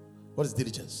 What is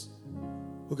diligence?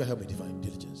 Who can help me define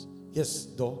diligence? Yes,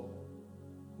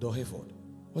 Hayford.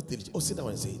 What's diligence? Sit down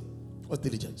and say it. What's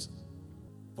diligence?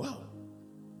 Wow.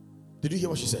 Did you hear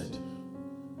what she said?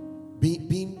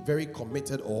 Being very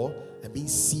committed and being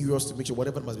serious to make sure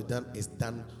whatever must be done is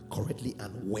done correctly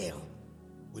and well,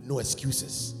 with no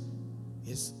excuses.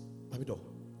 Yes, Mamido.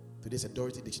 Today's a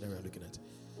Dorothy dictionary I'm looking at.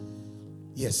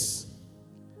 Yes.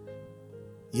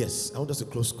 Yes, I want us to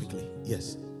close quickly.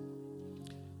 Yes.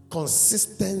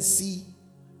 Consistency,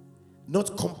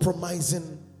 not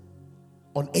compromising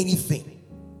on anything.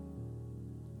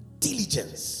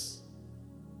 Diligence.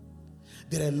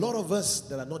 There are a lot of us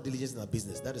that are not diligent in our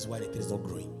business. That is why the thing is not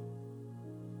growing.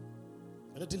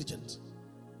 We're not diligent.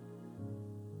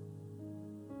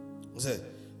 So,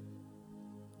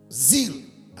 zeal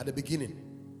at the beginning,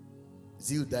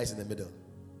 zeal dies in the middle.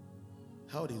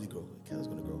 How did it grow? It is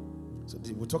going to grow. So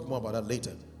we'll talk more about that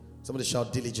later. Somebody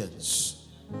shout diligence.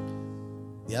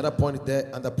 The other point there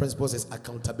under principles is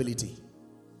accountability.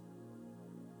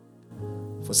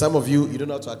 For some of you, you don't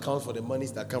have to account for the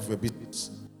monies that come from your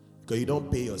business because you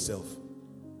don't pay yourself.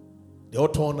 The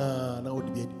autona now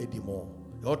would be a more.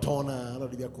 The autona now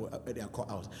would be a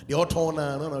house. The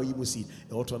autona now you must see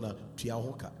the autona to your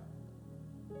hoka.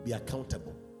 Be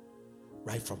accountable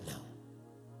right from now.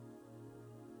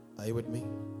 Are you with me?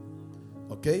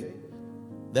 Okay.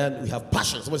 Then we have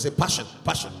passion. Somebody say passion,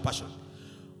 passion, passion.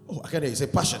 Oh, I can hear you say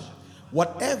passion.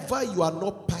 Whatever you are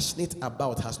not passionate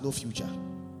about has no future.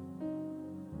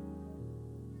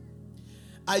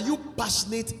 Are you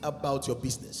passionate about your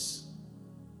business?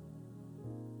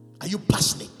 Are you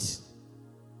passionate?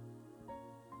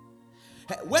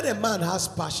 When a man has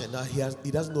passion,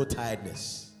 he doesn't know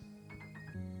tiredness.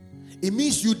 It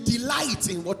means you delight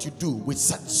in what you do with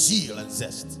such zeal and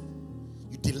zest.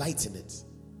 You delight in it.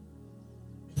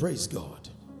 Praise God.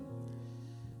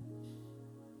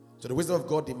 So the wisdom of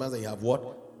God demands that you have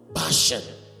what? Passion.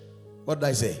 What did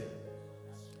I say?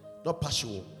 Not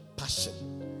passion. Passion.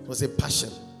 I say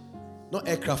passion. Not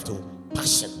aircraft.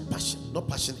 Passion. Passion. Not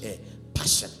passion air.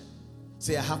 Passion.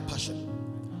 Say I have passion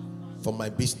for my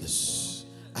business.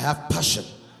 I have passion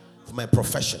for my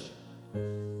profession.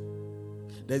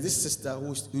 There's this sister who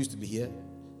used to be here,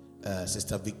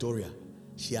 Sister Victoria.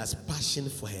 She has passion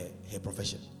for her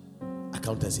profession.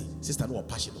 Accountancy. Sister no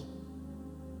passion.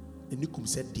 The new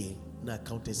said day na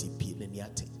accountancy p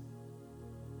neniate.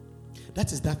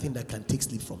 That is that thing that can take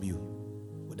sleep from you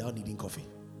without needing coffee.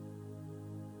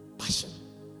 Passion.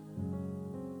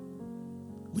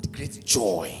 With great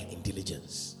joy and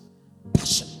diligence.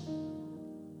 Passion.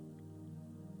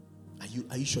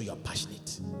 Are you sure you are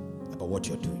passionate about what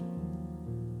you're doing?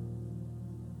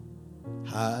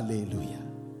 Hallelujah.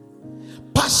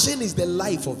 Passion is the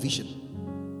life of vision.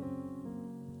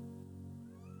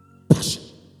 Passion.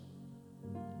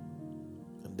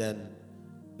 And then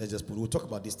we'll talk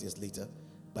about these things later.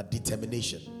 But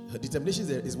determination. Determination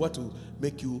is what to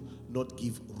make you not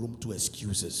give room to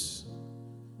excuses.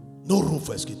 No room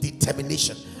for excuses.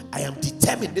 Determination. I am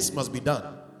determined this must be done.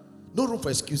 No room for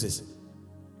excuses.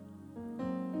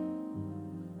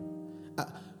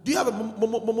 Do you have a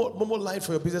momo line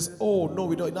for your business? Oh no,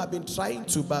 we don't. I've been trying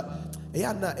to, but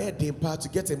to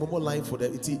get a momo line for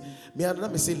them.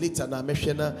 Let me say later.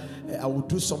 I will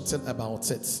do something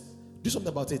about it. Do something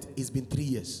about it. It's been 3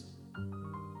 years.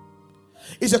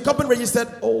 Is your company registered?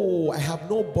 Oh, I have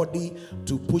nobody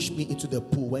to push me into the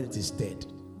pool when it is dead.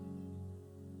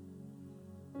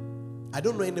 I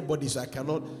don't know anybody, so I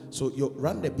cannot. So you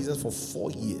run the business for 4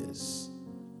 years.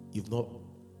 You've not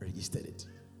registered it.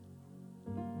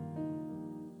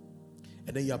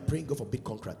 And then you are praying God for big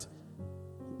contract.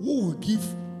 Who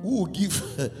will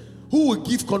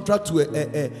give contract to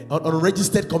an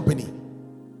unregistered company?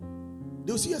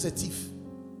 They will see you as a thief.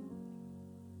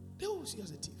 They will see you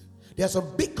as a thief. There are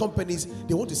some big companies,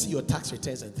 they want to see your tax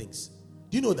returns and things.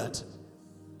 Do you know that?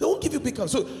 They won't give you big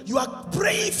contract. So you are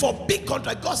praying for big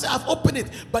contract. God said, I've opened it,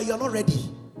 but you are not ready.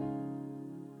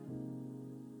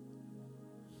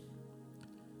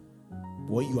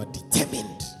 Boy, you are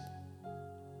determined.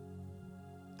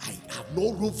 I have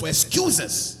no room for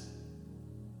excuses.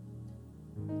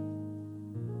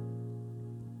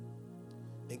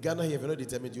 In Ghana, if you're not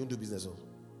determined, you won't do business.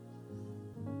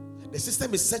 The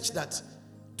system is such that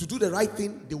to do the right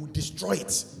thing, they will destroy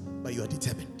it. But you are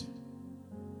determined.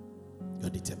 You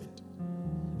are determined.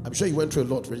 I'm sure you went through a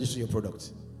lot registering your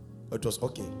product. It was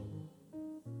okay.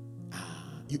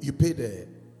 You pay the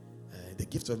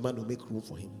gift of man will make room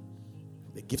for him.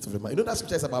 The gift of the man. You know that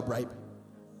scripture is about bribe?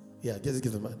 Yeah, just the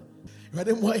gift of man. I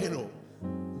didn't want,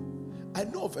 I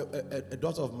know of a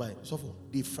daughter of mine. So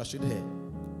they frustrated her.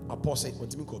 Apostle,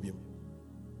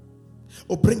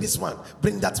 oh, bring this one,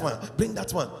 bring that one, bring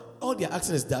that one. All they're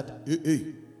asking is that,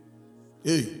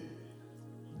 hey.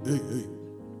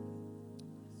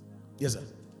 Yes, sir.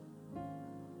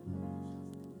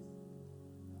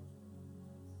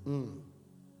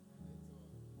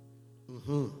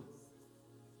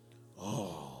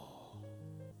 Oh,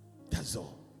 that's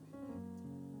all.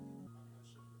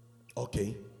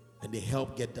 Okay, and they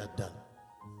help get that done.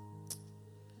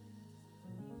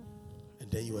 And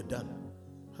then you are done.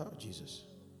 Oh, Jesus.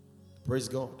 Praise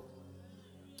God.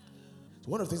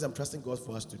 So one of the things I'm trusting God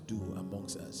for us to do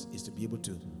amongst us is to be able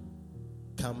to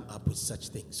come up with such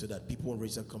things so that people in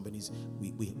registered companies,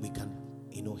 we can,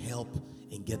 help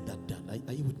and get that done.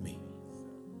 Are you with me?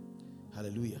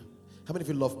 Hallelujah. How many of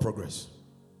you love progress?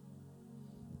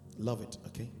 Love it,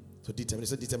 okay? So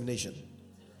determination.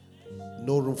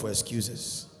 No room for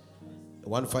excuses.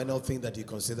 One final thing that you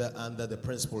consider under the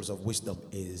principles of wisdom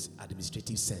is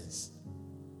administrative sense.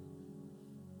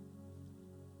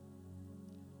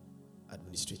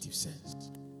 Administrative sense.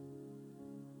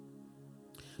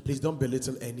 Please don't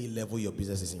belittle any level your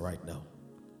business is in right now.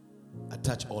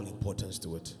 Attach all importance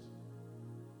to it.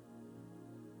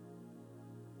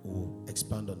 We'll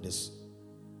expand on this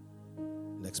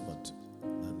next month,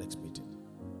 in our next meeting.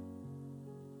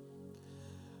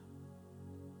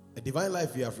 A divine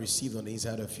life you have received on the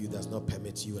inside of you does not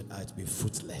permit you and I to be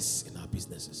fruitless in our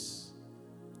businesses.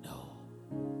 No.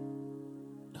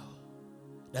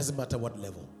 Doesn't matter what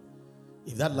level.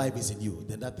 If that life is in you,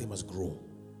 then that thing must grow.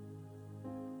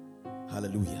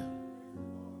 Hallelujah.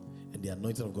 And the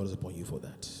anointing of God is upon you for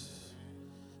that.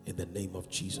 In the name of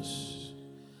Jesus.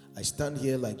 I stand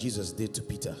here like Jesus did to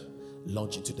Peter,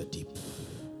 launch into the deep.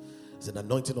 There's an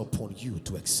anointing upon you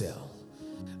to excel.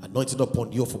 Anointing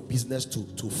upon you for business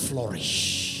to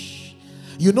flourish.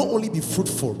 You not only be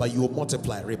fruitful, but you will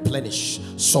multiply, replenish,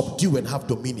 subdue, and have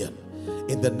dominion.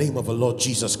 In the name of the Lord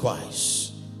Jesus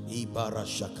Christ.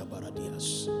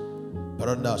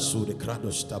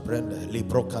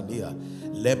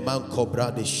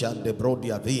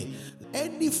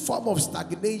 Any form of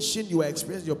stagnation you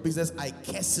experience in your business, I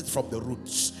curse it from the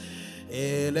roots.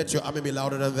 Let your army be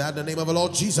louder than that. In the name of the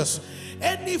Lord Jesus.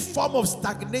 Any form of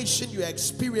stagnation you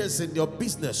experience in your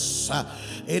business,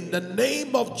 in the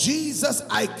name of Jesus,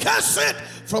 I curse it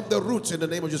from the roots. In the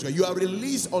name of Jesus, you are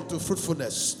released unto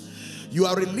fruitfulness. You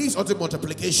are released unto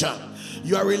multiplication.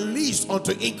 You are released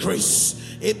unto increase.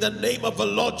 In the name of the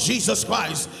Lord Jesus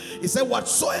Christ. He said,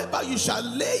 whatsoever you shall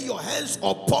lay your hands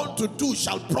upon to do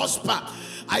shall prosper.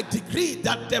 I decree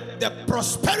that the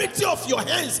prosperity of your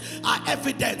hands are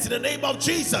evident in the name of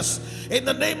Jesus. In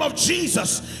the name of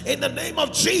Jesus. In the name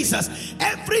of Jesus.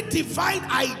 Every divine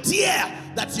idea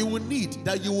that you will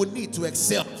need to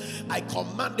excel, I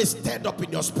command it stand up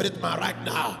in your spirit man right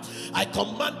now. I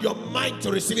command your mind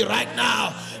to receive it right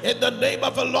now. In the name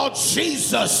of the Lord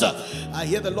Jesus. I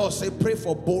hear the Lord say, pray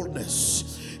for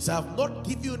boldness. So I have not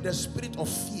given you the spirit of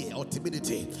fear or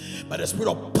timidity, but the spirit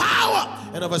of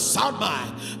power and of a sound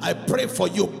mind. I pray for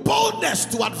you boldness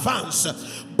to advance.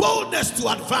 Boldness to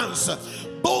advance.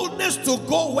 Boldness to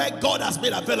go where God has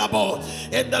made available.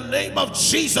 In the name of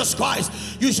Jesus Christ.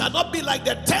 You shall not be like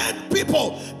the 10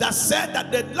 people that said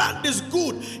that the land is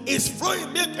good, is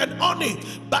flowing milk and honey,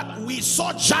 but we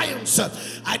saw giants.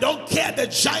 I don't care the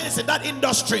giants in that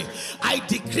industry. I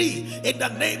decree in the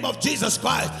name of Jesus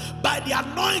Christ, by the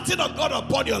anointing of God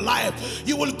upon your life,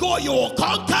 you will go, you will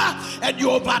conquer, and you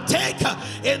overtake.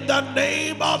 In the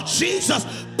name of Jesus.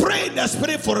 Pray in the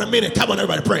spirit for a minute. Come on,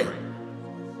 everybody, pray.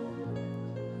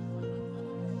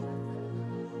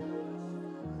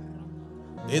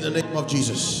 In the name of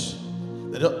Jesus.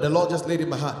 The Lord just laid in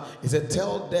my heart. He said,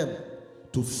 tell them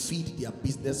to feed their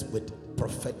business with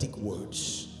prophetic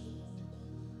words.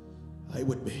 Are you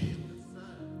with me?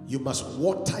 You must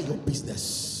water your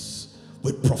business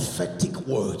with prophetic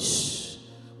words.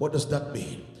 What does that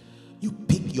mean? You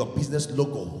pick your business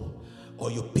logo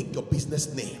or you pick your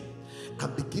business name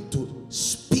and begin to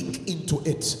speak into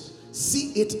it.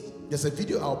 See it. There's a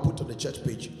video I'll put on the church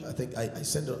page. I think I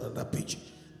sent it on that page.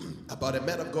 About a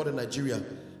man of God in Nigeria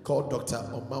called Dr.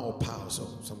 Omar Opao, or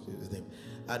something his name,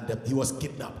 and he was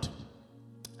kidnapped.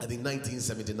 I think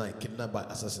 1979, kidnapped by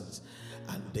assassins,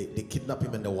 and they kidnapped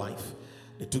him and the wife.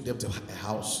 They took them to a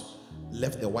house,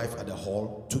 left the wife at the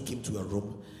hall, took him to a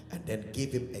room, and then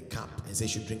gave him a cup and said, "You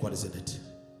should drink what is in it."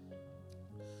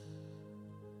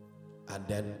 And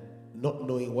then, not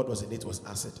knowing what was in it was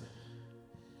acid.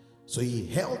 So he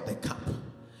held the cup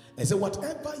and said,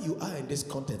 "Whatever you are in this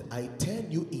content, I turn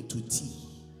you into tea.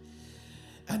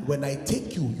 And when I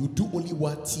take you, you do only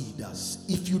what tea does.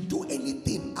 If you do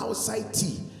anything outside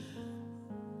tea,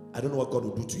 I don't know what God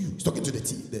will do to you." He's talking to the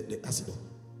tea, the acid.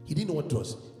 He didn't know what it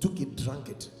was. Took it, drank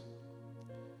it.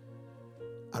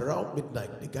 Around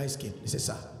midnight, the guys came. They said,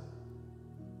 "Sir,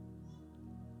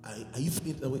 Are you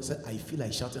feeling that way? He said, I feel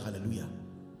like shouting hallelujah.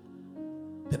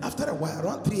 Then after a while,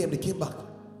 around 3 a.m., they came back.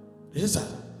 They said, sir,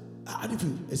 how do you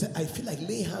feel? He said, I feel like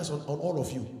laying hands on all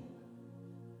of you.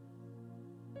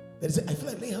 Then he said, I feel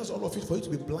like laying hands on all of you for you to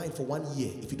be blind for 1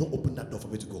 year if you don't open that door for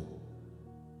me to go.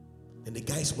 And the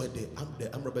guys went, the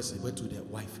armed robbers went to their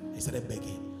wife and started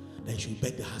begging that he should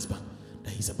beg the husband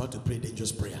that he's about to pray a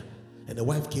dangerous prayer. And the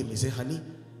wife came and said, honey,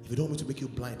 if you don't want me to make you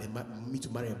blind and me to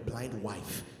marry a blind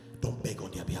wife, don't beg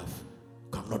on their behalf.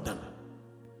 I'm not done.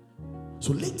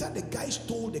 So later the guys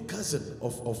told the cousin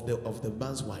of the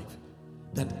man's wife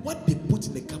that what they put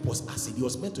in the cup was acid. He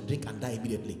was meant to drink and die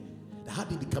immediately. How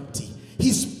did it become tea?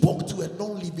 He spoke to a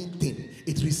non-living thing.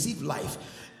 It received life.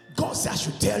 God says I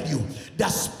should tell you that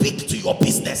speak to your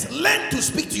business. Learn to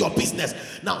speak to your business.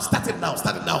 Now, start it now.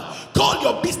 Call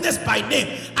your business by name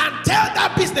and tell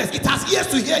that business, it has ears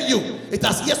to hear you. It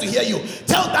has ears to hear you.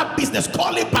 Tell that business,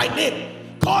 call it by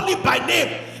name. Call it by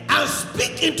name and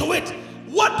speak into it.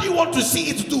 What do you want to see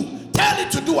it to do? Tell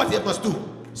it to do what it must do.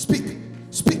 Speak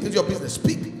into your business.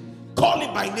 Speak. Call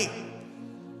it by name.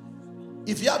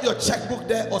 If you have your checkbook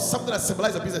there or something that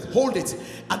symbolizes your business, hold it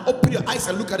and open your eyes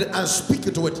and look at it and speak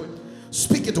into it.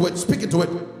 Speak into it. Speak into it.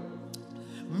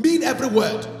 Mean every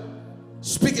word.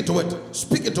 Speak into it.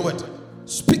 Speak into it.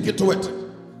 Speak into it.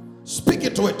 Speak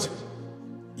into it.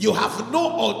 You have no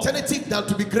alternative than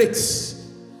to be great.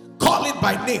 Call it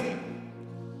by name.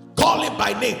 Call it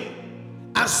by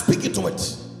name and speak into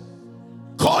it.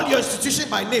 Call your institution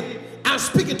by name and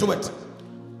speak into it.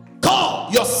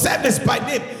 Call your service by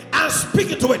name and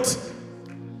speak into it.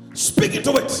 Speak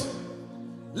into it.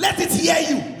 Let it hear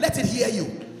you. Let it hear you.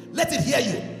 Let it hear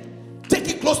you. Take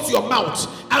it close to your mouth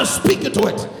and speak into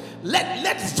it.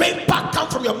 Let vapor come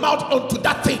from your mouth onto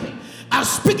that thing and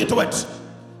speak into it.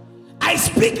 I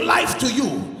speak life to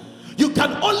you. You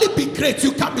can only be great.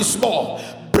 You can't be small.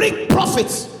 Bring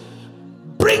profits.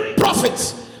 Bring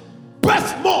profits.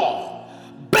 Birth more.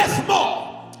 Birth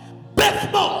more.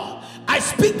 Birth more. I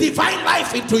speak divine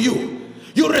life into you.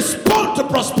 You respond to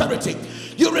prosperity.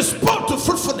 You respond to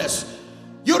fruitfulness.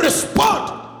 You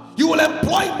respond. You will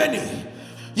employ many.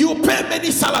 You will pay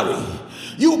many salary.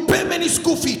 You will pay many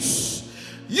school fees.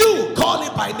 You call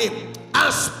it by name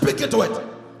and speak into it.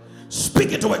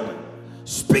 Speak into it.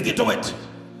 Speak into it.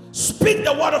 Speak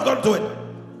the word of God to it.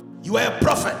 You are a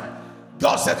prophet.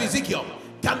 God said to Ezekiel,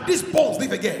 can these bones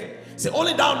live again? He said,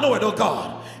 only thou knowest, O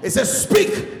God. He says,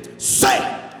 speak,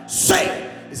 say.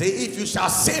 He said, if you shall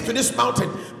say to this mountain,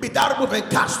 be thou removed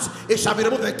and cast, it shall be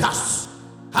removed and cast.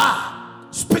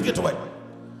 Speak into it.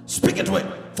 Speak into it.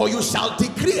 For you shall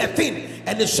decree a thing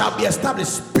and it shall be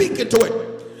established. Speak into it.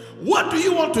 What do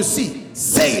you want to see?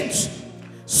 Say it.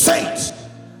 Say it.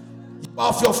 You are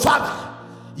of your father.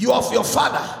 You are of your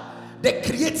father, the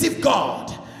creative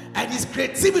God, and his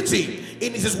creativity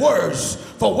in his words.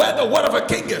 For where the word of a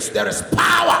king is, there is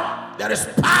power. There is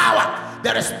power.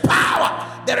 There is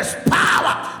power. There is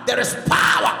power. There is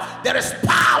power. There is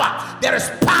power. There is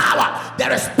power.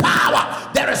 There is power.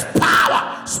 There is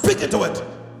power. Speak into it.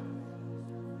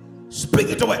 Speak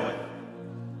into it.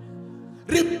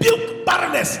 Rebuke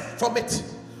barrenness from it.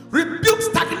 Rebuke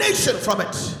stagnation from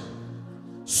it.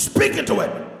 Speak into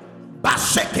it.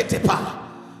 Basheketepa.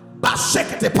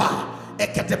 Basheketepa.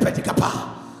 Eketepetikapa.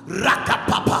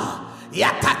 Rakapapa.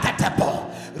 Yakatetepo.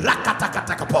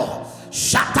 Rakatakatakapo.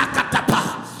 Shatakatapa.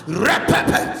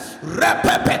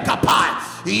 Repepe kapa.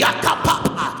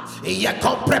 Yakapapa.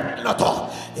 Yakomprepnoto.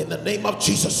 In the name of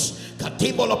Jesus.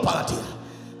 Katimolopalatia.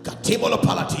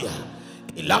 Katimolopalatia.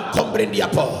 Ilang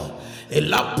comprendiapo.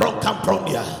 Ilang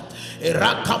proncampronia.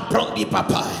 Ilang comprondi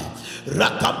papa.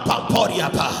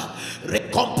 Racampamporiapa.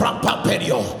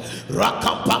 Recompampaperio.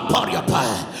 Racampamporiapa.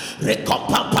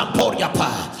 Recompampamporiapa.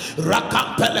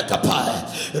 Racampelekapa.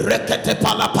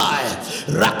 Reketepalapai.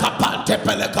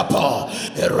 Rakapantepelekapo.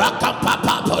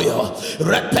 Rakapapapoyo.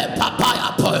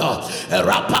 Repepapayapoyo.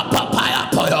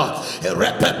 Rapapapayapoyo.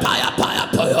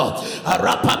 Repepayapayapoyo.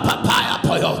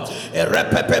 Rapapapayapoyo.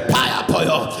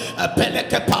 Repepayapoyo.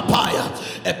 Epelekapapaya.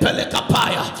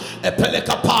 Epelekapaya.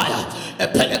 Epelekapaya.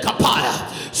 Epelekapaya.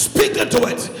 Speak into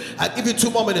it. I give you 2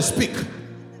 more minutes. Speak.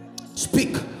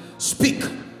 Speak. Speak.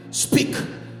 Speak.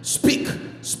 Speak.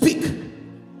 Speak.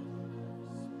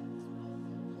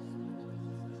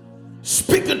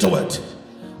 Speak into it.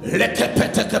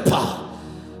 Lekepetekepa.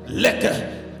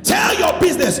 Leke. Tell your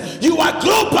business you are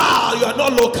global, you are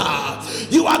not local.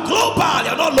 You are global,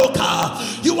 you are not local.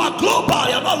 You are global,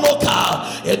 you are not local.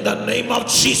 In the name of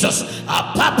Jesus.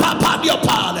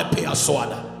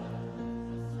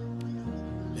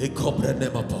 E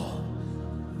comprenemopo.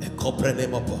 E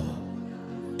comprenemopo.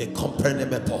 E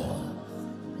comprenemopo.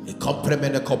 E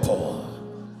comprenemopo.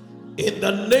 In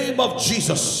the name of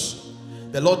Jesus.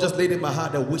 The Lord just laid in my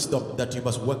heart a wisdom that you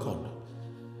must work on.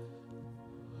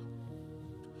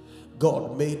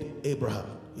 God made Abraham.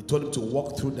 He told him to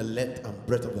walk through the length and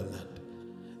breadth of the land.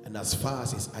 And as far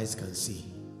as his eyes can see,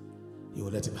 he will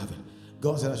let him have it.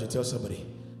 God said I should tell somebody,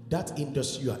 that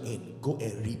industry you are in, go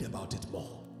and read about it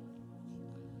more.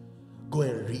 Go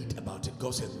and read about it.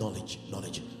 God said knowledge.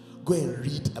 Go and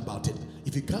read about it.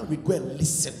 If you can't read, go and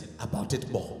listen about it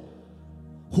more.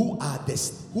 Who are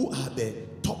the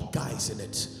top guys in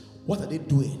it? What are they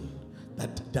doing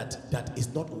that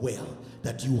is not well,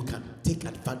 that you can take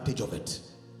advantage of it?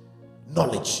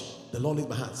 Knowledge. The Lord in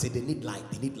my hand said they need light.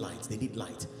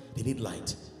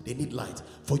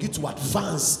 For you to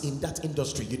advance in that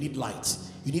industry, you need light.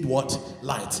 You need what?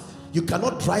 Light. You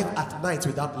cannot drive at night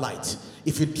without light.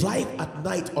 If you drive at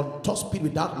night on top speed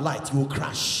without light, you will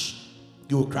crash.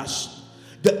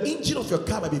 The engine of your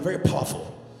car might be very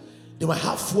powerful. They might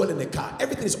have fuel in the car.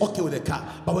 Everything is okay with the car.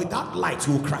 But without light,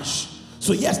 you will crash.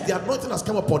 So yes, the anointing has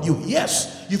come upon you.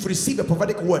 Yes, you've received a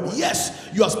prophetic word. Yes,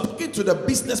 you are speaking to the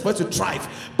business for it to thrive.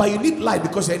 But you need light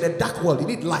because you're in a dark world. You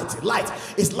need light. Light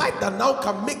is light that now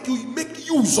can make you make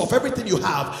use of everything you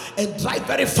have and drive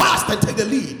very fast and take the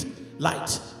lead.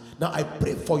 Light. Now I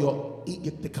pray for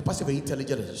the capacity of your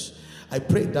intelligence. I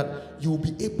pray that you will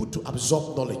be able to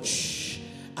absorb knowledge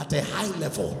at a high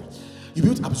level. You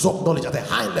will absorb knowledge at a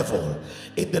high level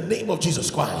in the name of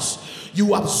Jesus Christ.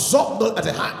 You absorb knowledge at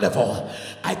a high level.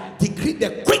 I decree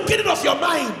the quickening of your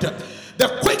mind.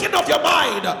 The quickening of your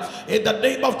mind in the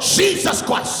name of Jesus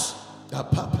Christ. He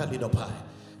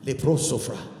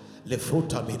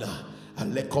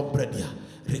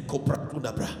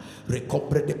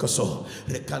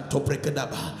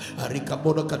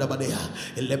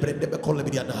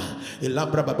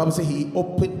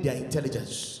opened their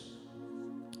intelligence.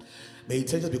 May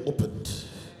intelligence be opened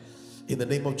in the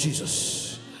name of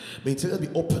Jesus. May intelligence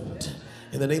be opened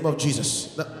in the name of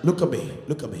Jesus. Now, look at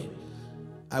me.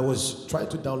 I was trying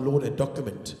to download a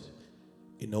document.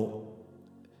 You know,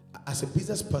 as a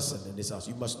business person in this house,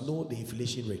 you must know the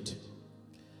inflation rate.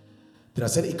 There are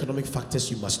certain economic factors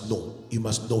you must know. You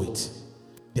must know it.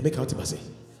 They make out, say.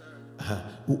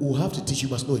 We'll have to teach you,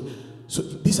 must know it. So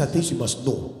these are things you must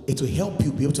know. It will help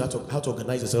you be able to how to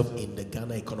organize yourself in the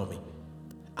Ghana economy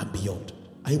and beyond.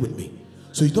 Are you with me?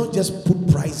 So you don't just put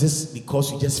prices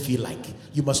because you just feel like.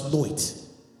 You must know it.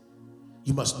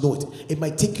 You must know it. It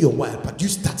might take you a while, but you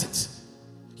start it.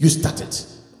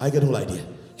 I get the whole idea.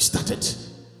 You start it.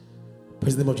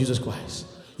 Praise the name of Jesus Christ.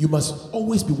 You must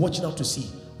always be watching out to see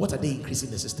what are they increasing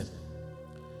in the system.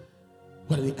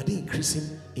 What are they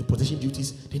increasing importation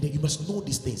duties? Then you must know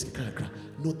these things.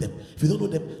 Know them. If you don't know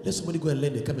them, let somebody go and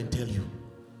learn. They come and tell you.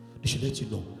 They should let you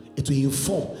know. It will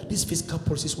inform. These fiscal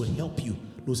policies will help you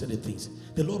know certain things.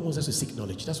 The Lord wants us to seek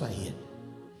knowledge. That's why I hear.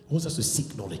 He wants us to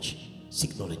seek knowledge.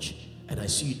 Seek knowledge. And I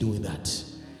see you doing that.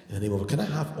 In the name of, can I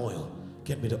have oil?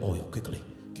 Get me the oil quickly.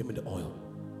 Give me the oil.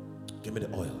 Give me the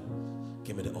oil.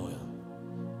 Give me the oil.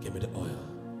 Give me the oil.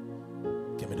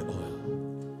 Give me the oil.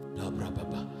 Blah, blah, blah,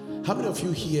 blah. How many of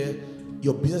you here,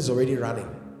 your business is already running?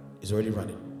 It's already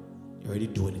running. You're already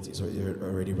doing it. It's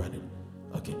already running.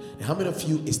 Okay. And how many of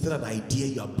you, is still an idea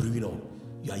you are brewing on?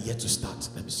 You are yet to start.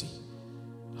 Let me see.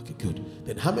 Okay, good.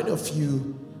 Then how many of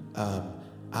you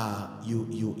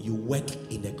you work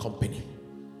in a company?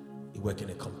 You work in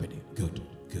a company. Good.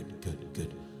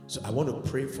 So I want to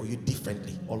pray for you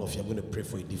differently. All of you, I'm going to pray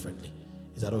for you differently.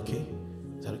 Is that okay?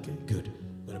 Is that okay? Good.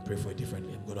 I'm going to pray for you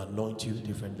differently. I'm going to anoint you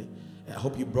differently. And I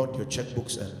hope you brought your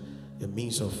checkbooks and your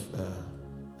means of.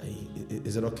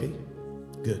 Is it okay?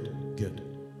 Good.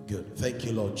 Thank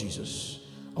you, Lord Jesus.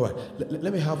 All right.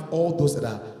 Let me have all those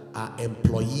that are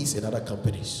employees in other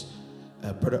companies.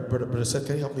 Brother Seth,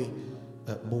 can you help me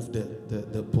move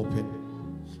the pulpit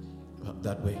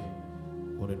that way?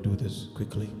 I want to do this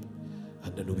quickly,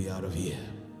 and then we'll be out of here.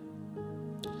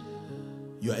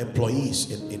 Your employees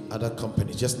in other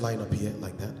companies, just line up here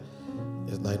like that.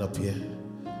 Just line up here.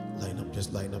 Line up.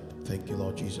 Just line up. Thank you,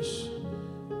 Lord Jesus.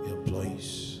 Your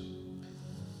employees.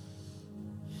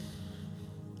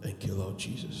 Thank you, Lord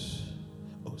Jesus.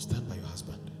 Oh, stand by your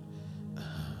husband.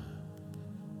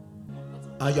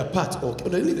 Your part. Okay.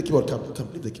 No, leave the keyboard. Come.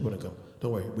 Leave the keyboard and come.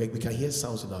 Don't worry. We can hear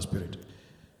sounds in our spirit.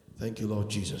 Thank you, Lord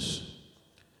Jesus.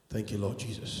 Thank you, Lord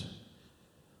Jesus.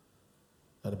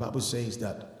 And the Bible says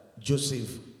that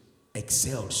Joseph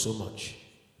excelled so much.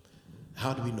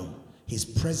 How do we know? His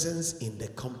presence in the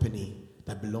company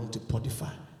that belonged to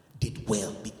Potiphar did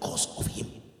well because of him.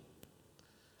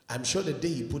 I'm sure the day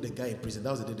he put the guy in prison,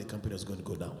 that was the day the company was going to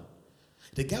go down.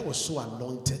 The guy was so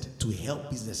anointed to help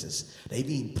businesses that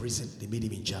even in prison, they made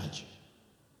him in charge.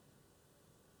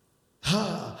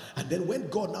 And then when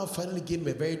God now finally gave him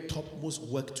a very topmost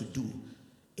work to do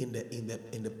in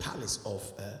the palace of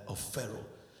Pharaoh,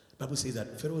 the Bible says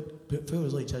that Pharaoh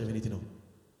was not in charge of anything. No.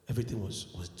 Everything was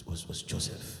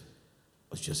Joseph.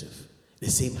 Was Joseph. The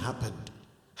same happened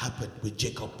with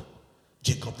Jacob.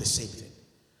 Jacob, the same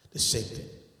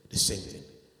thing.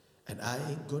 And I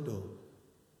ain't going to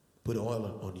put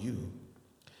oil on you.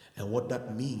 And what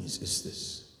that means is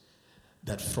this: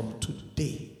 that from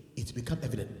today, it become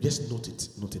evident. Just note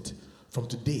it. From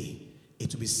today,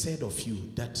 it will be said of you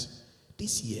that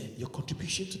this year, your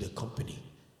contribution to the company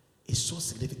is so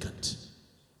significant.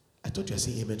 I thought you were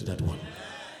saying amen to that one.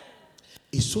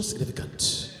 It's so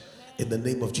significant in the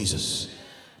name of Jesus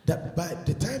that by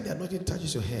the time the anointing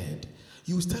touches your head,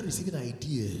 you will start receiving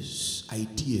ideas.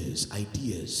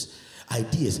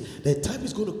 The time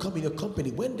is going to come in your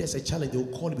company when there's a challenge, they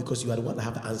will call you because you are the one that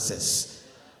have answers.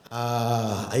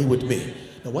 Are you with me?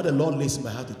 Now, what the Lord lays in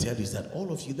my heart to tell you is that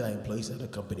all of you that are employees in other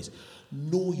companies,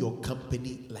 know your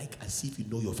company like as if you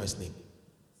know your first name.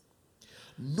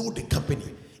 Know the company.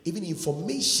 Even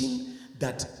information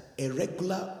that a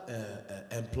regular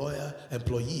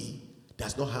employee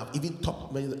does not have, even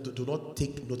top managers do not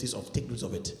take notice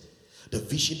of it. The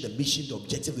vision, the mission, the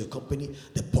objective of the company,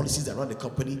 the policies around the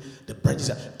company, the branches.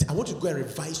 I want you to go and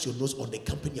revise your notes on the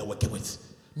company you're working with.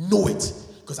 Know it.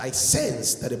 Because I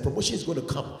sense that a promotion is going to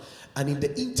come. And in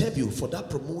the interview for that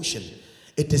promotion,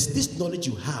 it is this knowledge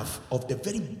you have of the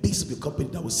very base of your company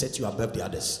that will set you above the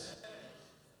others.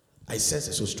 I sense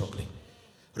it so strongly.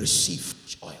 Receive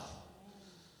oil.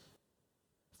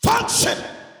 Function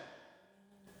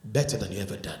better than you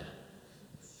ever done.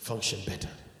 Function better.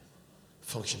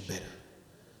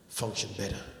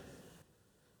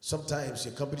 Sometimes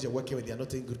your companies you're working with, they are not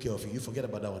taking good care of you. You forget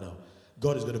about that one now.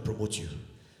 God is going to promote you.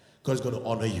 God is going to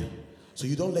honor you. So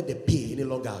you don't let the pay any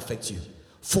longer affect you.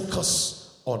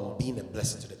 Focus on being a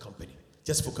blessing to the company.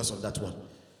 Just focus on that one.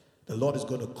 The Lord is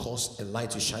going to cause a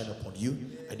light to shine upon you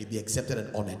and you'll be accepted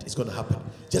and honored. It's going to happen.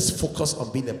 Just focus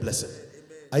on being a blessing.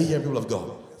 Are you hearing, people of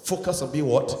God? Focus on being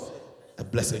what? A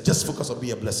blessing. Just focus on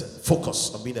being a blessing.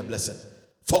 Focus on being a blessing.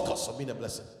 Focus on being a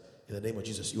blessing. In the name of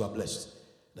Jesus, you are blessed.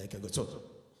 Now you can go.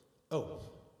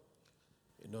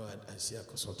 I see a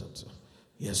consultant. So.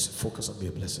 Yes, focus on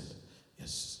being a blessing.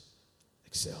 Yes.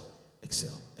 Excel.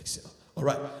 All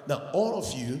right. Now, all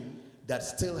of you that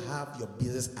still have your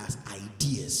business as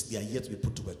ideas, they are yet to be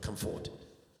put to work. Come forward.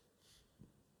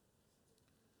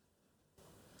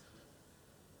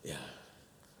 Yeah.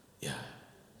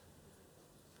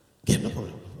 No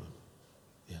problem.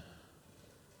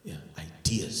 Yeah.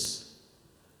 Ideas.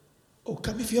 Oh,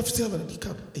 come if you have still have an idea,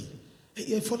 come.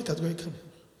 Hey, for the category, come.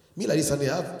 Me like this, and they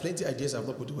have plenty of ideas I've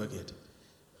not put to work yet.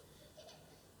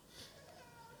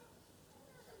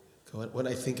 When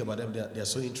I think about them, they are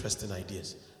so interesting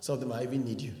ideas. Some of them, I even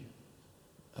need you.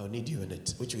 I'll need you in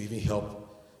it, which will even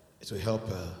help. It will help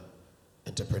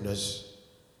entrepreneurs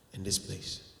in this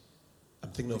place.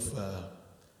 I'm thinking of,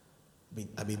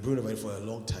 I've been brewing about it for a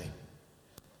long time.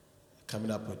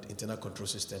 Coming up with internal control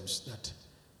systems that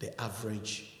the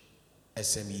average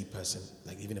SME person,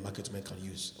 like even a marketing can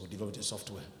use or develop the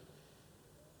software.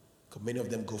 Because many of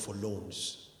them go for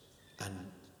loans and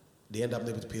they end up not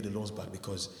able to pay the loans back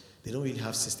because they don't really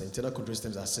have systems. Internal control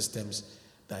systems are systems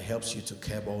that helps you to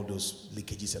curb all those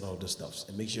leakages and all those stuff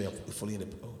and make sure you're fully in the.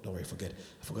 Oh, don't worry,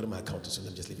 I forgot my account, so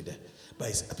let me just leave it there. But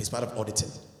it's part of auditing,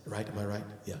 right? Am I right?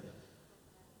 Yeah.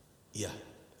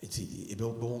 It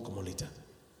won't come on later.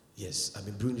 Yes, I've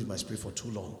been brewing with my spirit for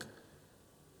too long.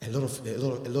 A lot of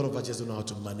us just don't know how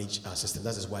to manage our system.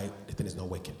 That is why the thing is not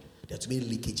working. There are too many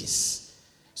leakages.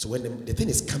 So when the thing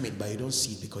is coming, but you don't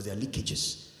see it because there are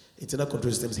leakages. Internal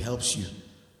control systems helps you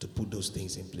to put those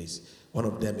things in place. One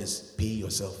of them is pay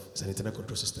yourself. It's an internal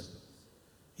control system.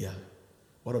 Yeah.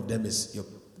 One of them is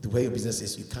the way your business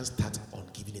is. You can't start on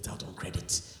giving it out on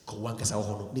credit.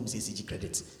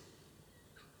 Credit.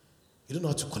 You don't know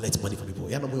how to collect money from people.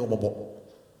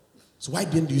 So why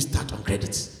didn't you start on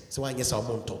credit? So why yes,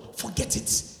 forget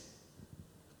it.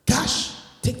 Cash,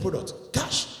 take product.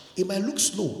 Cash. It might look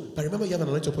slow, but remember you have an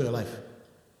anointing upon your life.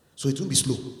 So it won't be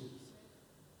slow.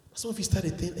 Some of you start a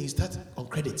thing and you start on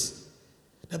credit.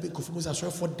 That being conformed as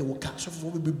for the worker,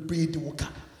 for be breed the worker.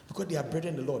 Because they are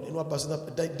brethren in the Lord. You know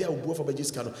what they will go for by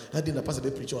Jesus kind of that didn't pass a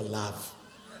bit preacher on love.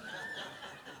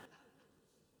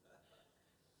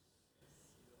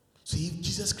 So if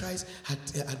Jesus Christ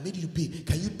had made you pay,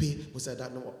 can you pay?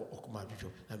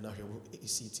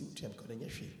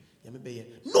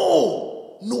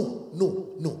 No.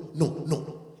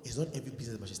 It's not every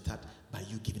business that should start by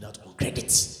you giving out on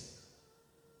credit.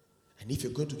 And if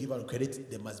you're going to give out credit,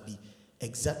 there must be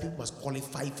exactly who must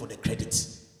qualify for the credit.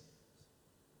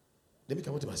 Let me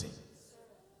come to my say.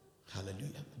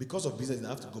 Hallelujah. Because of business, I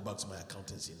have to go back to my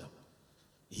accountancy now.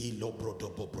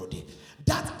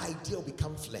 That idea will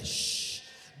become flesh.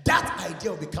 That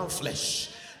idea will become flesh.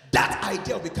 That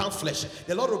idea will become flesh.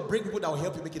 The Lord will bring people that will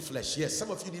help you make it flesh. Yes,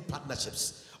 some of you need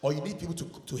partnerships, or you need people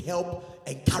to help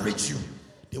encourage you.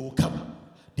 They will come.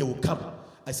 They will come.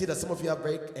 I see that some of you have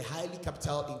a highly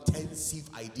capital intensive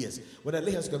ideas. When I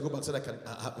lay hands, you can go back so that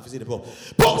I can visit the ball.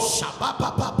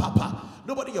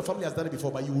 Nobody in your family has done it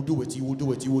before, but you will do it. You will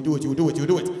do it. You will do it. You will do it. You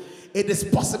will do it. It is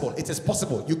possible. It is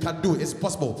possible. You can do it. It's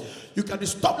possible. You can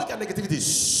stop looking at negativity.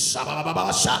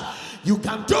 You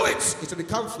can do it. It will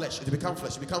become flesh. It will become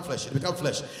flesh. It will become flesh. It will become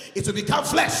flesh. It will become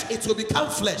flesh. It will become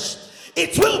flesh.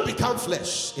 It will become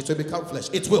flesh. It will become flesh.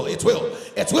 It will. It will.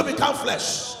 It will become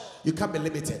flesh. You can't be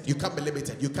limited. You can't be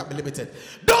limited. You can't be limited.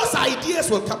 Those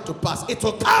ideas will come to pass. It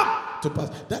will come to pass.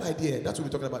 That idea, that's what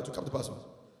we're talking about. It will come to pass.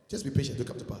 Just be patient. It will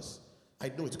come to pass. I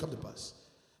know it will come to pass.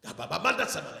 It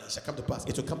shall come to pass.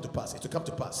 It will come to pass. It will come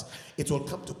to pass. It will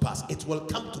come to pass. It will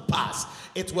come to pass.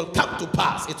 It will come to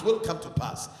pass. It will come to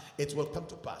pass. It will come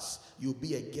to pass. You'll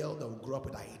be a girl that will grow up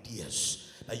with ideas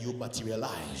that you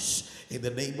materialize in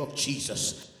the name of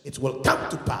Jesus. It will come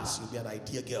to pass. You'll be an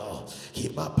idea girl,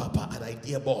 an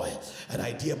idea boy, an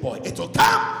idea boy. It will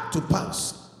come to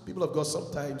pass. People of God,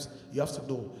 sometimes you have to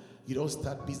know you don't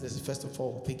start business first of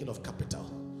all thinking of capital.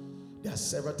 There are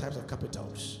several types of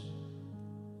capitals.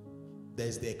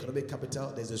 There's the economic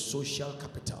capital, there's the social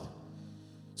capital.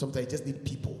 Sometimes you just need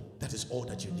people. That is all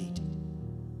that you need.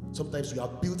 Sometimes you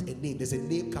have built a name. There's a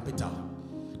name capital.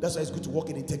 That's why it's good to walk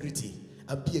in integrity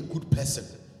and be a good person.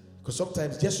 Because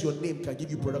sometimes just your name can give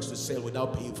you products to sell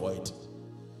without paying for it.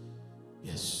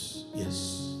 Yes,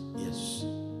 yes, yes,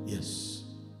 yes,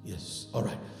 yes. All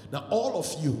right. Now, all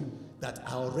of you that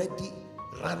are already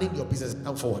running your business,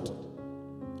 come forward.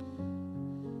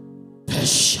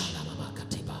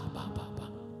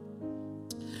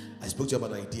 I spoke to you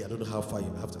about an idea. I don't know how far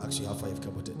you have to ask you how far you've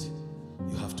come with it.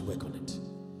 You have to work on it.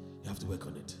 You have to work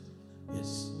on it.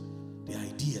 Yes. The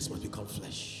ideas must become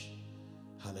flesh.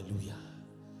 Hallelujah.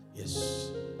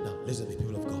 Yes. Now, listen to me,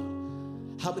 people of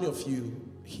God. How many of you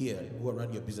here who are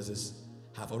running your businesses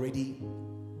have already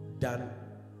done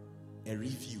a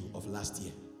review of last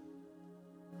year?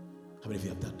 How many of you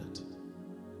have done that?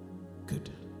 Good.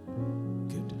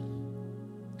 Good.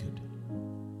 Good.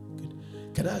 Good.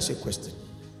 Can I ask you a question?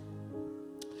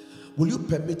 Will you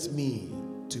permit me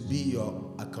to be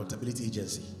your accountability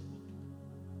agency?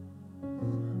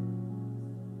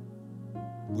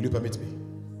 Will you permit me?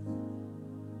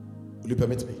 Will you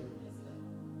permit me?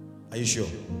 Are you sure?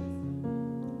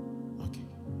 Okay.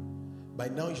 By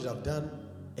now you should have done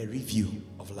a review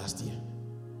of last year.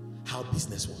 How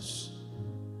business was.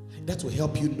 That will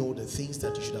help you know the things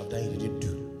that you should have done you didn't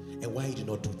do and why you did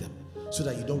not do them, so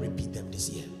that you don't repeat them this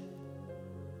year.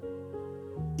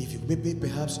 If you maybe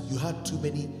perhaps you had too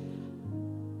many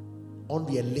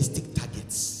unrealistic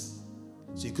targets,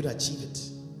 so you couldn't achieve it.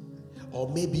 Or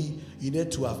maybe you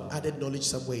need to have added knowledge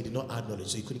somewhere you did not add knowledge,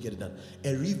 so you couldn't get it done.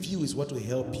 A review is what will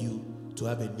help you to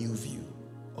have a new view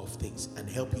of things and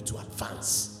help you to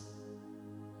advance.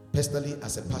 Personally,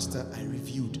 as a pastor, I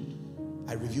reviewed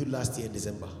last year in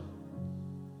December.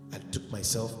 I looked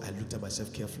at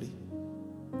myself carefully,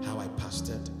 how I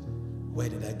pastored, where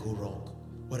did I go wrong,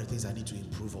 what are the things I need to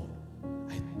improve on.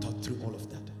 I thought through all of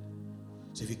that.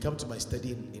 So if you come to my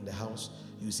study in the house,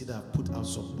 you see that I've put out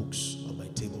some books on my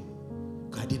table.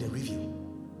 I did a review.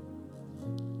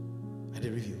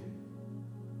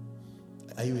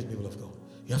 Are you with me, people of God?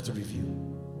 You have to review.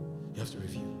 You have to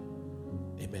review.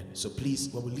 Amen. So please,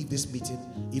 when we leave this meeting,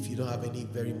 if you don't have any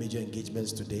very major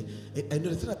engagements today, and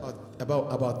the thing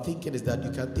about thinking is that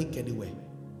you can think anywhere.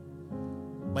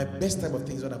 My best time of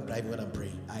thinking is when I'm driving, when I'm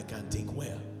praying. I can think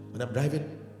well. When I'm driving,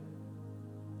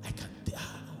 I can think,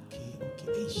 okay.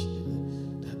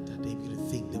 That they begin to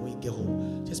think. Then when you get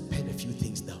home, just pen a few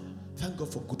things down. Thank God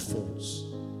for good phones.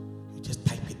 You just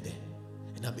type it there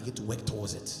and now begin to work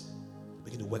towards it.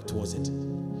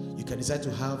 You can decide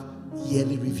to have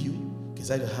yearly review. You can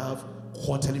decide to have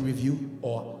quarterly review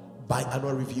or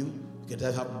biannual review. You can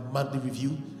decide to have monthly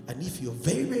review. And if you're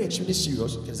very, very extremely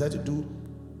serious, you can decide to do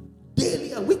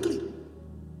daily and weekly. You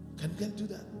can do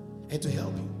that. And to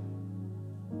help you.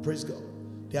 Praise God.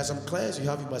 There are some clients you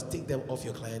have, you must take them off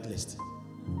your client list.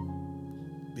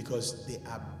 Because they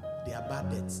are bad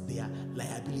debts, they are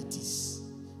liabilities.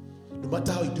 No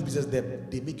matter how you do business with them,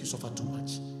 they make you suffer too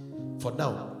much. For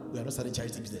now, we are not starting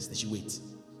charity business. They should wait.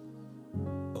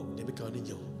 Oh, they become an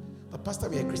angel. But Pastor,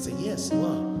 we are Christian. Yes, you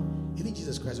are. Even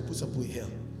Jesus Christ will put some people in hell,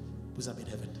 put some in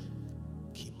heaven.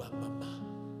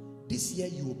 This year,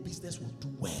 your business will do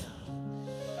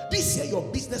well. this year your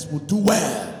business will do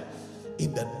well.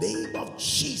 In the name of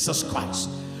Jesus Christ,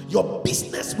 your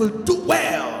business will do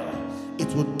well. It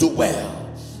will do well.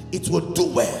 It will do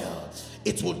well.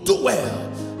 It will do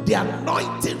well. The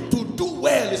anointing to do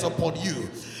well is upon you.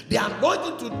 The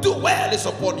anointing to do well is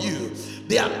upon you.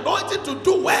 The anointing to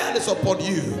do well is upon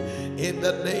you. In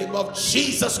the name of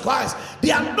Jesus Christ, the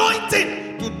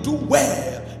anointing to do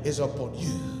well is upon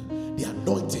you. The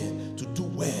anointing to do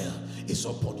well is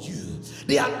upon you.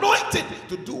 The anointing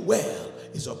to do well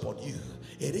is upon you.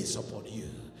 It is upon you.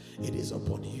 It is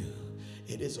upon you.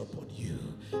 It is upon you.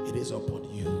 It is upon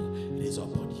you. It is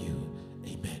upon you.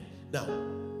 Amen. Now,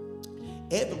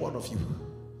 every one of you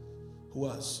who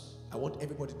has, I want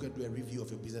everybody to go and do a review of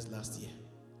your business last year.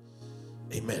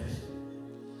 Amen.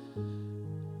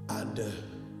 And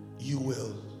you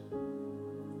will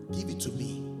give it to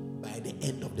me by the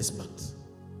end of this month.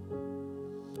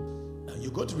 Now,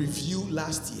 you're going to review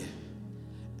last year,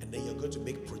 and then you're going to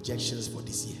make projections for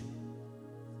this year.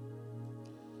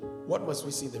 What must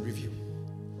we see in the review?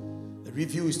 The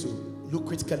review is to look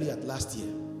critically at last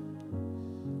year.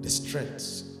 The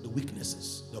strengths, the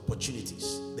weaknesses, the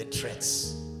opportunities, the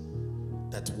threats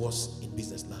that was in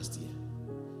business last year.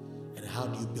 And how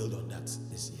do you build on that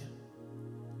this year?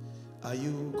 Are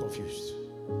you confused?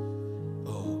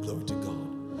 Oh, glory to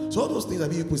God. So all those things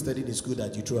that people studied in school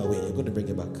that you threw away, you're going to bring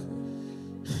it back.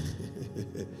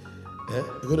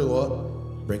 You're going to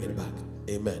what? Bring it back.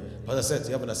 Amen. Pastor said,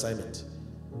 you have an assignment.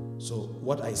 So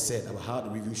what I said about how the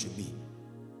review should be,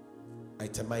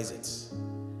 itemize it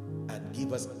and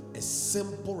give us a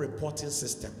simple reporting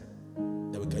system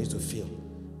that we can use to fill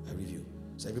a review.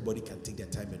 So everybody can take their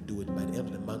time and do it. By the end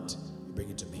of the month, you bring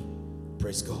it to me.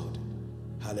 Praise God.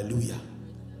 Hallelujah.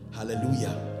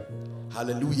 Hallelujah.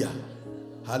 Hallelujah.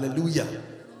 Hallelujah.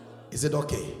 Is it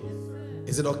okay?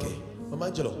 Is it okay? Mama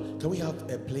Angelo, can we have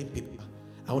a plain paper?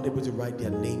 I want everybody to write their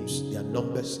names, their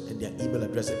numbers, and their email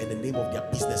addresses, and the name of their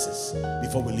businesses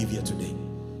before we leave here today.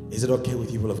 Is it okay with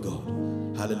people of God?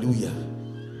 Hallelujah.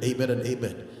 Amen and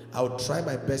amen. I will try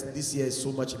my best. This year is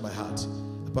so much in my heart,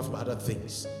 apart from other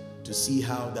things, to see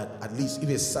how that at least if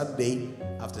it's Sunday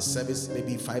after service,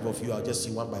 maybe 5 of you, I'll just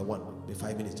see one by one, maybe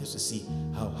 5 minutes, just to see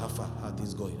how far are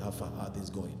things going, how far are things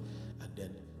going, and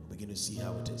then begin to see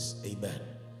how it is. Amen.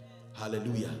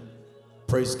 Hallelujah.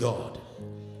 Praise God.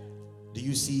 Do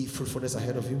you see fruitfulness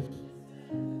ahead of you?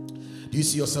 Do you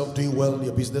see yourself doing well in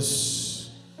your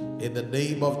business? In the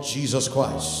name of Jesus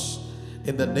Christ.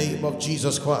 In the name of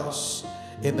Jesus Christ.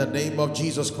 In the name of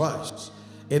Jesus Christ.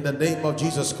 In the name of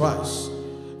Jesus Christ.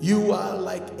 You are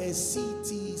like a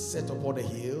city set upon a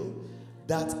hill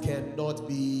that cannot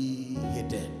be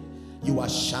hidden. You are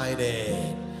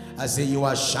shining. I say you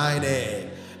are shining.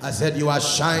 I said you are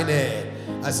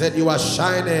shining. I said you are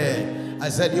shining. I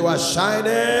said you are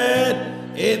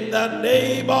shining in the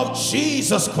name of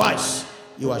Jesus Christ.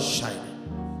 You are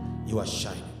shining. You are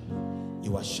shining.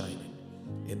 You are shining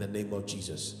in the name of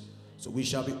Jesus. So we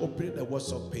shall be opening a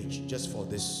WhatsApp page just for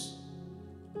this.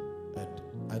 And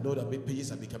I know that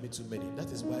pages are becoming too many.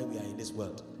 That is why we are in this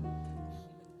world.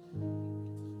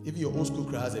 Even your old school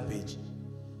crowd has a page.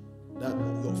 That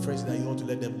your friends that you want to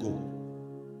let them go,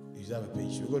 you have a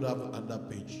page. We're going to have another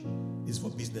page. It's for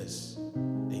business.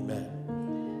 Amen.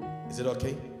 Is it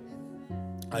okay?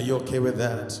 Are you okay with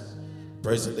that?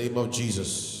 Praise the name of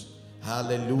Jesus.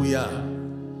 Hallelujah.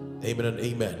 Amen and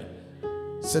amen.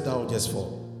 Sit down just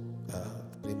for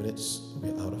 3 minutes.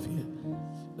 We're out of here.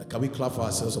 Now, can we clap for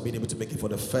ourselves for being able to make it for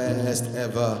the first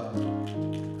ever?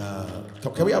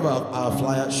 Can we have our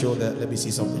flyer show there? Let me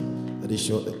see something. That is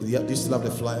show. Do you still have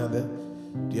the flyer there?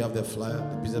 Do you have the flyer?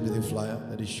 The business flyer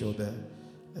that is show there?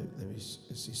 Let me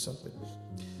see something.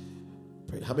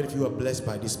 How many of you are blessed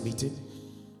by this meeting?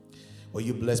 Were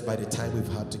you blessed by the time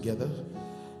we've had together?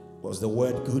 Was the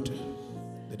word good?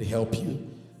 Did it help you?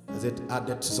 Has it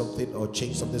added to something or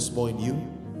changed something small in you?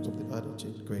 Something added,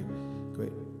 changed? Great,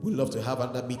 great. We'd love to have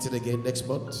another meeting again next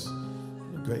month.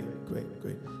 Great, great,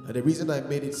 great. And the reason I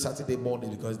made it Saturday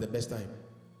morning is because it's the best time.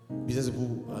 Business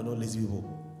people are not lazy people.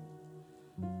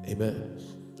 Amen.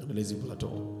 Not lazy people at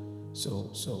all.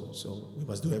 So we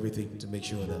must do everything to make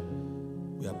sure that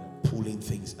we are pulling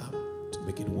things up to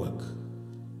make it work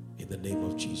in the name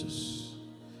of Jesus.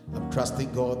 I'm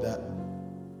trusting God that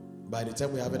by the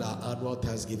time we're having our annual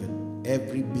Thanksgiving,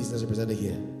 every business represented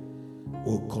here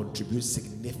will contribute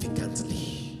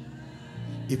significantly.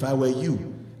 If I were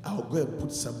you, I would go and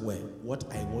put somewhere what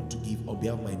I want to give on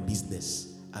behalf of my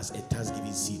business as a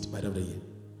Thanksgiving seed by the end of the year.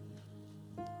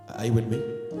 Are you with me?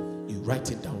 You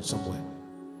write it down somewhere.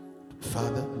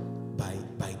 Father,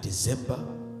 by December,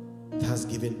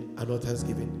 Thanksgiving, annual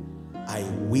Thanksgiving, I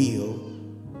will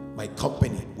My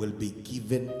company will be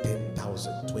given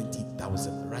 10,000,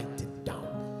 20,000. Write it down.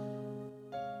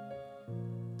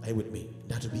 Are you with me?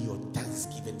 That will be your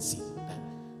Thanksgiving seed.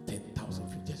 10,000.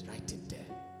 If you just write it there.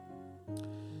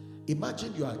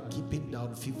 Imagine you are keeping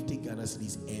down 50 Ghana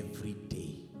cedis every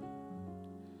day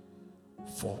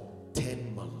for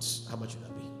 10 months. How much would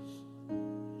that be?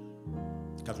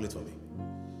 Calculate for me.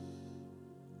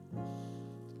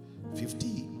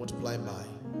 50 multiplied by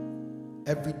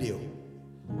every day.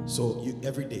 So you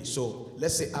every day. So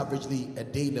let's say averagely a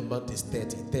day in a month is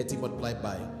 30. 30 multiplied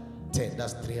by 10,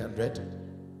 that's 300,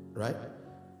 right?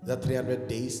 That 300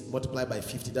 days multiplied by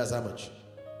 50, that's how much?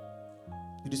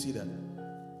 Did you see that?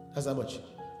 That's how much?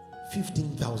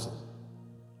 15,000.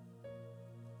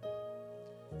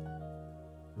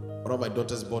 One of my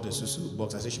daughters bought a susu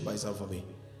box. I said she buys some for me.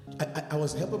 I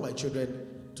was helping my children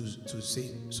to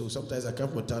say, so sometimes I come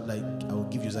from town, like I will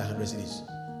give you 100 cedis.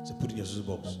 So put in your susu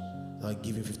box. I'll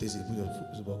give you 50 cedis, put in your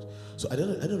susu box. So I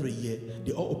don't know a year,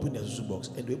 they all open their susu box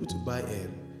and they're able to buy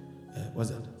what's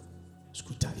that?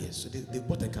 Scooter, yes. So they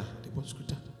bought a car, they bought a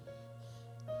scooter.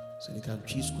 So they can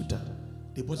choose scooter.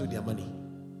 They bought it with their money.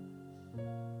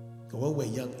 Because when we're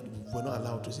young, we're not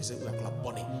allowed to say we are club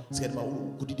bunny.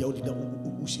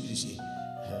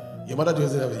 Your mother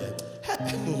does it.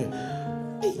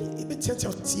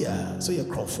 So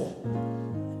you're for.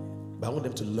 But I want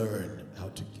them to learn how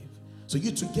to give. So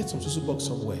you to get some susu box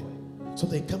somewhere. So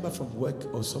they come back from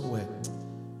work or somewhere.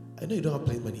 I know you don't have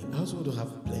plenty money. I also don't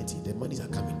have plenty. The monies are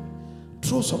coming.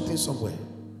 Throw something somewhere.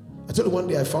 I told you one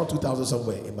day I found 2,000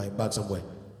 somewhere in my bag somewhere.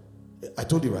 I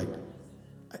told you, right?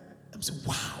 I'm saying,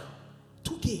 wow,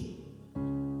 2K.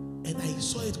 And I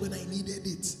saw it when I needed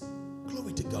it.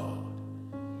 Glory to God.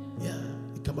 Yeah.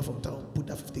 You come back from town, put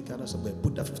that 50 Ghana somewhere,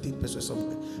 put that 15 pesos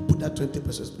somewhere, put that 20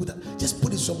 pesos, just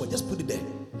put it somewhere, just put it there.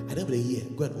 At the end of the year,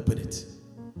 go and open it.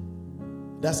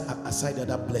 That's aside the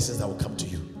other blessings that will come to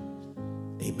you.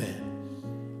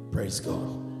 Amen. Praise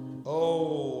God.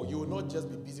 Oh, you will not just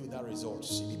be busy with that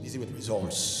results. You'll be busy with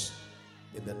results.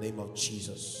 In the name of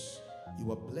Jesus.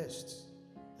 You are blessed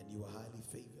and you are highly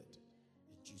favored.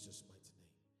 In Jesus' mighty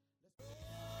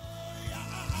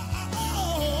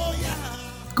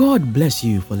name. God bless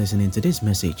you for listening to this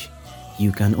message.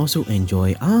 You can also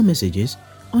enjoy our messages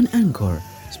on Anchor,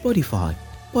 Spotify,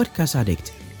 Podcast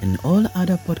Addict, and all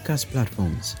other podcast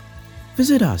platforms.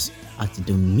 Visit us at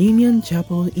Dominion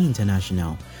Chapel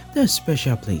International, the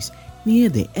special place near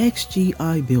the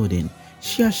XGI building,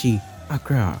 Shashi,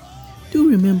 Accra. Do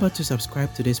remember to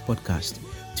subscribe to this podcast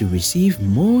to receive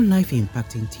more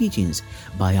life-impacting teachings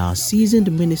by our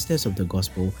seasoned ministers of the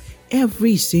gospel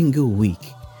every single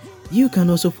week. You can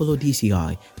also follow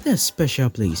DCI, the special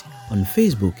place, on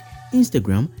Facebook,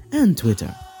 Instagram, and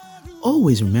Twitter.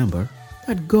 Always remember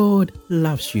that God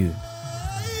loves you.